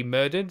want to be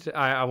murdered.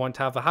 I want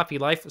to have a happy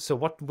life. So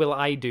what will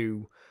I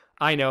do?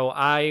 I know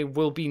I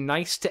will be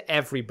nice to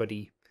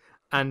everybody.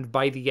 And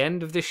by the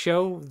end of the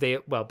show,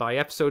 by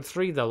episode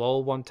 3, they'll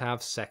all want to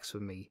have sex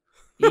with me.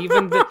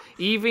 Even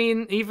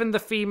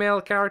the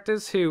female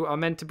characters who are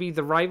meant to be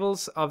the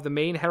rivals of the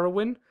main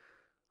heroine,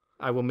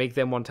 I will make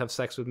them want to have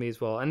sex with me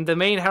as well. And the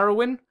main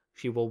heroine,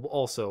 she will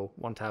also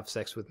want to have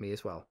sex with me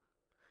as well.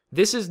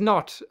 This is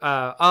not,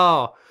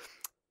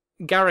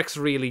 Garrick's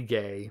really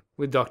gay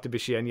with Dr.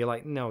 Bashir, and you're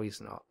like, no,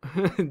 he's not.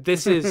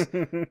 This is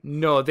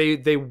no.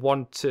 They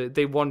want to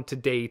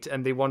date,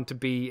 and they want to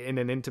be in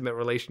an intimate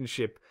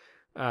relationship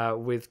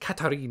with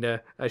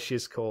Katarina, as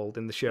she's called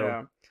in the show.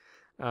 Yeah.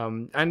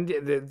 And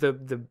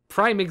the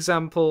prime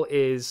example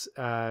is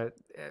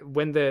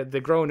when they're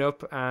grown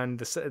up and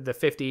they're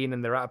 15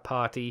 and they're at a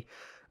party.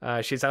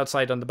 She's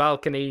outside on the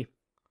balcony,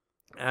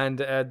 and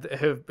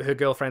her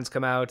girlfriends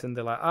come out and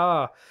they're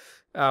like,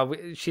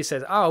 she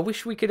says, I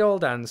wish we could all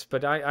dance,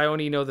 but I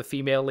only know the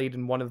female lead,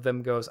 and one of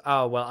them goes,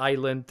 well, I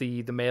learned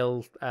the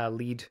male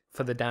lead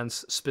for the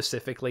dance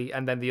specifically,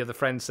 and then the other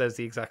friend says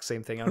the exact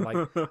same thing. I'm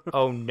like,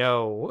 oh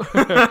no.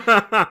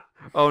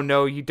 Oh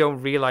no, you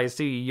don't realize,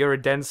 do you? You're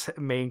a dense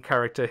main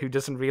character who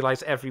doesn't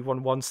realize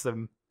everyone wants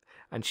them,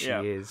 and she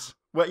is.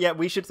 Well, yeah,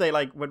 we should say,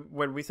 like,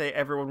 when we say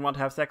everyone want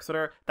to have sex with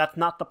her, that's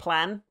not the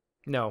plan.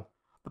 No.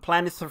 The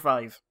plan is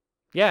survive.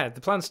 Yeah, the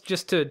plan's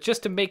just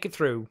to make it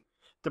through.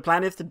 The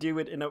plan is to do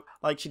it in a...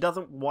 Like, she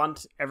doesn't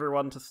want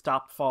everyone to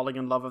stop falling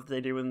in love if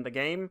they do in the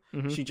game.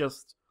 Mm-hmm. She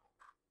just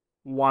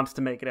wants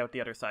to make it out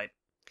the other side.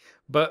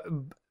 But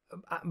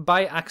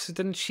by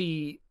accident,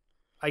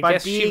 by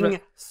being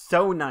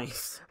so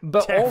nice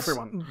to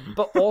everyone.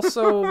 But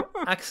also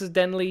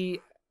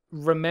accidentally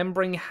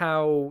remembering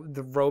how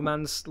the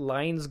romance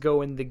lines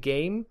go in the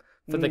game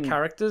for the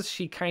characters,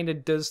 she kind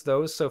of does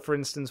those. So, for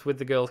instance, with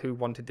the girl who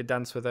wanted to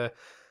dance with her,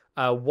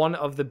 one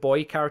of the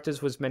boy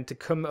characters was meant to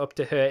come up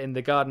to her in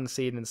the garden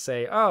scene and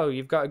say, oh,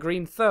 you've got a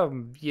green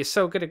thumb. You're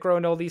so good at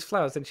growing all these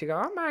flowers. And she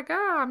go, oh my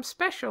God, I'm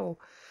special.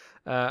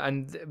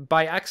 And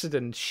by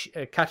accident,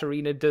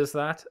 Katarina does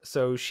that.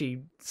 So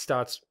she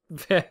starts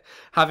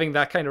having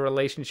that kind of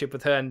relationship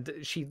with her. And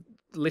she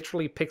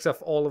literally picks up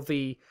all of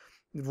the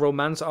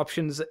romance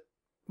options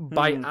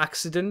by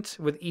accident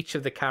with each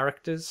of the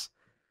characters.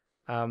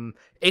 The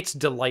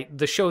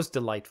show's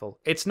delightful.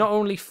 It's not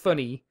only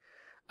funny,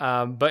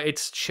 but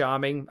it's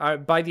charming.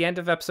 By the end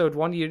of episode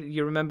 1,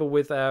 you remember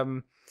with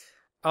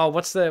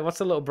what's the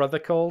little brother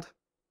called?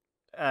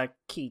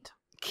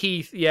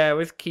 Keith, yeah,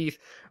 with Keith,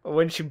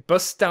 when she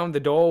busts down the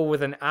door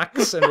with an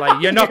axe and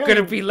like, you're not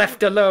gonna be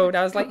left alone.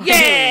 I was like,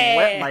 yeah! I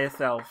wet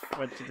myself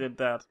when she did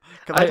that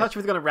because I thought she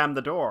was gonna ram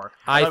the door.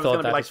 I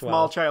thought that be like as well.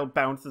 Small child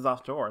bounces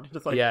off door, and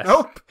just like,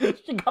 nope,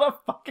 she got a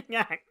fucking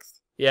axe.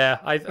 Yeah,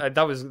 I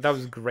that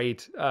was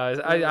great.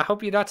 I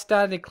hope you're not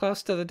standing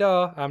close to the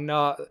door. I'm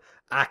not.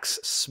 Axe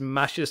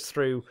smashes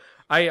through.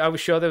 I was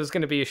sure there was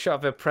going to be a shot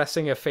of her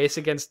pressing her face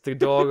against the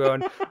door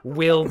going,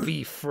 we'll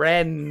be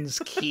friends,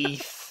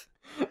 Keith.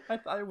 I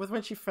thought it was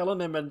when she fell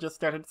on him and just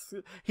started...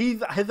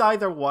 His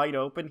eyes are wide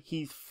open,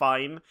 he's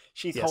fine.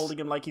 She's holding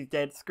him like he's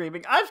dead,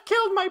 screaming, I've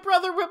killed my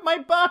brother with my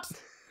butt!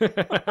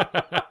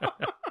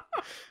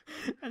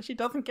 And she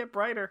doesn't get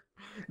brighter.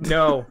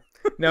 No,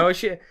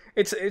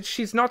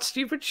 she's not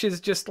stupid, she's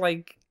just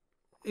like...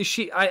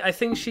 I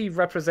think she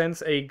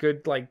represents a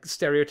good, like,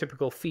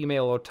 stereotypical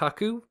female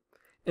otaku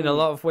in a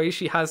lot of ways.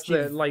 She has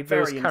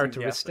those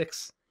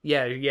characteristics.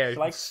 Yeah, she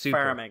likes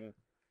farming.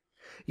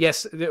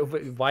 Yes,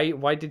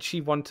 why did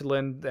she want to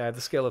learn the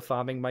skill of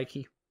farming,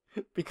 Mikey?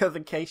 Because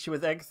in case she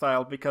was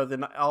exiled, because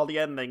in all the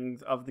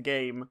endings of the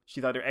game,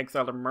 she's either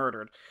exiled or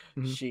murdered.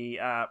 Mm-hmm. She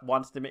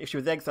wants to. If she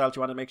was exiled, she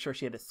wanted to make sure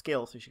she had a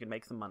skill so she could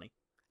make some money.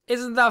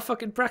 Isn't that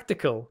fucking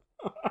practical?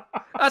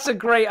 That's a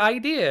great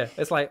idea.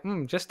 It's like,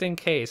 just in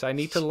case, I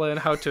need to learn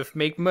how to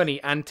make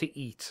money and to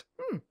eat.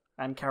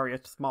 And carry a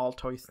small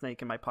toy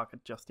snake in my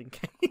pocket just in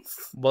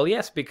case. Well,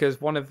 yes, because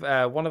one of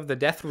the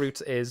death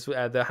routes is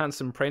the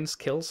handsome prince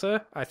kills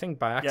her, I think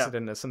by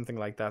accident or something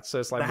like that. So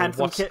it's like,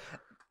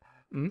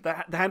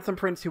 the handsome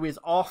prince who is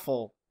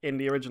awful in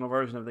the original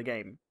version of the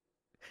game.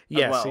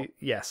 Yes,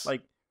 yes.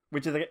 Like,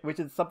 which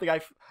is something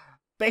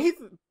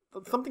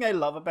something I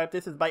love about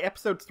this is by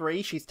episode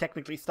 3, she's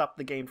technically stopped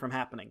the game from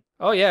happening.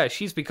 Oh yeah,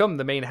 she's become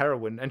the main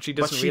heroine, and she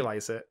doesn't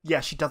realize it.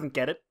 Yeah, she doesn't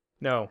get it.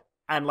 No.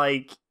 And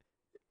like,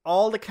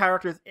 all the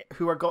characters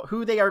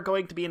who they are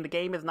going to be in the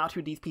game is not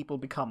who these people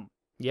become.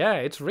 Yeah,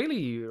 it's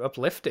really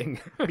uplifting.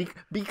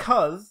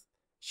 Because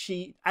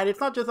and it's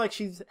not just like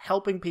she's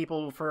helping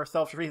people for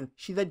selfish reasons.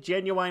 She's a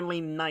genuinely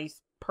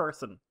nice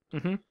person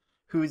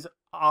who's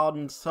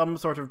on some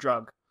sort of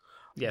drug.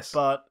 Yes.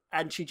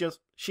 And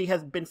she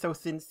has been so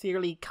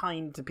sincerely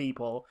kind to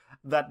people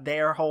that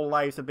their whole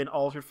lives have been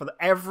altered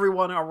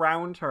everyone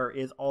around her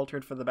is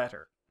altered for the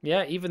better.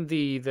 Yeah, even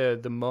the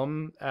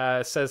mum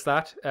says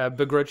that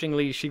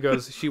begrudgingly. She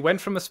goes, she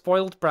went from a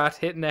spoiled brat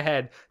hitting her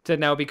head to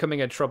now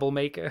becoming a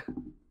troublemaker.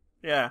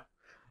 Yeah.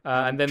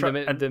 And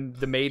then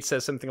the maid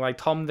says something like,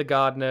 Tom the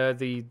gardener,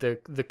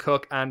 the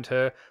cook, and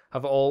her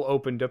have all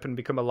opened up and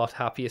become a lot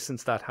happier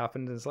since that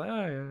happened. And it's like,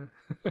 oh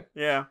yeah.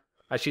 Yeah.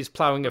 As she's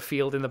ploughing a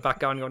field in the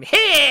background going,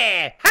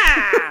 hey!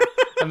 Ha!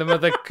 And the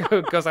mother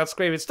goes out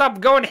screaming, stop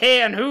going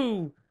hey and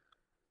who!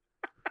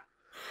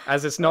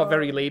 As it's not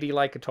very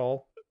ladylike at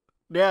all.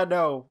 Yeah,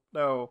 no.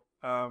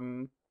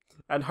 And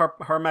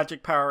her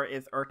magic power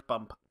is Earth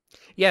Bump.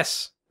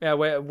 Yes. Yeah,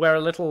 where a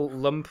little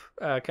lump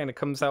kind of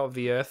comes out of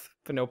the earth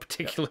for no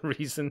particular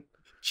reason.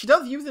 She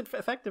does use it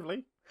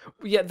effectively.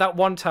 Yeah, that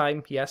one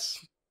time,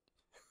 yes.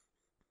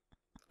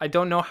 I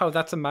don't know how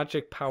that's a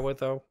magic power,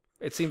 though.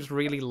 It seems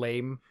really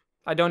lame.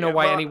 I don't know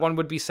why anyone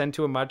would be sent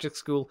to a magic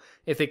school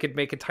if they could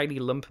make a tiny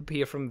lump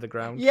appear from the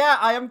ground. Yeah,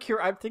 I am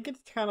curious. I think it's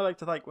kind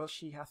of like, well,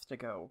 she has to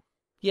go.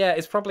 Yeah,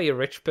 it's probably a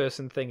rich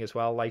person thing as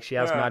well. Like, she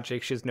has Yeah.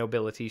 magic, she has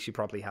nobility, she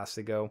probably has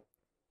to go.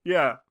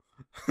 Yeah.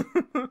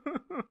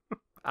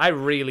 I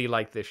really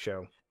like this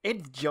show.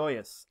 It's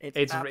joyous.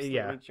 It's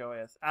absolutely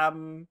joyous.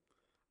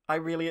 I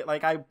really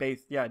like. I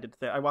did.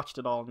 I watched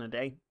it all in a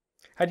day.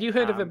 Had you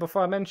heard of it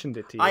before I mentioned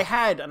it to you? I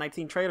had, and I'd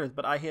seen trailers,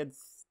 but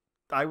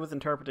I was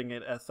interpreting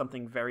it as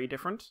something very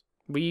different.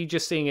 Were you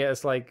just seeing it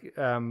as like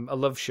a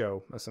love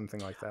show or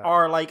something like that?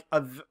 Or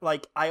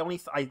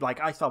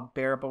I saw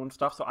bare bone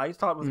stuff, so I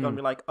thought it was going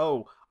to be like,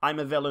 oh, I'm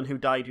a villain who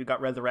died, who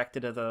got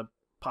resurrected as a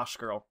posh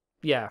girl.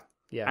 Yeah.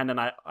 And then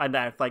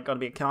it's like going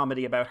to be a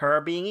comedy about her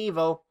being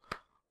evil.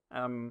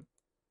 And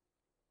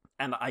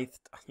I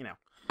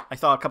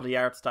saw a couple of the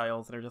art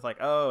styles, and they're just like,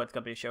 oh, it's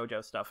going to be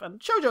shoujo stuff, and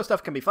shoujo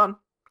stuff can be fun.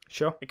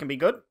 Sure, it can be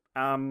good.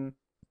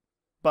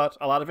 But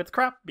a lot of it's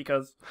crap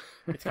because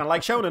it's kind of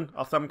like shonen.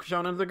 Some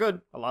shonens are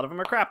good, a lot of them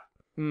are crap.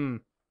 And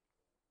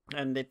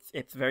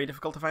it's very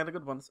difficult to find the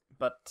good ones.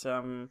 But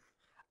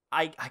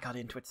I got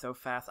into it so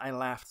fast. I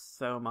laughed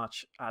so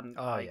much, and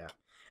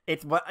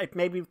it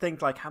made me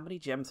think like, how many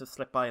gems have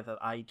slipped by that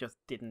I just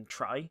didn't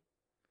try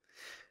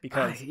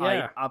because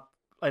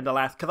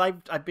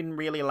I've been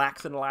really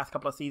lax in the last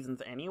couple of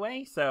seasons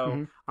anyway,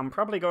 so I'm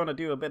probably going to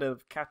do a bit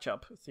of catch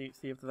up, see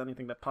if there's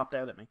anything that popped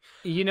out at me.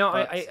 You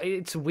know,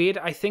 it's weird.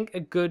 I think a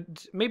good,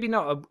 maybe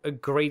not a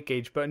great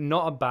gauge, but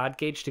not a bad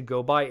gauge to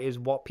go by is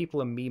what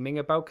people are memeing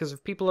about. Because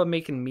if people are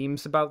making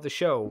memes about the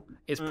show,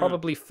 it's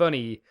probably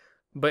funny,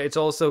 but it's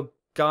also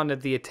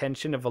garnered the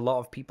attention of a lot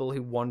of people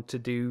who want to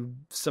do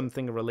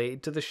something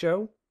related to the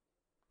show.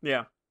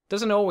 Yeah,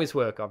 doesn't always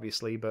work,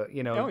 obviously, but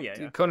you know,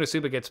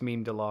 Konosuba gets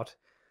memed a lot.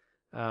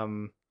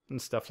 And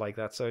stuff like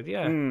that. So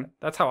yeah,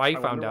 that's how I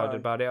found out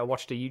about it. I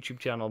watched a YouTube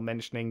channel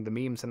mentioning the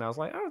memes, and I was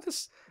like, "Oh,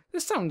 this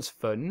sounds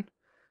fun."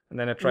 And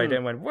then I tried it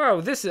and went,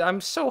 "Wow,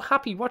 I'm so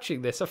happy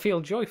watching this. I feel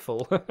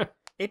joyful."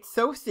 It's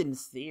so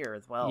sincere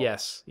as well.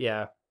 Yes,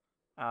 yeah.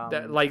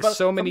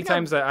 So many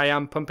times that I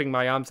am pumping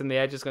my arms in the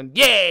air, just going,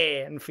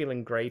 "Yeah!" and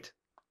feeling great.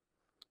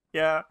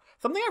 Yeah,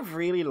 something I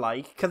really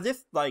like, because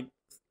this, like,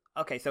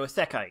 okay, so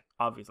isekai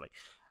obviously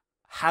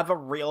have a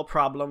real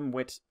problem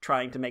with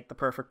trying to make the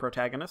perfect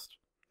protagonist.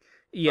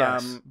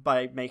 Yes.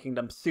 By making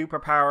them super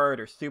powered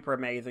or super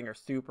amazing or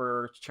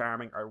super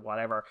charming or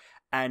whatever.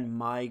 And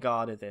my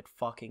god, is it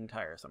fucking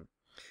tiresome.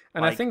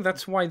 And I think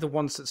that's why the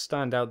ones that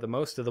stand out the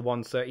most are the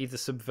ones that either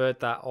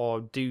subvert that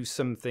or do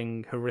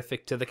something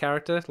horrific to the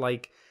character.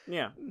 Like,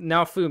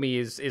 Naofumi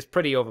is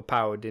pretty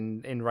overpowered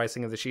in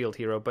Rising of the Shield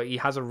Hero, but he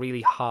has a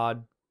really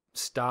hard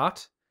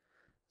start.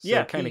 So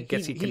it kind of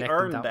gets you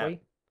connected that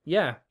way.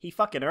 Yeah. He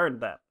fucking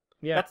earned that.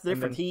 Yeah. That's the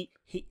difference.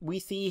 We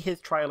see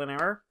his trial and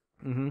error.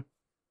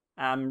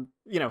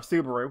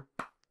 Subaru.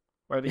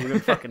 Where do you even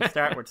fucking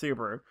start with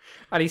Subaru?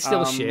 And he's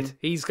still shit.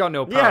 He's got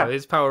no power.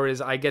 His power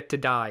is I get to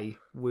die.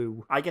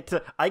 Woo. I get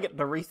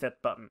the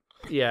reset button.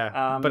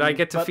 Yeah. But I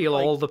get to feel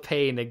all the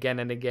pain again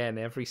and again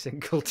every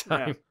single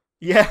time.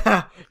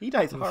 Yeah. He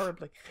dies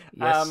horribly.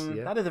 Yes,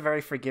 that is a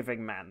very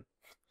forgiving man.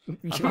 I'm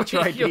not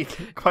sure I don't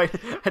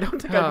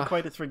think I'd be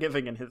quite as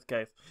forgiving in his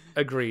case.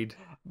 Agreed.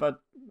 But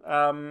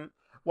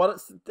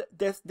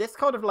this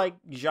kind of like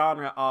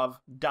genre of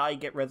die,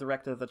 get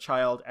resurrected as a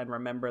child, and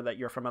remember that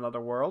you're from another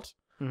world.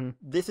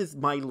 This is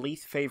my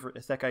least favorite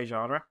isekai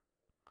genre.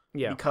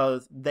 Yeah,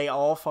 because they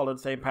all follow the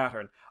same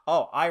pattern.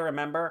 Oh, I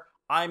remember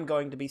I'm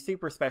going to be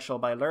super special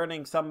by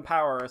learning some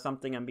power or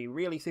something and be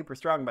really super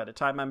strong by the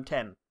time I'm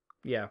 10.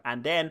 Yeah,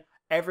 and then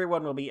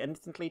everyone will be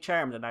instantly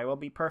charmed and I will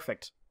be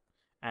perfect.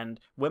 And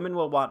women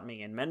will want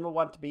me, and men will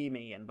want to be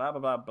me, and blah, blah,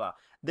 blah, blah.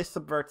 This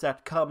subverts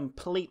that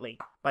completely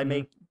by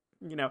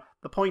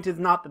the point is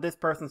not that this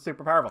person's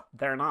super powerful.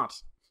 They're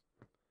not.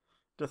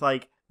 Just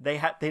like, they're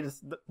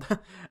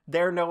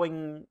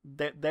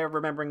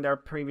remembering their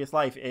previous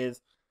life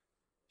is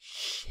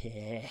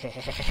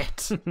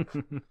shit.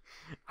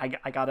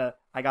 I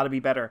gotta be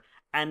better.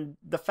 And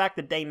the fact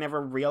that they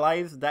never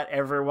realize that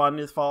everyone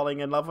is falling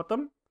in love with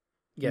them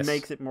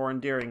makes it more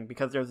endearing,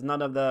 because there's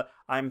none of the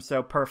I'm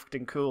so perfect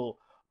and cool,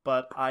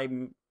 but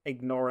I'm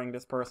ignoring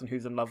this person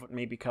who's in love with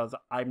me because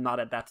I'm not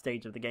at that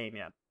stage of the game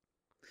yet.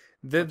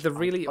 The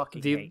really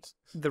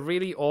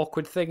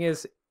awkward thing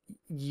is,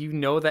 you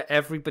know that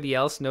everybody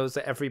else knows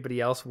that everybody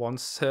else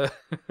wants her.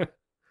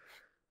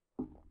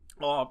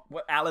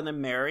 Alan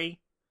and Mary,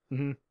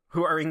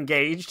 who are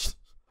engaged,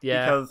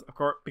 because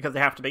they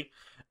have to be.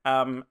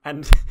 And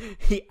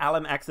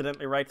Alan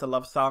accidentally writes a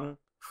love song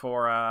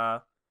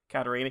for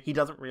Katarina. He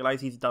doesn't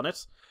realize he's done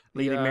it,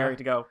 leading Mary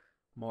to go,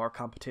 more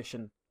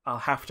competition. I'll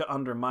have to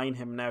undermine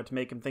him now to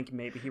make him think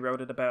maybe he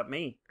wrote it about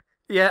me.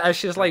 Yeah, as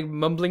she's like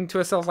mumbling to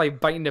herself, like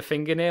biting a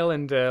fingernail,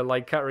 and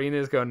like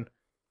Katarina's going,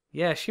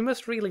 yeah, she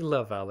must really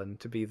love Alan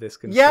to be this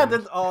concerned. Yeah,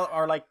 that's all,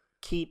 or like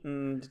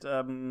Keaton,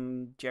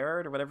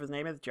 Gerard, or whatever his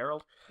name is,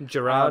 Gerald.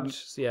 Gerard,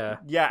 yeah.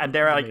 Yeah, and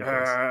they're like,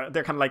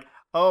 they're kind of like,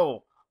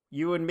 oh,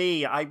 you and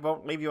me, I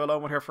won't leave you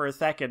alone with her for a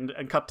second,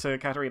 and cut to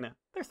Katarina.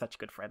 They're such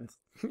good friends.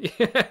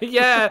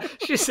 Yeah,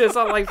 she says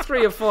that like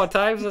 3 or 4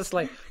 times. It's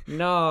like,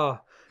 nah,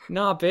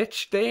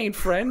 bitch, they ain't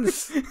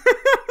friends.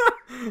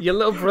 Your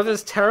little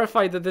brother's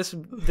terrified that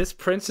this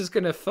prince is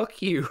gonna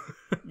fuck you.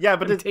 Yeah,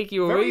 but and take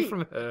you away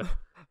from her.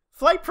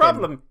 Slight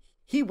problem.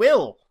 He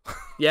will.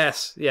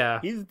 Yes, yeah.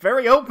 He's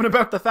very open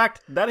about the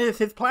fact that is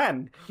his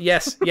plan.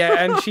 Yes,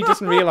 yeah, and she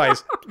doesn't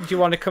realise. Do you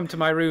want to come to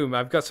my room?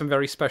 I've got some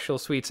very special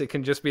sweets. It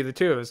can just be the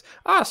two of us.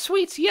 Ah,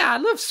 sweets, yeah, I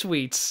love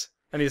sweets.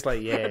 And he's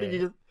like, yeah. And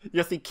you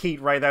just see Keith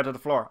right out of the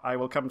floor. I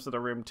will come to the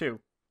room too.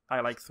 I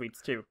like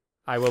sweets too.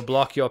 I will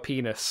block your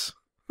penis.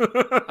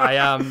 I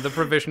am the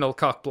provisional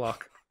cock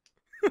block.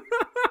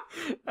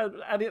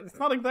 And it's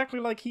not exactly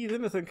like he's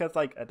innocent because,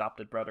 like,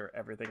 adopted brother,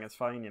 everything is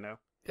fine, you know.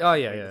 Oh,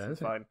 yeah,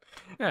 It's fine.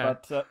 Yeah.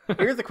 But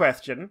here's a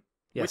question.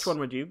 Yes. Which one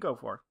would you go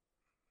for?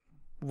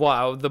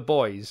 Wow, the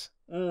boys.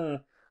 Because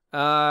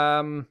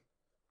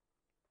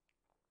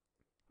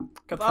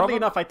Probably- oddly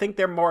enough, I think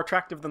they're more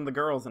attractive than the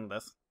girls in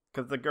this.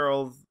 Because the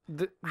girls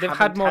They've haven't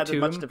had more as to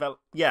much them.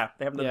 Yeah,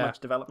 they haven't had Yeah. much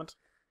development.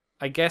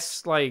 I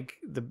guess, like,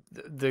 the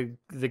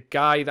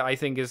guy that I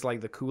think is, like,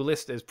 the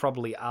coolest is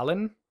probably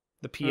Alan,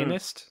 the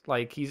pianist.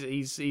 Like,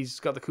 he's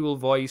got the cool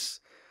voice.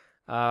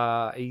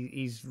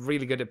 He's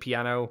really good at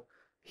piano.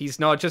 He's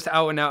not just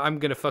out and out, I'm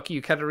gonna fuck you,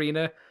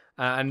 Katerina.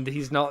 And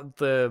he's not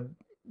the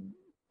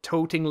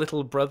toting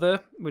little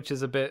brother, which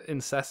is a bit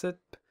incessant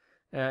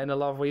in a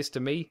lot of ways to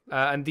me.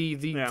 And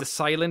the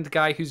silent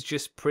guy who's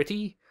just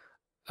pretty.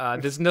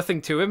 There's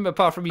nothing to him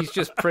apart from he's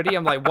just pretty.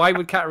 I'm like, why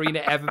would Katerina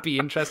ever be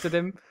interested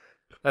in him?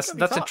 That's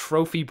a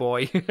trophy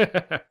boy.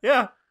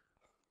 Yeah.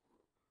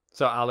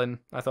 So Alan,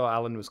 I thought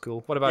Alan was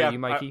cool. What about you,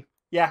 Mikey?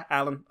 Yeah,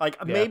 Alan.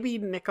 Like, maybe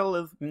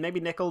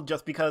Nickel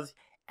just because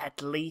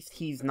at least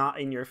he's not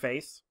in your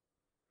face.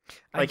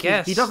 Like, I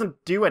guess he doesn't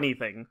do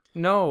anything.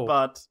 No,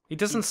 but he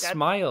doesn't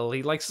smile.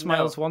 He like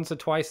smiles once or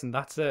twice, and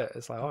that's it.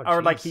 It's like, oh,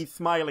 or like jeez. he's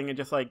smiling and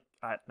just like,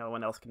 no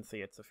one else can see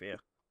it, Sophia.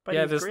 But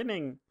Yeah, he's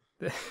grinning.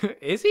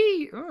 Is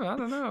he? Oh, I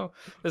don't know.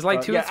 There's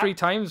like 2 or 3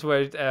 times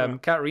where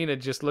Katerina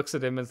just looks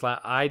at him and is like,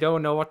 I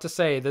don't know what to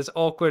say. There's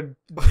awkward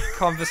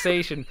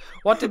conversation.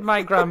 What did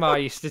my grandma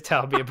used to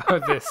tell me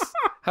about this?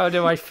 How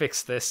do I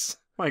fix this?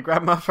 My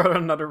grandma from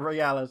another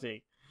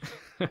reality.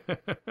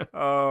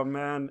 Oh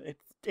man,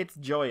 it's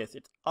joyous.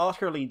 It's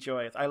utterly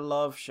joyous. I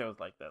love shows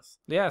like this.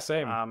 Yeah,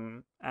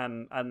 same.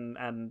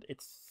 And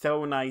it's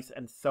so nice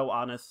and so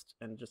honest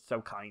and just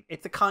so kind.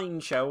 It's a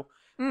kind show,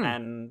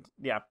 and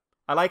yeah.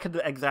 I like how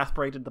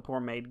exasperated the poor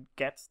maid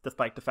gets,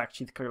 despite the fact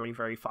she's clearly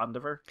very fond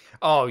of her.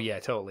 Oh yeah,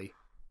 totally.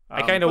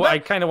 I kind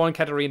of want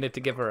Katerina to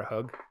give her a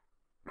hug.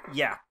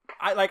 Yeah,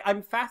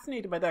 I'm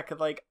fascinated by that because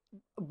like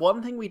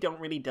one thing we don't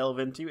really delve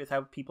into is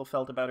how people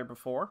felt about her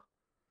before,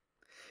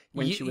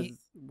 when she was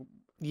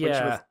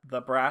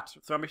the brat.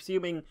 So I'm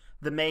assuming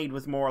the maid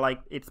was more like,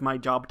 it's my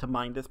job to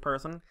mind this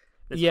person.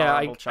 This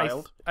horrible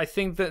child. I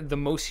think that the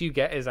most you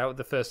get is out of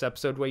the first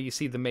episode where you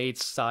see the maid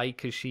sigh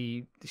because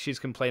she's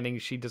complaining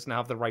she doesn't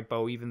have the right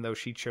bow even though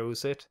she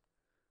chose it.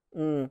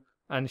 And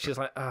she's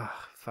like,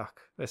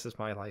 fuck, this is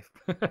my life.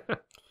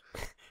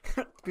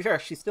 To be fair,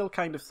 she's still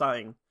kind of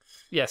sighing.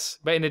 Yes,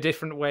 but in a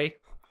different way.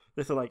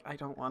 This is like, I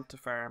don't want to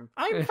farm.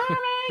 I'm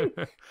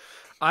farming!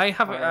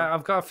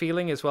 I've got a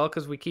feeling as well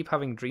because we keep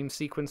having dream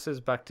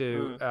sequences back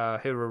to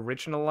her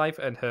original life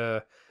and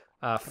her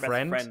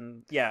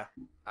friend. Yeah.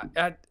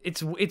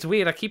 It's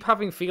weird. I keep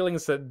having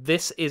feelings that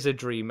this is a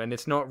dream and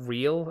it's not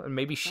real, and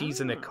maybe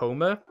she's in a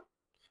coma.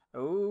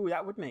 Oh,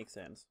 that would make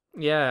sense.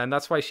 Yeah, and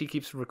that's why she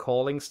keeps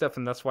recalling stuff,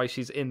 and that's why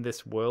she's in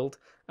this world,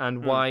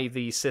 and why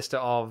the sister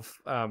of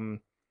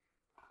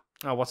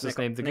what's his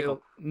name?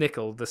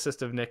 Nickel, the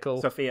sister of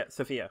Nickel.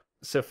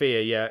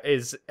 Sophia, yeah,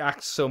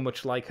 acts so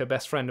much like her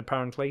best friend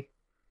apparently.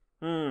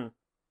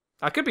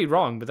 I could be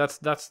wrong, but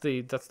that's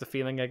the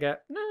feeling I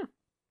get. No.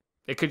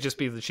 It could just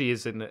be that she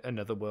is in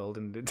another world,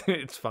 and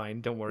it's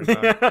fine. Don't worry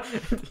about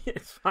it.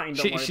 It's fine.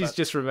 She's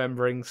just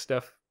remembering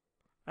stuff.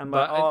 And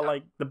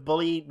like the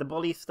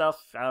bully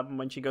stuff.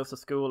 When she goes to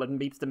school and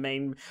meets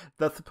the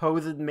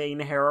supposed main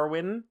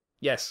heroine.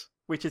 Yes,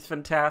 which is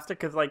fantastic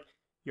because like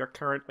you're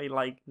currently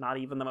like not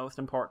even the most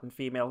important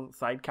female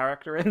side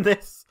character in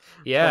this.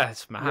 Yeah,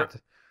 it's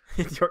mad.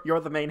 You're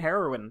the main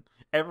heroine.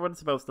 Everyone's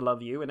supposed to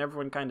love you, and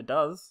everyone kind of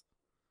does.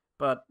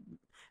 But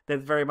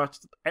there's very much.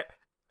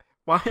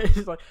 Why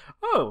it's like,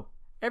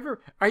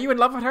 are you in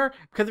love with her?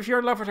 Because if you're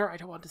in love with her, I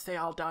don't want to say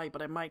I'll die,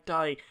 but I might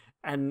die.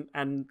 And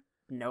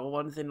no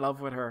one's in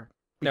love with her.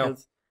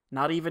 Because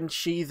not even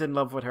she's in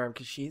love with her,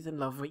 because she's in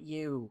love with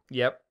you.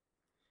 Yep.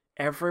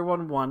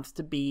 Everyone wants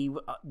to be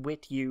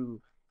with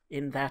you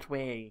in that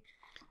way.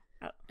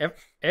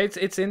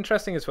 It's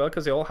interesting as well,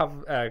 because they all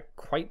have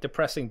quite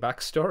depressing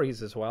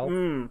backstories as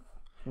well.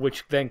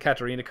 Which then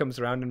Katerina comes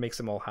around and makes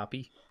them all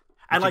happy.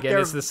 And like, again,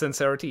 is the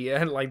sincerity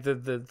and like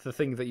the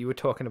thing that you were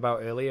talking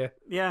about earlier.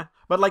 Yeah,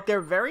 but like they're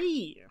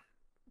very,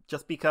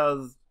 just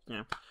because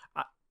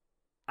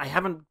I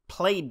haven't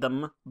played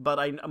them, but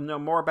I know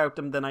more about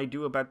them than I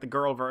do about the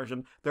girl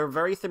version. They're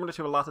very similar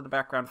to a lot of the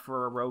background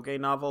for a Rogue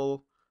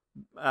novel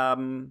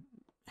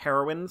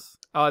heroines.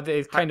 Oh,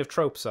 they kind of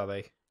tropes, are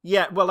they?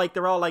 Yeah, well, like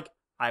they're all like,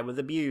 I was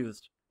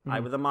abused, I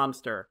Mhm. was a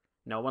monster,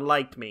 no one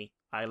liked me,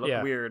 I look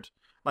Yeah. weird.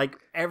 Like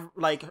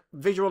like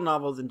visual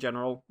novels in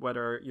general,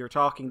 whether you're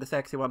talking the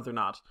sexy ones or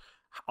not,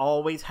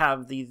 always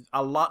have these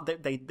a lot.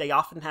 They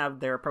often have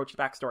their approach to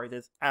backstories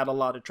is add a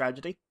lot of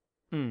tragedy.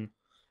 Hmm.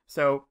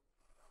 So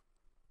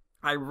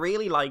I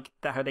really like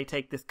that how they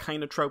take this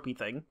kind of tropey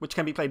thing, which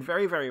can be played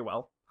very, very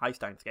well. High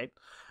Steinscape.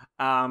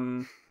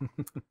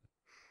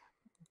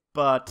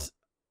 But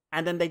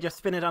and then they just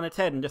spin it on its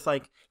head and just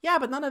like, yeah,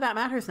 but none of that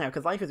matters now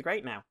because life is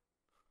great now.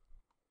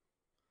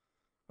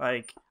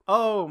 Like,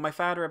 oh, my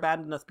father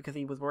abandoned us because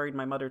he was worried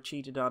my mother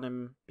cheated on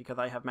him because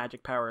I have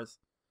magic powers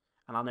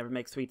and I'll never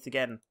make sweets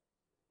again.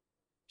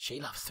 She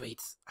loves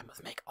sweets. I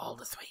must make all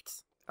the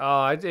sweets.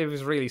 Oh, it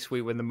was really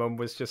sweet when the mum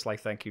was just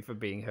like, "Thank you for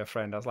being her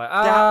friend." I was like,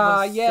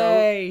 That was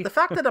yay! The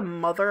fact that a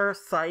mother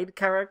side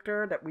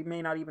character that we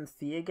may not even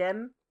see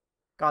again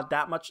got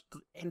that much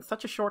in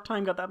such a short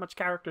time, got that much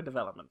character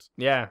development.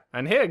 Yeah,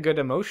 and hit a good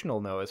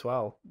emotional note as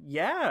well.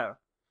 Yeah,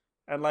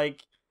 and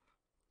like,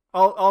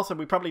 also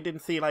we probably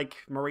didn't see like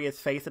Maria's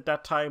face at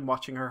that time,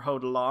 watching her hoe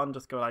the lawn,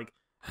 just go like,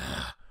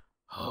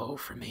 "Oh,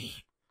 for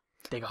me,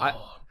 dig a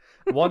hole."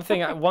 One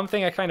thing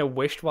I kind of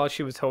wished while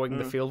she was hoeing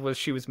the field was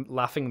she was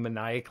laughing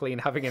maniacally and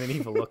having an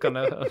evil look on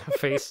her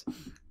face.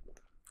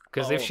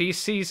 Because if she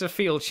sees a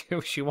field,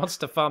 she wants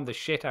to farm the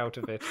shit out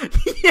of it.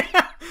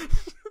 Yeah.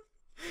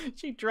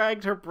 She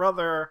dragged her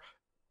brother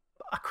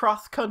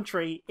across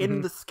country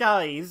in the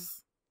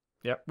skies.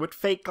 Yep. With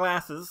fake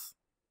glasses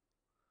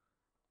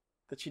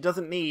that she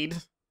doesn't need.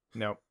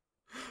 No.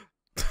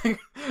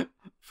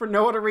 For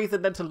no other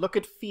reason than to look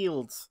at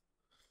fields.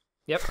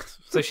 Yep.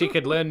 So she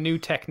could learn new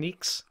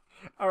techniques.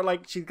 Or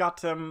like she's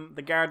got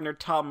the gardener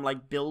Tom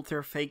like builds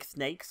her fake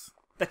snakes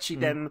that she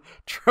then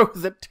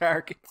throws at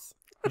targets.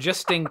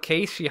 Just in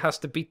case she has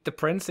to beat the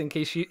prince, in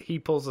case he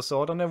pulls a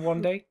sword on her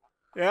one day.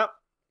 Yep.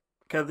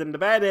 Because in the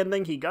bad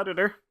ending, he gutted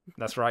her.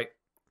 That's right.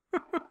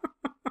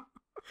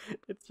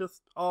 It's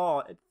just,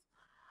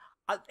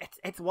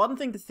 it's one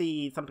thing to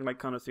see something like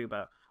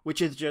Konosuba,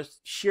 which is just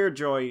sheer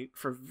joy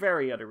for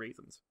very other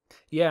reasons.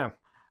 Yeah.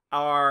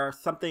 Or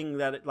something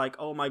that, like,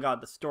 oh my god,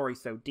 the story's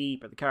so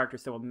deep, or the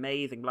character's so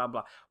amazing, blah,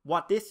 blah.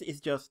 What this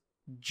is just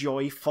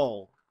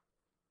joyful.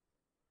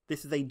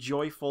 This is a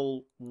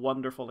joyful,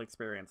 wonderful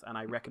experience, and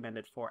I recommend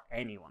it for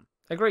anyone.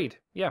 Agreed.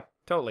 Yeah,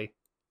 totally.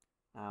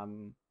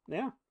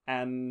 Yeah.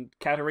 And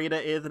Katarina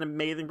is an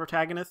amazing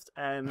protagonist,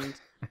 and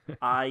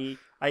Jai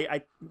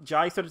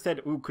sort of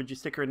said, "Ooh, could you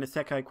stick her in the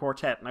Sekai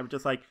Quartet?" And I was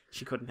just like,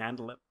 she couldn't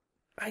handle it.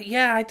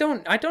 Yeah, I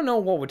don't know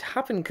what would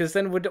happen, because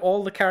then would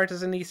all the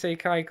characters in the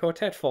Isekai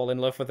Quartet fall in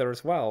love with her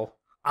as well?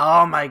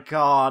 Oh my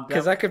god!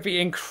 Because that could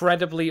be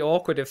incredibly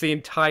awkward if the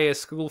entire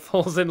school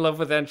falls in love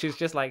with her, and she's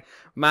just like,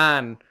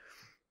 man,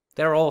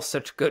 they're all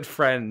such good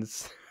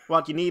friends.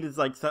 What you need is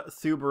like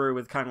Subaru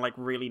is kind of like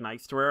really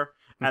nice to her.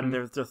 And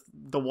there's just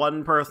the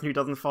one person who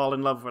doesn't fall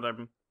in love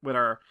with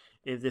her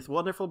is this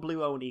wonderful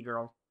blue Oni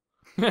girl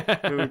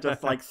who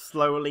just like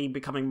slowly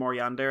becoming more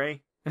yandere.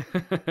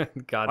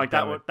 God, like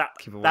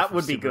that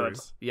would be good.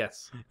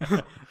 Yes,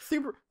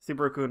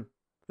 Subaru-kun.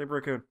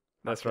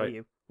 That's I'll right. kill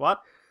you.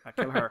 What? I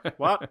kill her.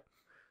 What?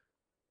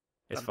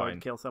 It's I'm going fine.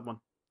 to kill someone.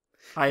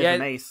 I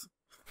have an ace.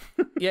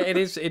 Yeah, it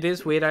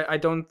is weird. I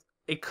don't.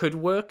 It could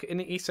work in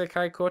the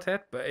Isekai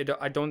Quartet,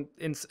 but I don't.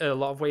 In a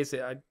lot of ways,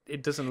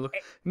 it doesn't look.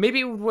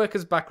 Maybe it would work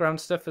as background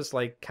stuff, as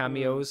like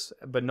cameos,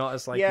 but not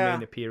as like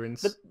main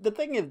appearance. The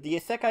thing is, the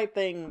Isekai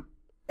thing,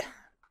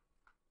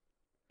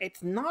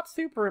 it's not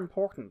super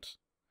important.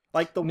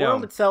 Like the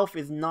world itself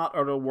is not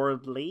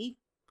otherworldly.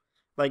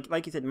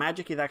 Like you said,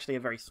 magic is actually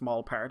a very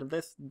small part of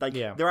this. Like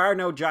there are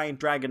no giant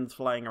dragons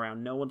flying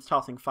around. No one's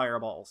tossing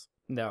fireballs.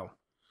 No.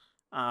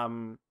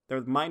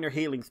 There's minor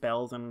healing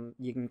spells, and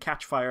you can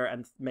catch fire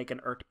and make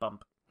an earth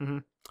bump.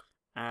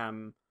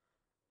 Mm-hmm.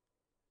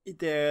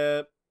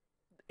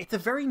 It's a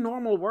very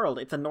normal world.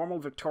 It's a normal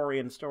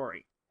Victorian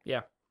story.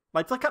 Yeah.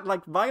 Like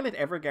Violet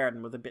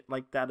Evergarden was a bit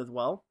like that as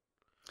well.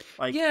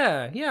 Like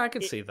yeah, I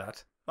could see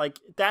that. Like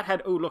that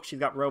had, oh look, she's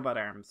got robot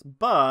arms,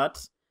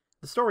 but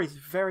the story's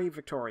very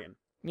Victorian.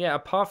 Yeah,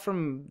 apart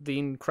from the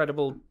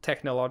incredible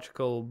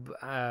technological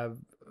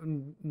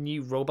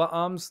new robot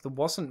arms, there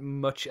wasn't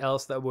much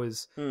else that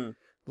was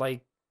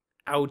like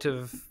out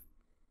of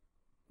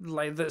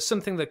like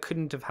something that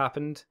couldn't have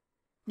happened.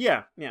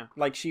 Yeah.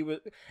 Like it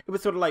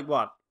was sort of like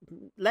what,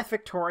 less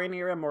Victorian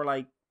era, more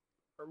like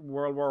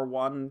World War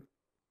One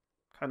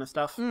kind of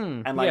stuff,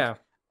 and like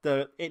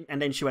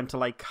and then she went to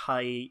like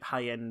high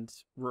end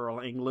rural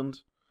England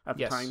at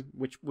the time,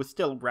 which was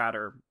still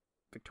rather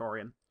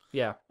Victorian.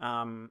 Yeah.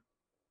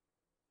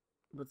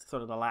 Was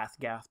sort of the last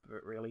gasp of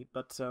it, really.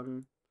 But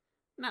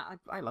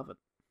I love it.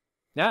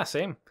 Yeah,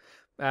 same.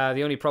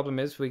 The only problem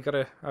is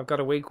I've got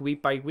to wait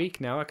week by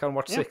week now. I can't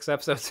watch 6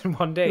 episodes in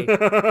one day.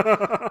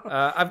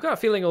 I've got a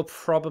feeling it'll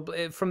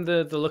probably, from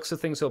the looks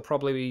of things, it'll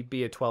probably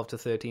be a 12 to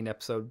 13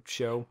 episode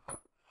show.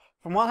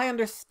 From what I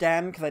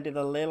understand, because I did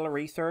a little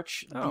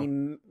research,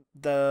 the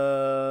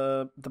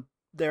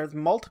there's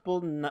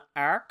multiple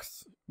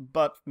arcs,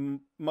 but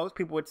most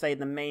people would say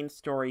the main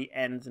story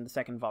ends in the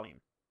second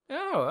volume.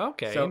 Oh,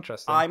 okay, So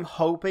interesting. I'm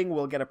hoping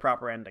we'll get a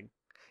proper ending.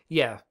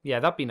 Yeah,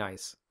 that'd be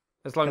nice.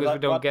 As long as we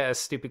don't get a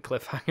stupid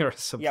cliffhanger or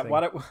something. Yeah,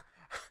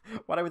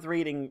 what I was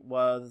reading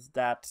was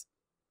that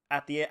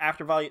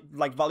after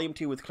volume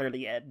 2 was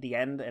clearly at the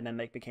end, and then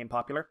they became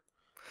popular,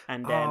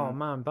 and then oh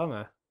man,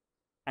 bummer.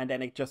 And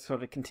then it just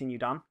sort of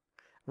continued on.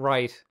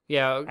 Right.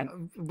 Yeah.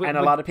 And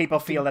a lot of people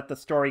feel that the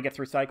story gets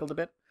recycled a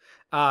bit.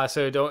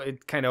 So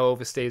it kind of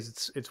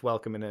overstays its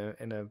welcome in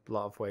a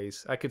lot of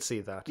ways. I could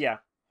see that. Yeah.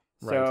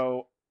 Right.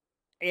 So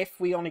if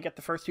we only get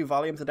the first 2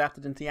 volumes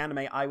adapted into the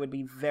anime, I would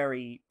be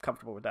very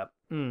comfortable with that.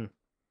 Mm.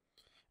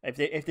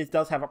 If this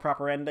does have a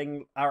proper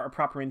ending, or a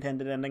proper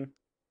intended ending,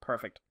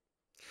 perfect.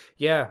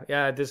 Yeah.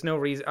 There's no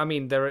reason. I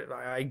mean,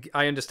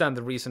 I understand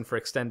the reason for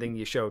extending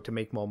your show to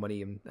make more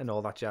money and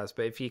all that jazz.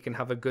 But if you can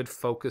have a good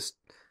focused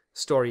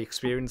story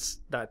experience,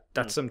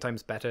 that's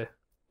sometimes better.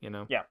 You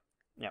know. Yeah.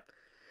 Yeah.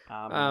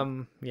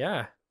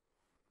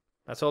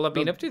 That's all I've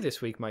been up to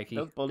this week, Mikey.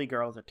 Those bully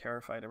girls are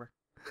terrified of her.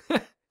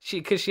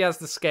 Because she has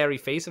the scary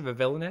face of a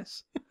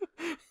villainess.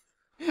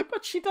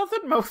 But she does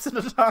it most of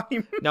the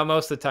time. Not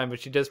most of the time, but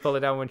she does pull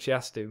it down when she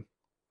has to.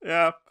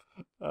 Yeah.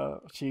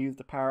 She used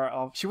the power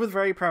of... She was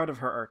very proud of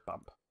her Earth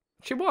bump.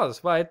 She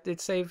was. Well,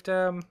 it saved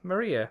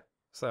Maria.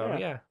 So,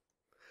 yeah.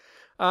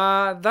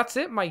 That's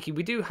it, Mikey.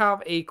 We do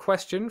have a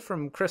question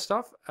from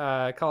Christoph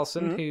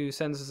Carlson, who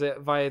sends us it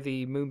via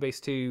the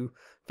Moonbase 2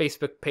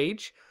 Facebook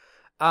page.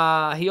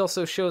 He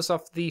also shows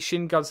off the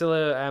Shin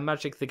Godzilla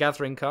Magic the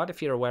Gathering card,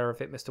 if you're aware of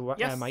it, Mr.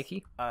 Yes,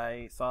 Mikey.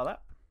 I saw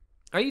that.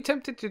 Are you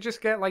tempted to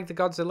just get like the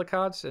Godzilla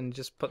cards and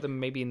just put them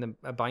maybe in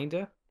a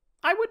binder?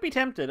 I would be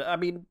tempted. I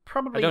mean,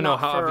 probably. I don't know not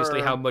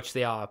how much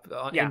they are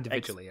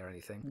individually or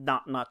anything.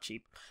 Not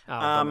cheap.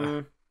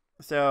 Oh,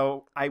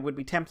 so I would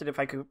be tempted if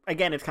I could.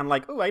 Again, it's kind of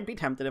like, I'd be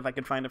tempted if I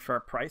could find it for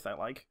a price I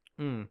like.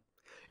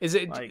 Is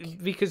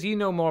it because you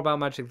know more about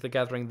Magic the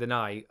Gathering than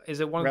I? Is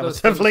it one of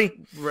those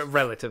relatively?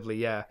 Relatively,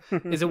 yeah.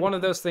 Is it one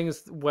of those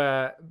things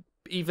where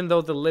even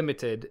though they're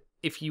limited,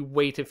 if you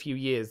wait a few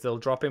years, they'll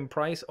drop in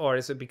price, or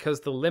is it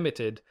because they're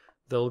limited,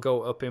 they'll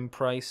go up in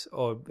price,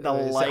 or is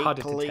it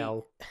harder to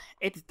tell?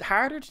 It's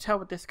harder to tell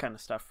with this kind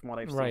of stuff from what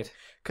I've seen. Right.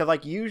 Because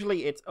like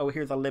usually it's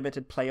here's a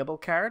limited playable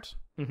card,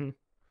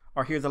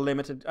 or here's a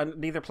limited. And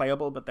these are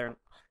playable, but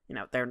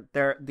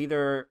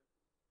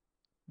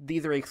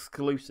these are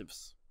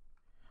exclusives.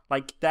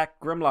 Like that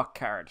Grimlock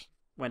card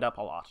went up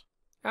a lot.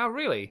 Oh,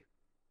 really?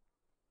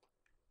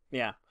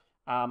 Yeah.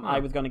 I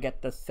was going to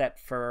get the set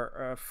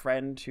for a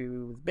friend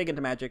who was big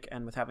into Magic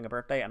and was having a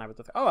birthday, and I was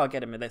just I'll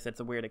get him this.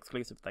 It's a weird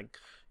exclusive thing.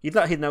 He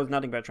knows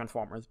nothing about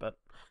Transformers, but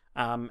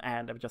and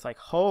I was just like,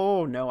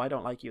 oh no, I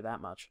don't like you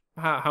that much.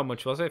 How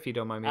much was it, if you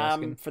don't mind me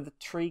asking? For the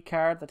 3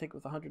 cards, I think it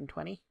was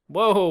 120.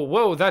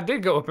 Whoa, that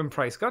did go up in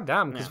price. God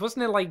damn, because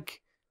wasn't it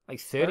like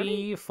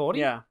 30, 40?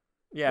 Yeah.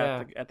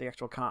 At the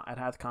actual con, at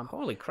HasCon.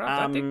 Holy crap,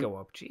 that did go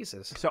up.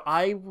 Jesus. So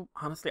I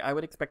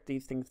would expect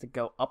these things to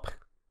go up,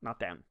 not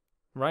down.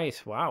 Right.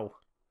 Wow.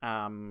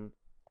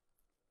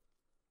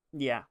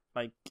 Yeah,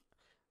 like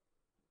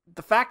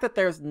the fact that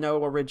there's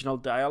no original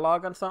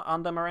dialogue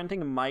on them or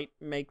anything might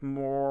make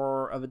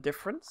more of a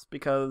difference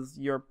because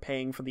you're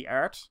paying for the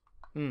art.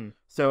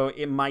 So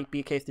it might be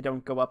a case they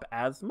don't go up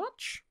as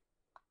much,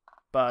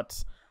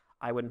 but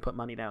I wouldn't put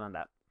money down on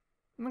that.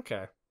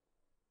 Okay.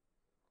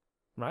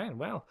 Right.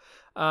 Well,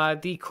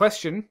 the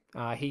question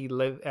he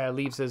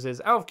leaves us is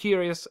out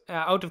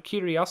of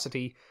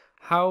curiosity.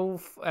 How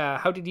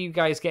did you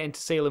guys get into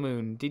Sailor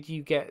Moon? Did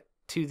you get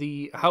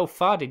to how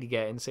far did you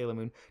get in Sailor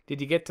Moon?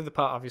 Did you get to the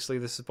part, obviously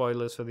the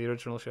spoilers for the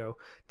original show,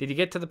 did you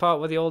get to the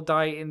part where they all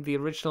die in the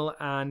original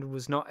and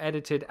was not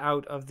edited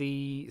out of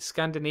the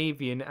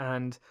Scandinavian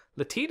and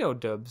Latino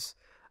dubs,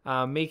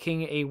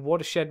 making a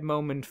watershed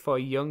moment for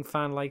a young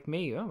fan like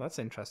me? Oh, that's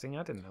interesting.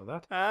 I didn't know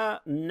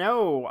that.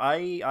 No,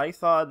 I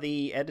saw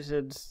the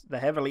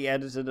heavily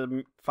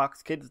edited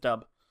Fox Kids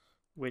dub,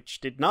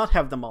 which did not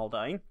have them all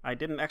dying. I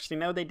didn't actually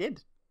know they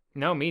did.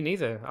 No, me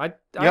neither.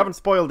 You haven't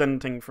spoiled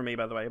anything for me,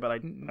 by the way, but I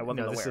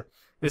wasn't aware.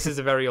 This is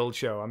a very old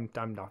show. I'm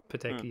not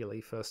particularly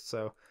first,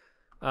 so...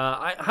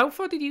 how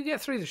far did you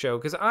get through the show?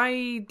 Because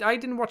I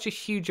didn't watch a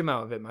huge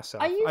amount of it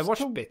myself. I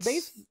watched bits.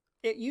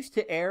 It used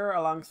to air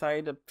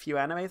alongside a few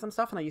animes and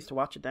stuff, and I used to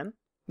watch it then.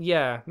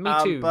 Yeah, me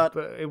too. But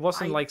it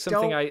wasn't like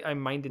something I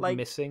minded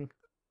missing.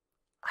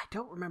 I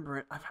don't remember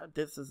it.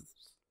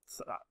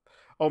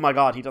 Oh my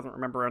god, he doesn't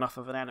remember enough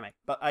of an anime.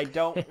 But I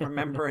don't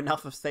remember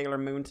enough of Sailor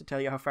Moon to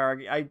tell you how far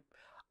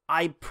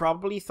I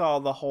probably saw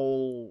the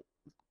whole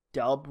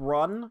dub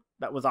run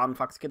that was on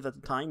Fox Kids at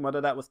the time.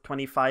 Whether that was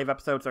 25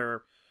 episodes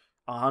or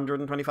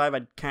 125,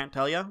 I can't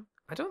tell you.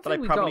 I don't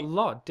think we got a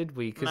lot, did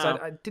we? Because No.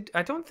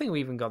 I don't think we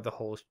even got the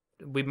whole...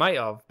 We might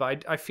have,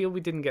 but I feel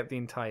we didn't get the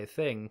entire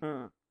thing.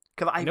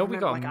 I know we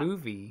got a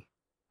movie.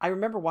 I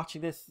remember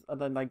watching this, and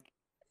then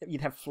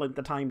you'd have Flint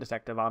the Time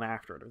Detective on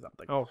after it or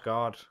something. Oh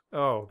god.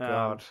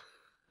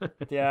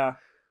 Yeah.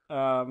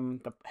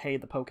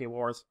 The Poke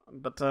Wars.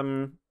 But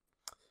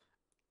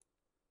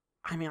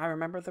I mean, I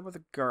remember there was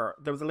a girl.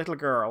 There was a little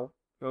girl.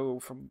 Oh,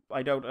 from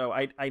I don't know.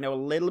 I know a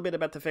little bit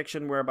about the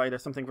fiction whereby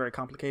there's something very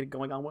complicated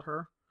going on with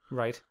her.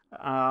 Right.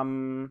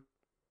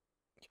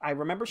 I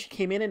remember she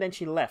came in and then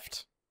she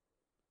left.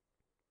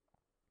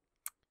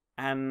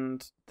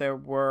 And there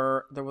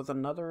was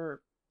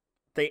another.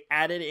 They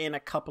added in a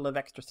couple of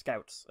extra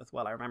scouts as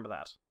well. I remember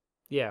that.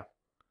 Yeah.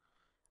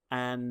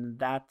 And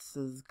that's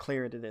as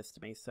clear as it is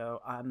to me. So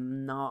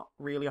I'm not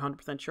really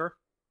 100% sure.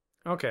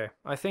 Okay.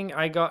 I think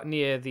I got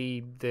near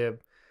the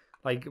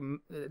like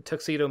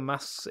Tuxedo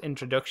Mask's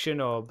introduction,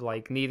 or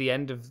like near the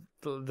end of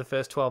the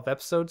first 12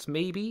 episodes,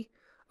 maybe.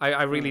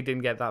 I really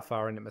didn't get that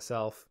far in it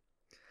myself.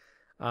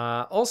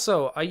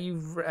 Also, are you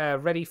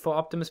ready for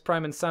Optimus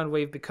Prime and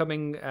Soundwave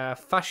becoming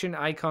fashion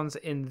icons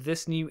in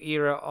this new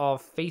era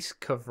of face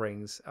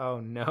coverings?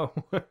 Oh no.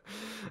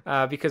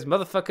 Because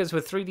motherfuckers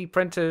with 3D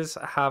printers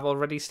have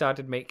already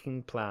started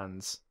making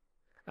plans.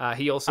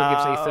 He also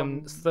gives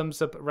a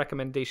thumbs up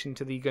recommendation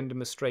to the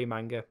Gundam Astray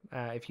manga,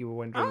 if you were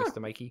wondering, Mr.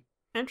 Mikey.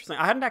 Interesting.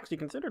 I hadn't actually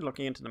considered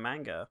looking into the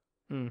manga.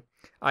 Because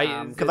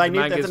I knew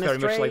manga is very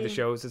Astray... much like the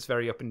shows. It's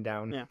very up and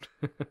down. Yeah.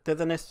 There's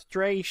an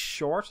Astray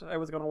short I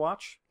was going to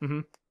watch.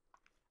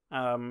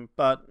 Mm-hmm.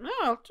 But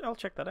no, I'll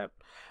check that out.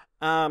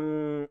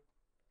 I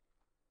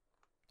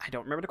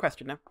don't remember the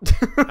question now.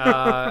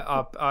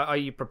 Are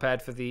you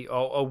prepared for the,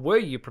 or were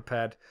you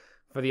prepared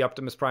for the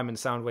Optimus Prime and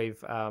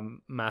Soundwave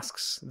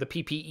masks, the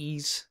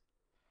PPEs?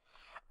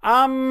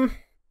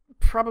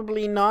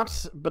 Probably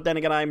not. But then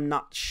again, I'm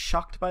not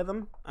shocked by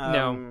them.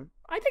 No,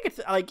 I think it's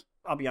like,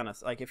 I'll be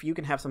honest. Like, if you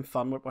can have some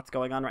fun with what's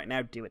going on right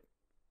now, do it.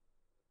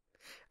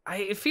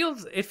 It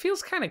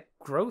feels kind of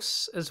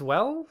gross as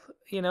well,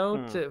 you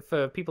know,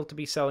 for people to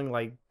be selling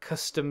like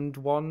customed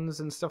ones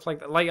and stuff like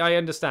that. Like, I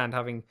understand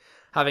having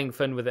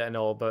fun with it and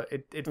all, but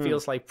it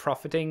feels like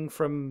profiting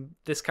from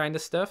this kind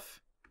of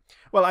stuff.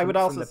 Well, I would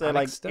also say,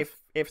 like, stuff.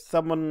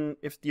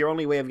 if your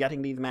only way of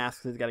getting these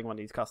masks is getting one of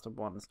these custom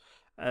ones,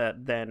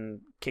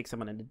 then kick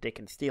someone in the dick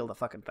and steal the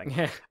fucking thing.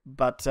 Yeah.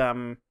 But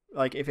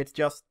like, if it's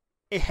just,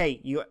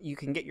 hey, you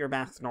can get your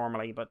masks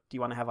normally, but do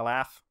you want to have a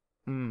laugh?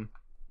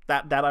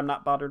 That I'm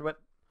not bothered with.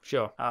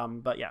 Sure.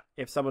 But yeah,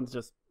 if someone's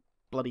just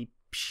bloody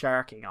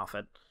sharking off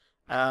it,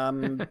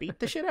 beat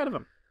the shit out of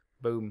them.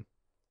 Boom.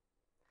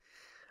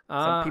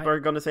 Some people are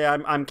going to say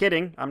I'm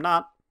kidding. I'm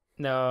not.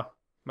 No,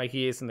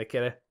 Mikey isn't a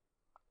kidder.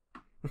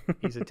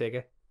 He's a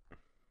tigger.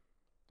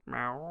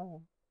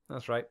 Meow.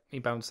 That's right. He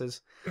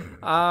bounces.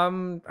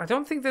 I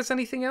don't think there's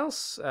anything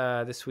else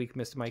this week,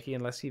 Mr. Mikey,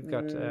 unless you've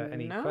got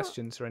any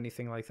questions or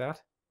anything like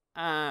that.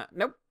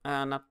 Nope.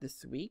 Not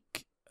this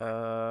week.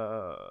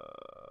 No.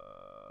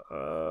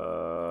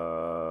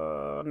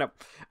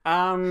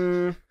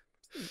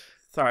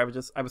 Sorry, I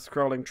was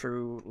scrolling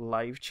through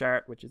Live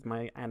Chart, which is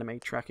my anime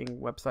tracking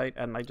website,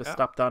 and I just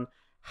stopped on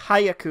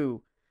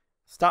Hayaku,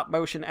 stop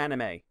motion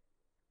anime.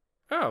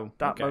 Oh,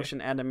 stop motion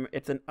anime.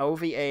 It's an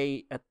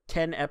OVA, a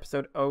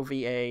 10-episode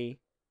OVA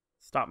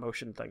stop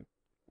motion thing.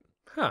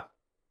 Huh.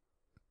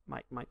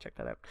 Might check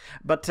that out.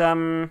 But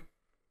no,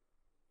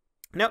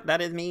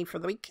 that is me for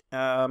the week.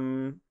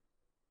 Yeah,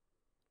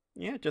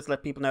 just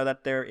let people know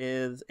that there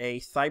is a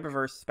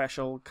Cyberverse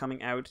special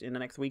coming out in the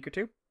next week or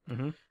two.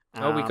 Mm-hmm.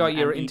 We got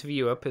your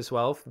interview up as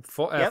well from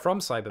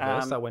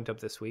Cyberverse. That went up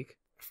this week.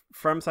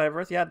 From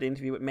Cyberverse, yeah. The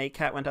interview with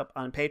Maycat went up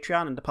on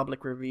Patreon, and the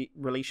public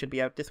release should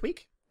be out this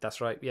week. That's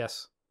right,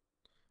 yes.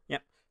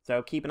 Yep.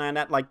 So keep an eye on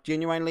that. Like,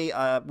 genuinely,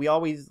 we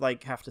always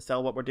like have to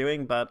sell what we're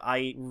doing, but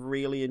I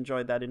really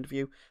enjoyed that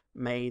interview.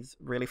 May's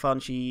really fun.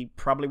 She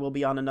probably will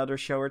be on another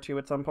show or two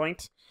at some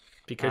point.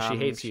 Because she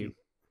hates you.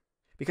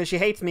 Because she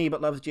hates me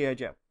but loves G.I.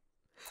 Joe.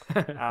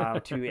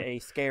 To a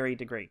scary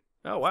degree.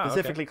 Oh, wow.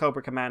 Specifically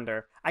Cobra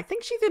Commander. I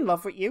think she's in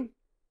love with you.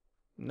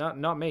 Not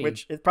me.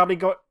 Which is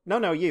probably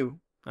No, you.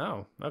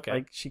 Oh, okay.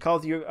 Like, she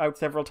calls you out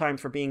several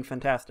times for being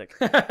fantastic.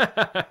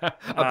 A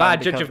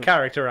bad judge of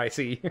character, I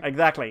see.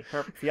 Exactly.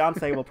 Her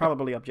fiance will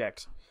probably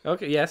object.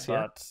 Okay, yes,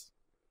 but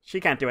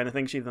she can't do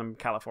anything. She's in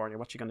California.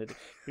 What's she going to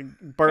do?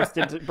 Burst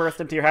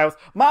into your house.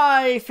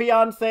 My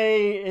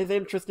fiance is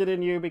interested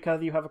in you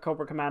because you have a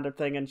Cobra Commander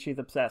thing and she's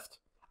obsessed.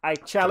 I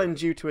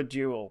challenge you to a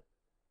duel.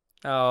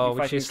 Oh,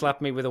 would she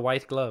slap me with a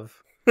white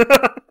glove?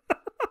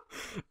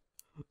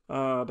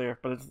 Oh, dear.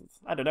 But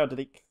I don't know.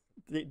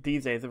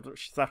 These days, if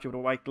she slapped you with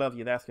a white glove,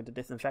 you'd ask her to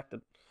disinfect it.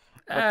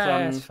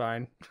 But, it's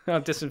fine. I'll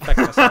disinfect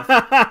myself.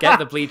 Get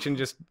the bleach and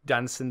just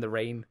dance in the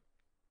rain.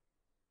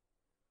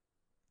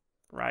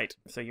 Right.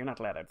 So you're not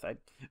allowed outside.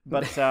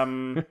 But,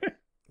 so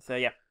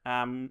yeah.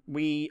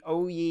 We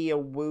owe ye a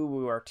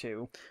woo-woo or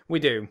two. We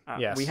do,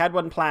 yes. We had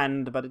one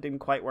planned, but it didn't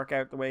quite work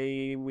out the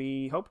way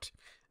we hoped.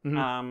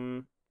 Mm-hmm.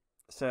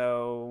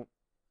 So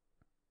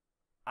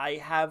I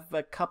have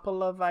a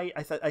couple of... I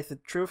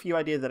threw a few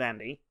ideas at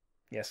Andy.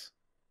 Yes.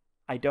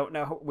 I don't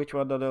know which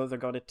one of those are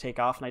going to take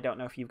off, and I don't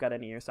know if you've got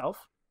any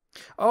yourself.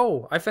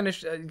 Oh, I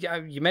finished...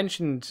 you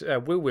mentioned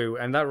Woo Woo,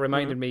 and that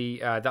reminded me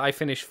that I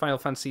finished Final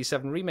Fantasy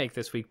VII Remake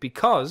this week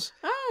because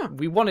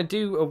we want to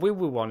do a Woo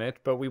Woo on it,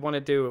 but we want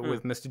to do it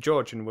with Mr.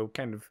 George, and we're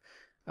kind of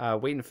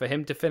waiting for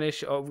him to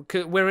finish.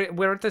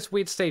 We're at this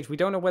weird stage. We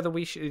don't know whether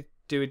we should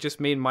do it just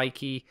me and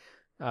Mikey.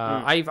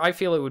 I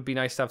feel it would be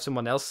nice to have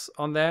someone else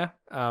on there.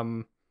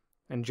 And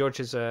George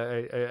is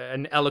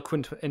an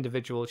eloquent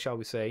individual, shall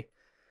we say.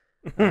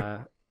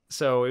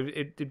 So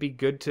it'd be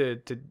good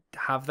to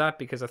have that,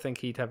 because I think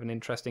he'd have an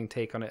interesting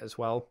take on it as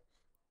well.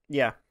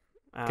 Yeah.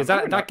 Because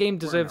that game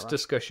deserves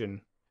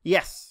discussion.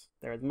 Yes,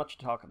 there is much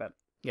to talk about.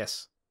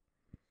 Yes.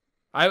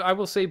 I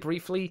will say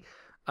briefly,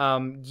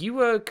 you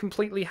were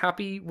completely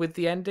happy with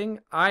the ending.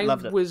 I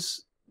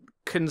was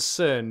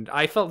concerned.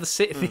 I felt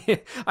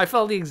I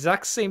felt the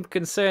exact same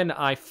concern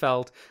I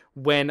felt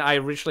when I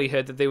originally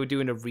heard that they were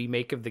doing a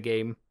remake of the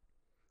game.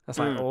 I was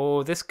like,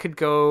 oh, this could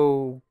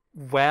go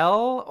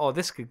well, or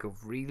this could go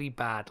really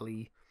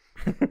badly.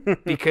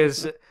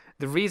 Because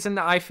the reason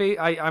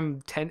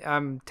I'm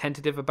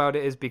tentative about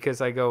it is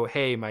because I go,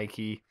 hey,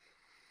 Mikey,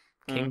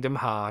 Kingdom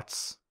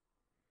Hearts.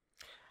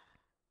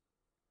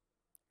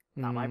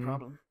 Not my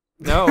problem.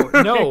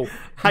 No.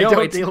 I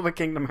don't deal with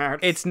Kingdom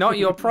Hearts. It's not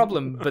your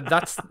problem, but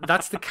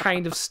that's the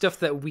kind of stuff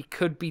that we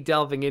could be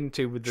delving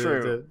into with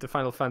the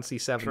Final Fantasy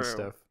VII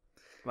stuff.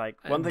 Like,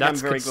 one thing I'm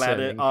very glad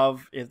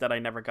of is that I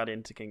never got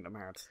into Kingdom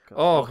Hearts.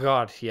 Oh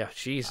God, yeah,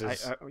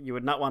 Jesus! You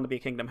would not want to be a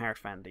Kingdom Hearts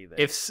fan either.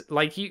 If,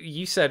 like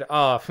you said,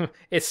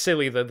 it's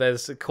silly that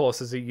there's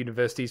courses at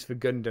universities for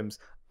Gundams.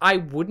 I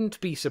wouldn't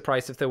be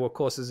surprised if there were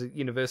courses at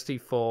university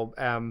for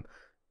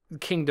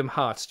Kingdom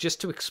Hearts, just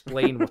to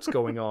explain what's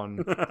going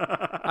on.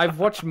 I've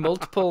watched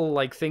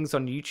multiple things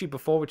on YouTube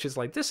before, which is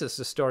like, this is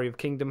the story of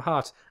Kingdom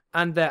Hearts,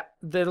 and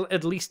they're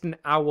at least an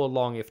hour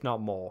long, if not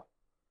more.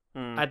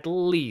 At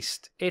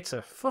least. It's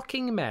a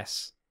fucking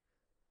mess.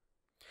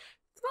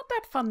 It's not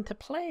that fun to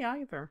play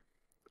either.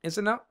 Is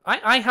it not?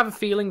 I have a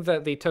feeling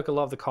that they took a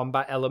lot of the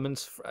combat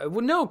elements. Well,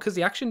 no, because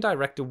the action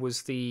director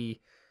was the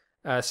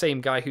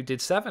same guy who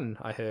did 7,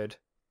 I heard.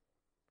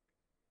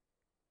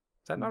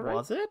 Is that not right?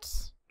 Was it?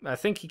 I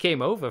think he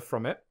came over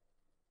from it.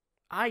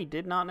 I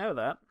did not know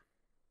that.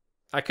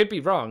 I could be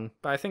wrong,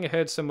 but I think I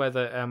heard somewhere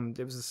that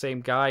it was the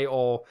same guy,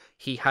 or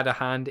he had a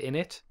hand in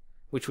it,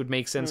 which would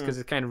make sense because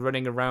it's kind of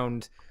running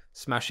around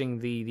smashing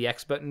the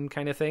X button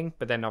kind of thing,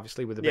 but then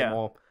obviously with a bit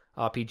more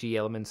RPG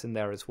elements in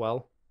there as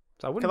well.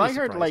 So I wouldn't be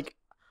surprised.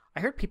 I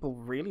heard people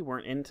really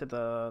weren't into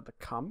the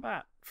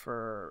combat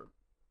for,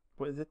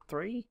 what is it,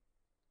 3?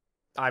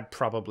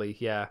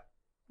 Yeah.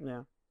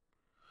 Yeah.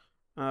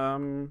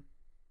 Don't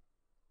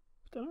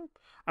know.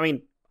 I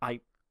mean,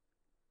 I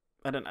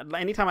don't know.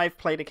 Anytime I've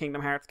played a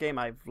Kingdom Hearts game,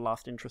 I've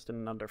lost interest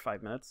in under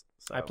 5 minutes.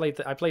 So. I played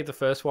the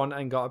first one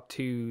and got up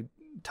to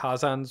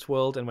Tarzan's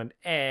world and went,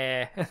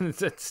 and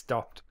it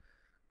stopped.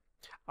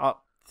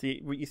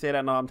 See, you say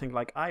that now, I'm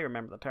thinking I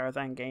remember the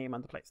Tarzan game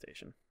on the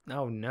PlayStation.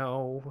 Oh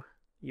no.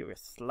 You were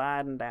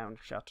sliding down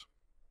shut.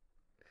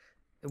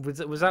 Was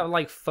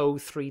that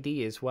faux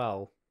 3D as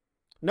well?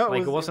 No,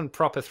 it wasn't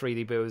proper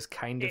 3D, but it was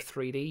kind of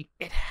 3D.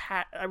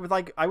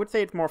 I would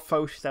say it's more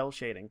faux cell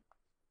shading.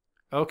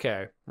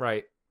 Okay,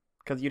 right.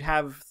 Because you'd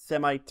have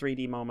semi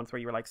 3D moments where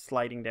you were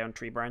sliding down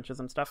tree branches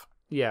and stuff.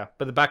 Yeah,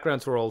 but the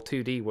backgrounds were all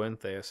 2D,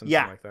 weren't they, or something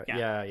like that?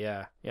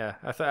 Yeah.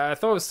 I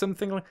thought it was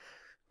something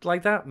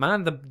like that.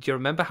 Man, do you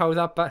remember how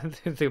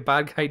the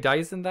bad guy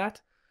dies in that?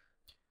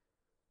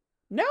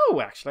 No,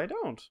 actually, I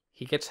don't.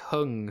 He gets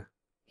hung.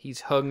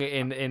 He's hung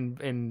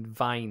in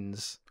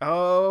vines.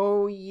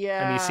 Oh,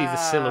 yeah. And you see the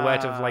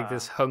silhouette of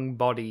this hung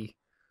body.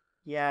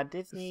 Yeah,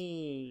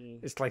 Disney.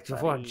 It's like,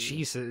 what?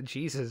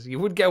 Jesus, you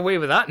wouldn't get away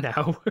with that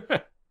now.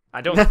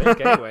 I don't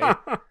think, anyway.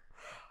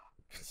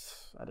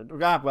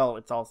 Well,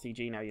 it's all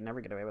CG now. You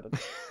never get away with it.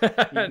 You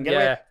can get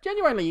away.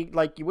 Genuinely,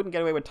 you wouldn't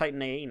get away with Titan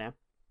AE now.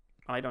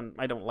 I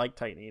don't like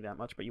Titan AE that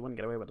much, but you wouldn't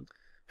get away with it.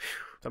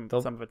 Some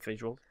of it's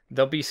visual.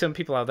 There'll be some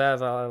people out there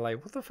that are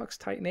like, what the fuck's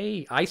Titan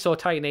AE? I saw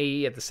Titan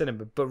AE at the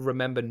cinema, but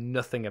remember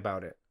nothing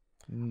about it.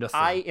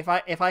 Nothing.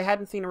 If I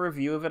hadn't seen a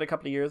review of it a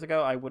couple of years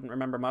ago, I wouldn't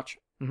remember much.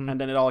 Mm-hmm. And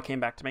then it all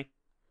came back to me.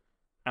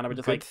 And I was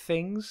just Good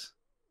things?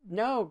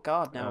 No,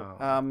 God, no.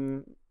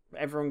 Oh.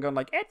 Everyone going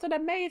it's an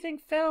amazing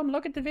film,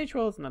 look at the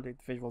visuals. And the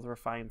visuals were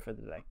fine for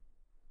the day.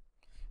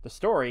 The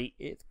story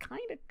is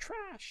kind of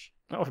trash.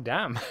 Oh,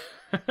 damn.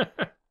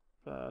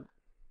 But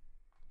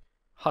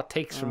hot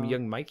takes from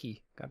young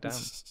Mikey. Goddamn.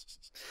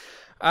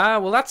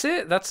 Well, that's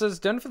it. That's us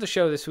done for the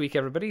show this week,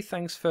 everybody.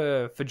 Thanks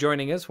for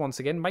joining us once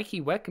again.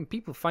 Mikey, where can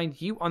people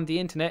find you on the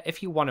internet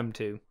if you want them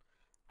to?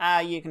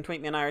 You can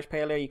tweet me an Irish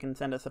Paler. You can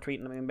send us a tweet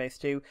on the Moonbase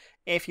 2.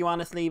 If you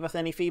want to leave us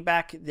any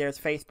feedback, there's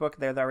Facebook.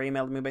 There's our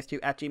email,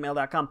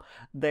 moonbase2@gmail.com.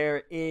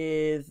 There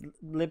is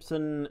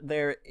Libsyn.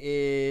 There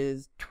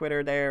is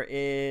Twitter. There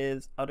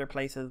is other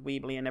places,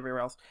 Weebly and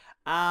everywhere else.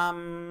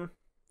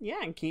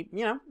 Yeah, and keep,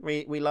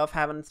 we love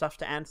having stuff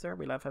to answer.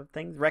 We love having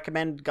things.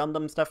 Recommend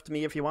Gundam stuff to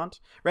me if you want.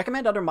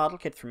 Recommend other model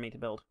kits for me to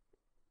build.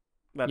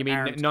 You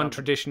mean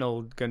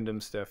non-traditional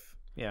Gundam stuff?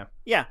 Yeah.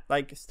 Yeah,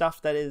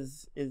 stuff that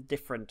is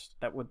different,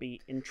 that would be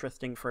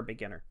interesting for a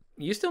beginner.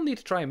 You still need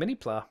to try a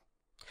mini-pla.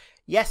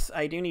 Yes,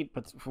 I do need,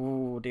 but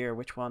oh dear,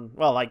 which one?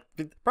 Well,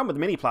 the problem with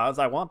the mini-plas,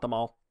 I want them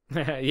all.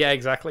 Yeah,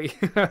 exactly.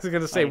 I was going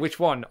to say, which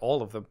one?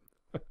 All of them.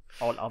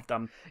 All of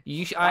them.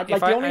 You sh- Like if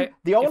the I- only I-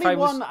 the if only I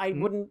was- one I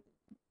wouldn't.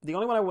 The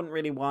only one I wouldn't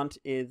really want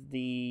is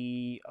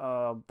the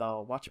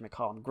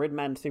whatchamacallit,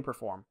 Gridman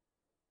Superform.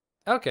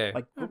 Okay.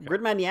 Like okay.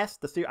 Gridman, yes.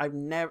 I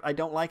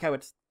don't like how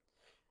it's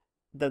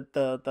I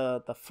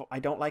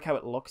don't like how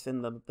it looks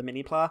in the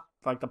mini pla.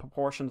 Like the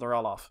proportions are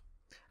all off.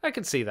 I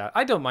can see that.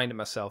 I don't mind it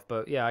myself,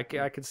 but yeah, I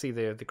can see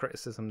the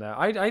criticism there.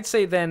 I'd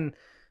say then,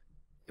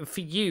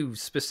 for you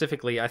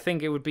specifically, I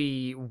think it would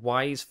be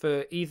wise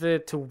for either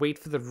to wait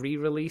for the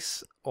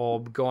re-release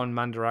or go on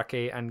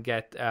Mandarake and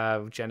get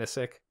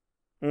Genesik.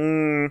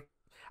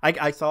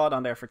 I saw it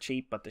on there for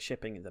cheap, but the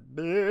shipping is a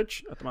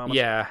bitch at the moment.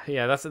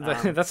 Yeah, that's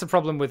the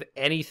problem with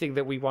anything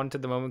that we want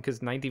at the moment, because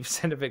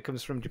 90% of it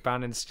comes from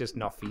Japan and it's just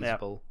not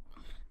feasible.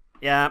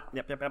 Yep.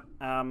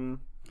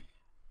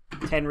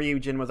 10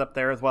 Ryujin was up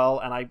there as well,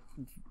 and I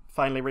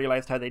finally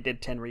realized how they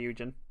did 10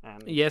 Ryujin.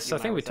 And Yes, I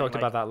think were we saying, talked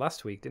about that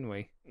last week, didn't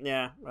we?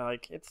 Yeah,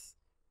 like it's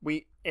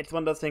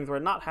one of those things where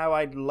not how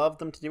I'd love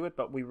them to do it,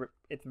 but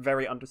it's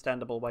very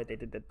understandable why they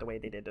did it the way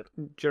they did it.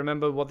 Do you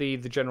remember what the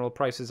general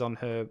prices on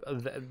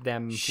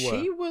them were?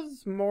 She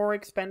was more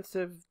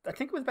expensive. I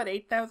think it was about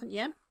 8,000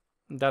 yen.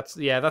 That's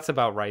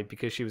about right,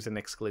 because she was an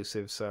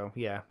exclusive. So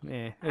yeah,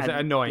 it's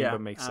annoying,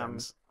 but makes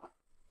sense.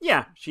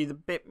 Yeah, she's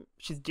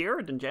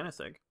dearer than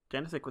Genesig.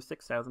 Genesig was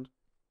 6,000.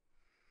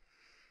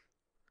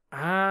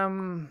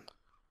 I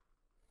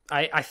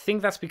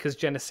think that's because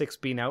Genesik's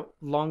been out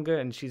longer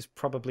and she's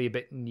probably a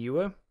bit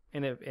newer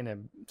in a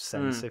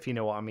sense, if you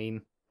know what I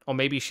mean. Or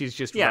maybe she's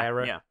just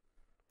rarer. Yeah.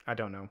 I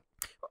don't know.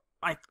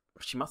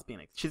 She must be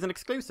she's an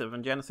exclusive,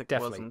 and Genesik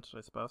wasn't, I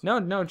suppose. No,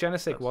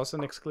 Genesik was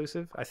an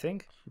exclusive, I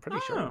think. I'm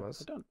pretty sure it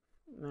was.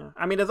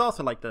 I mean, there's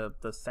also like the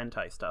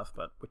Sentai stuff,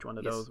 but which one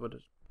of those would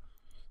it?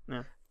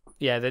 Yeah.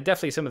 Yeah, there are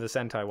definitely some of the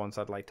Sentai ones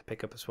I'd like to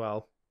pick up as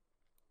well.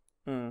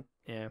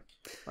 Yeah.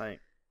 Right.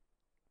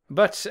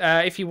 But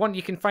if you want,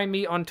 you can find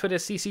me on Twitter,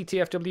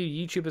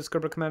 CCTFW, YouTube as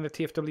Scrubber Commander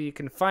TFW. You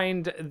can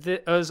find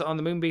us on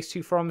the Moonbase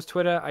 2 forums,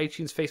 Twitter,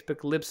 iTunes, Facebook,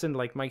 Libsyn,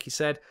 like Mikey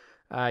said.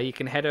 You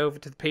can head over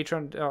to the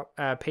Patreon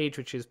page,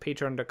 which is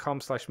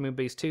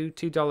patreon.com/Moonbase2,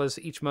 $2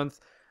 each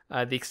month.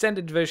 The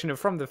extended version of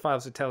From the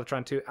Files of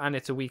Teletran 2, and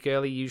it's a week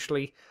early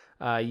usually.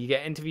 You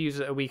get interviews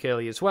a week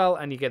early as well,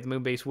 and you get the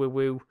Moonbase Woo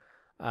Woo.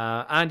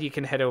 And you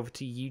can head over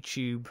to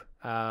YouTube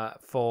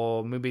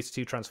for Moonbase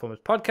 2 Transformers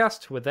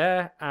podcast. We're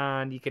there.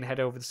 And you can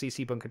head over to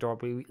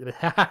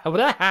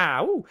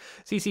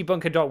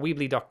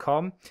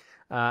ccbunker.weebly.com.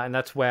 And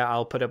that's where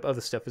I'll put up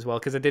other stuff as well.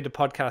 Because I did a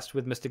podcast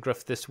with Mr.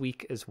 Gruff this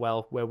week as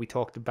well, where we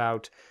talked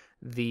about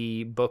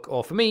the book,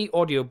 or for me,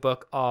 audio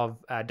book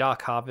of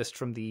Dark Harvest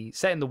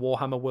set in the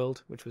Warhammer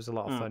world, which was a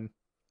lot of fun.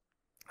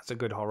 It's a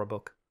good horror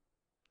book.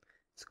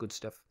 It's good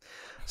stuff.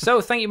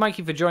 So thank you,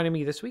 Mikey, for joining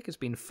me this week. It's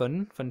been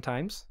fun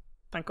times.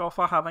 Thank you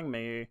for having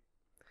me.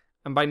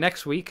 And by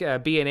next week,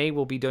 B&A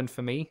will be done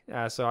for me.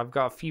 So I've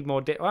got a few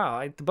more days.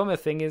 Well, the bummer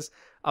thing is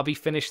I'll be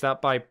finished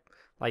that by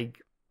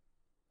like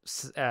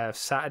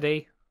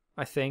Saturday,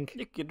 I think.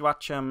 You could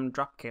watch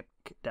Dropkick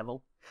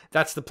Devil.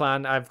 That's the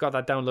plan. I've got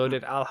that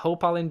downloaded.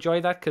 I'll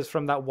enjoy that, because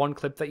from that one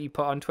clip that you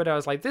put on Twitter, I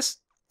was like, this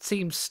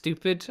seems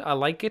stupid. I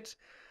like it.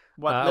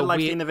 What little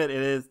I've seen of it, it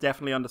is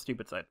definitely on the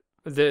stupid side.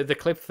 The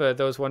clip, for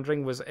those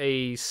wondering, was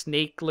a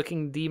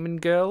snake-looking demon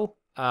girl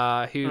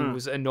who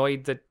was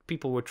annoyed that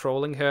people were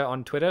trolling her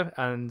on Twitter,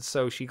 and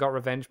so she got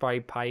revenge by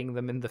pieing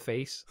them in the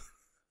face.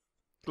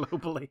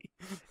 Globally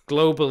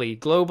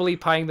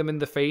pieing them in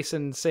the face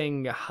and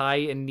saying hi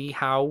and ni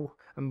hao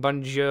and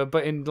bonjour,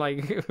 but in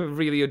like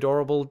really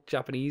adorable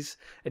Japanese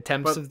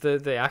attempts of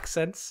the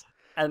accents.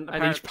 And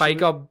each pie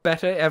got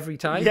better every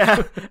time.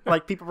 Yeah,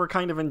 like people were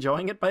kind of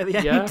enjoying it by the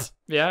end.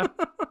 Yeah.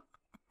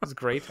 It was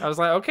great. I was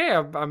like, okay,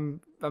 I'm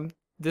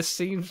this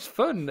seems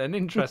fun and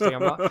interesting.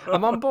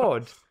 I'm on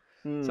board.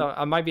 So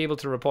I might be able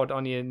to report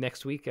on you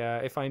next week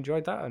if I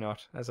enjoyed that or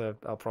not, as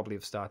I'll probably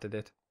have started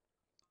it.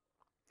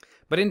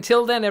 But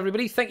until then,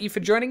 everybody, thank you for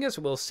joining us.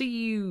 We'll see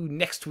you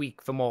next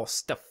week for more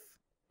stuff.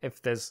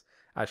 If there's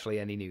actually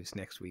any news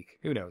next week.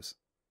 Who knows?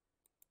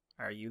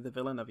 Are you the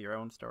villain of your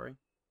own story?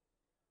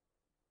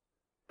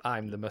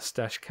 I'm the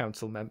Mustache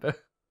Council member.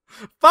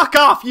 Fuck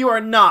off, you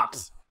are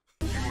not!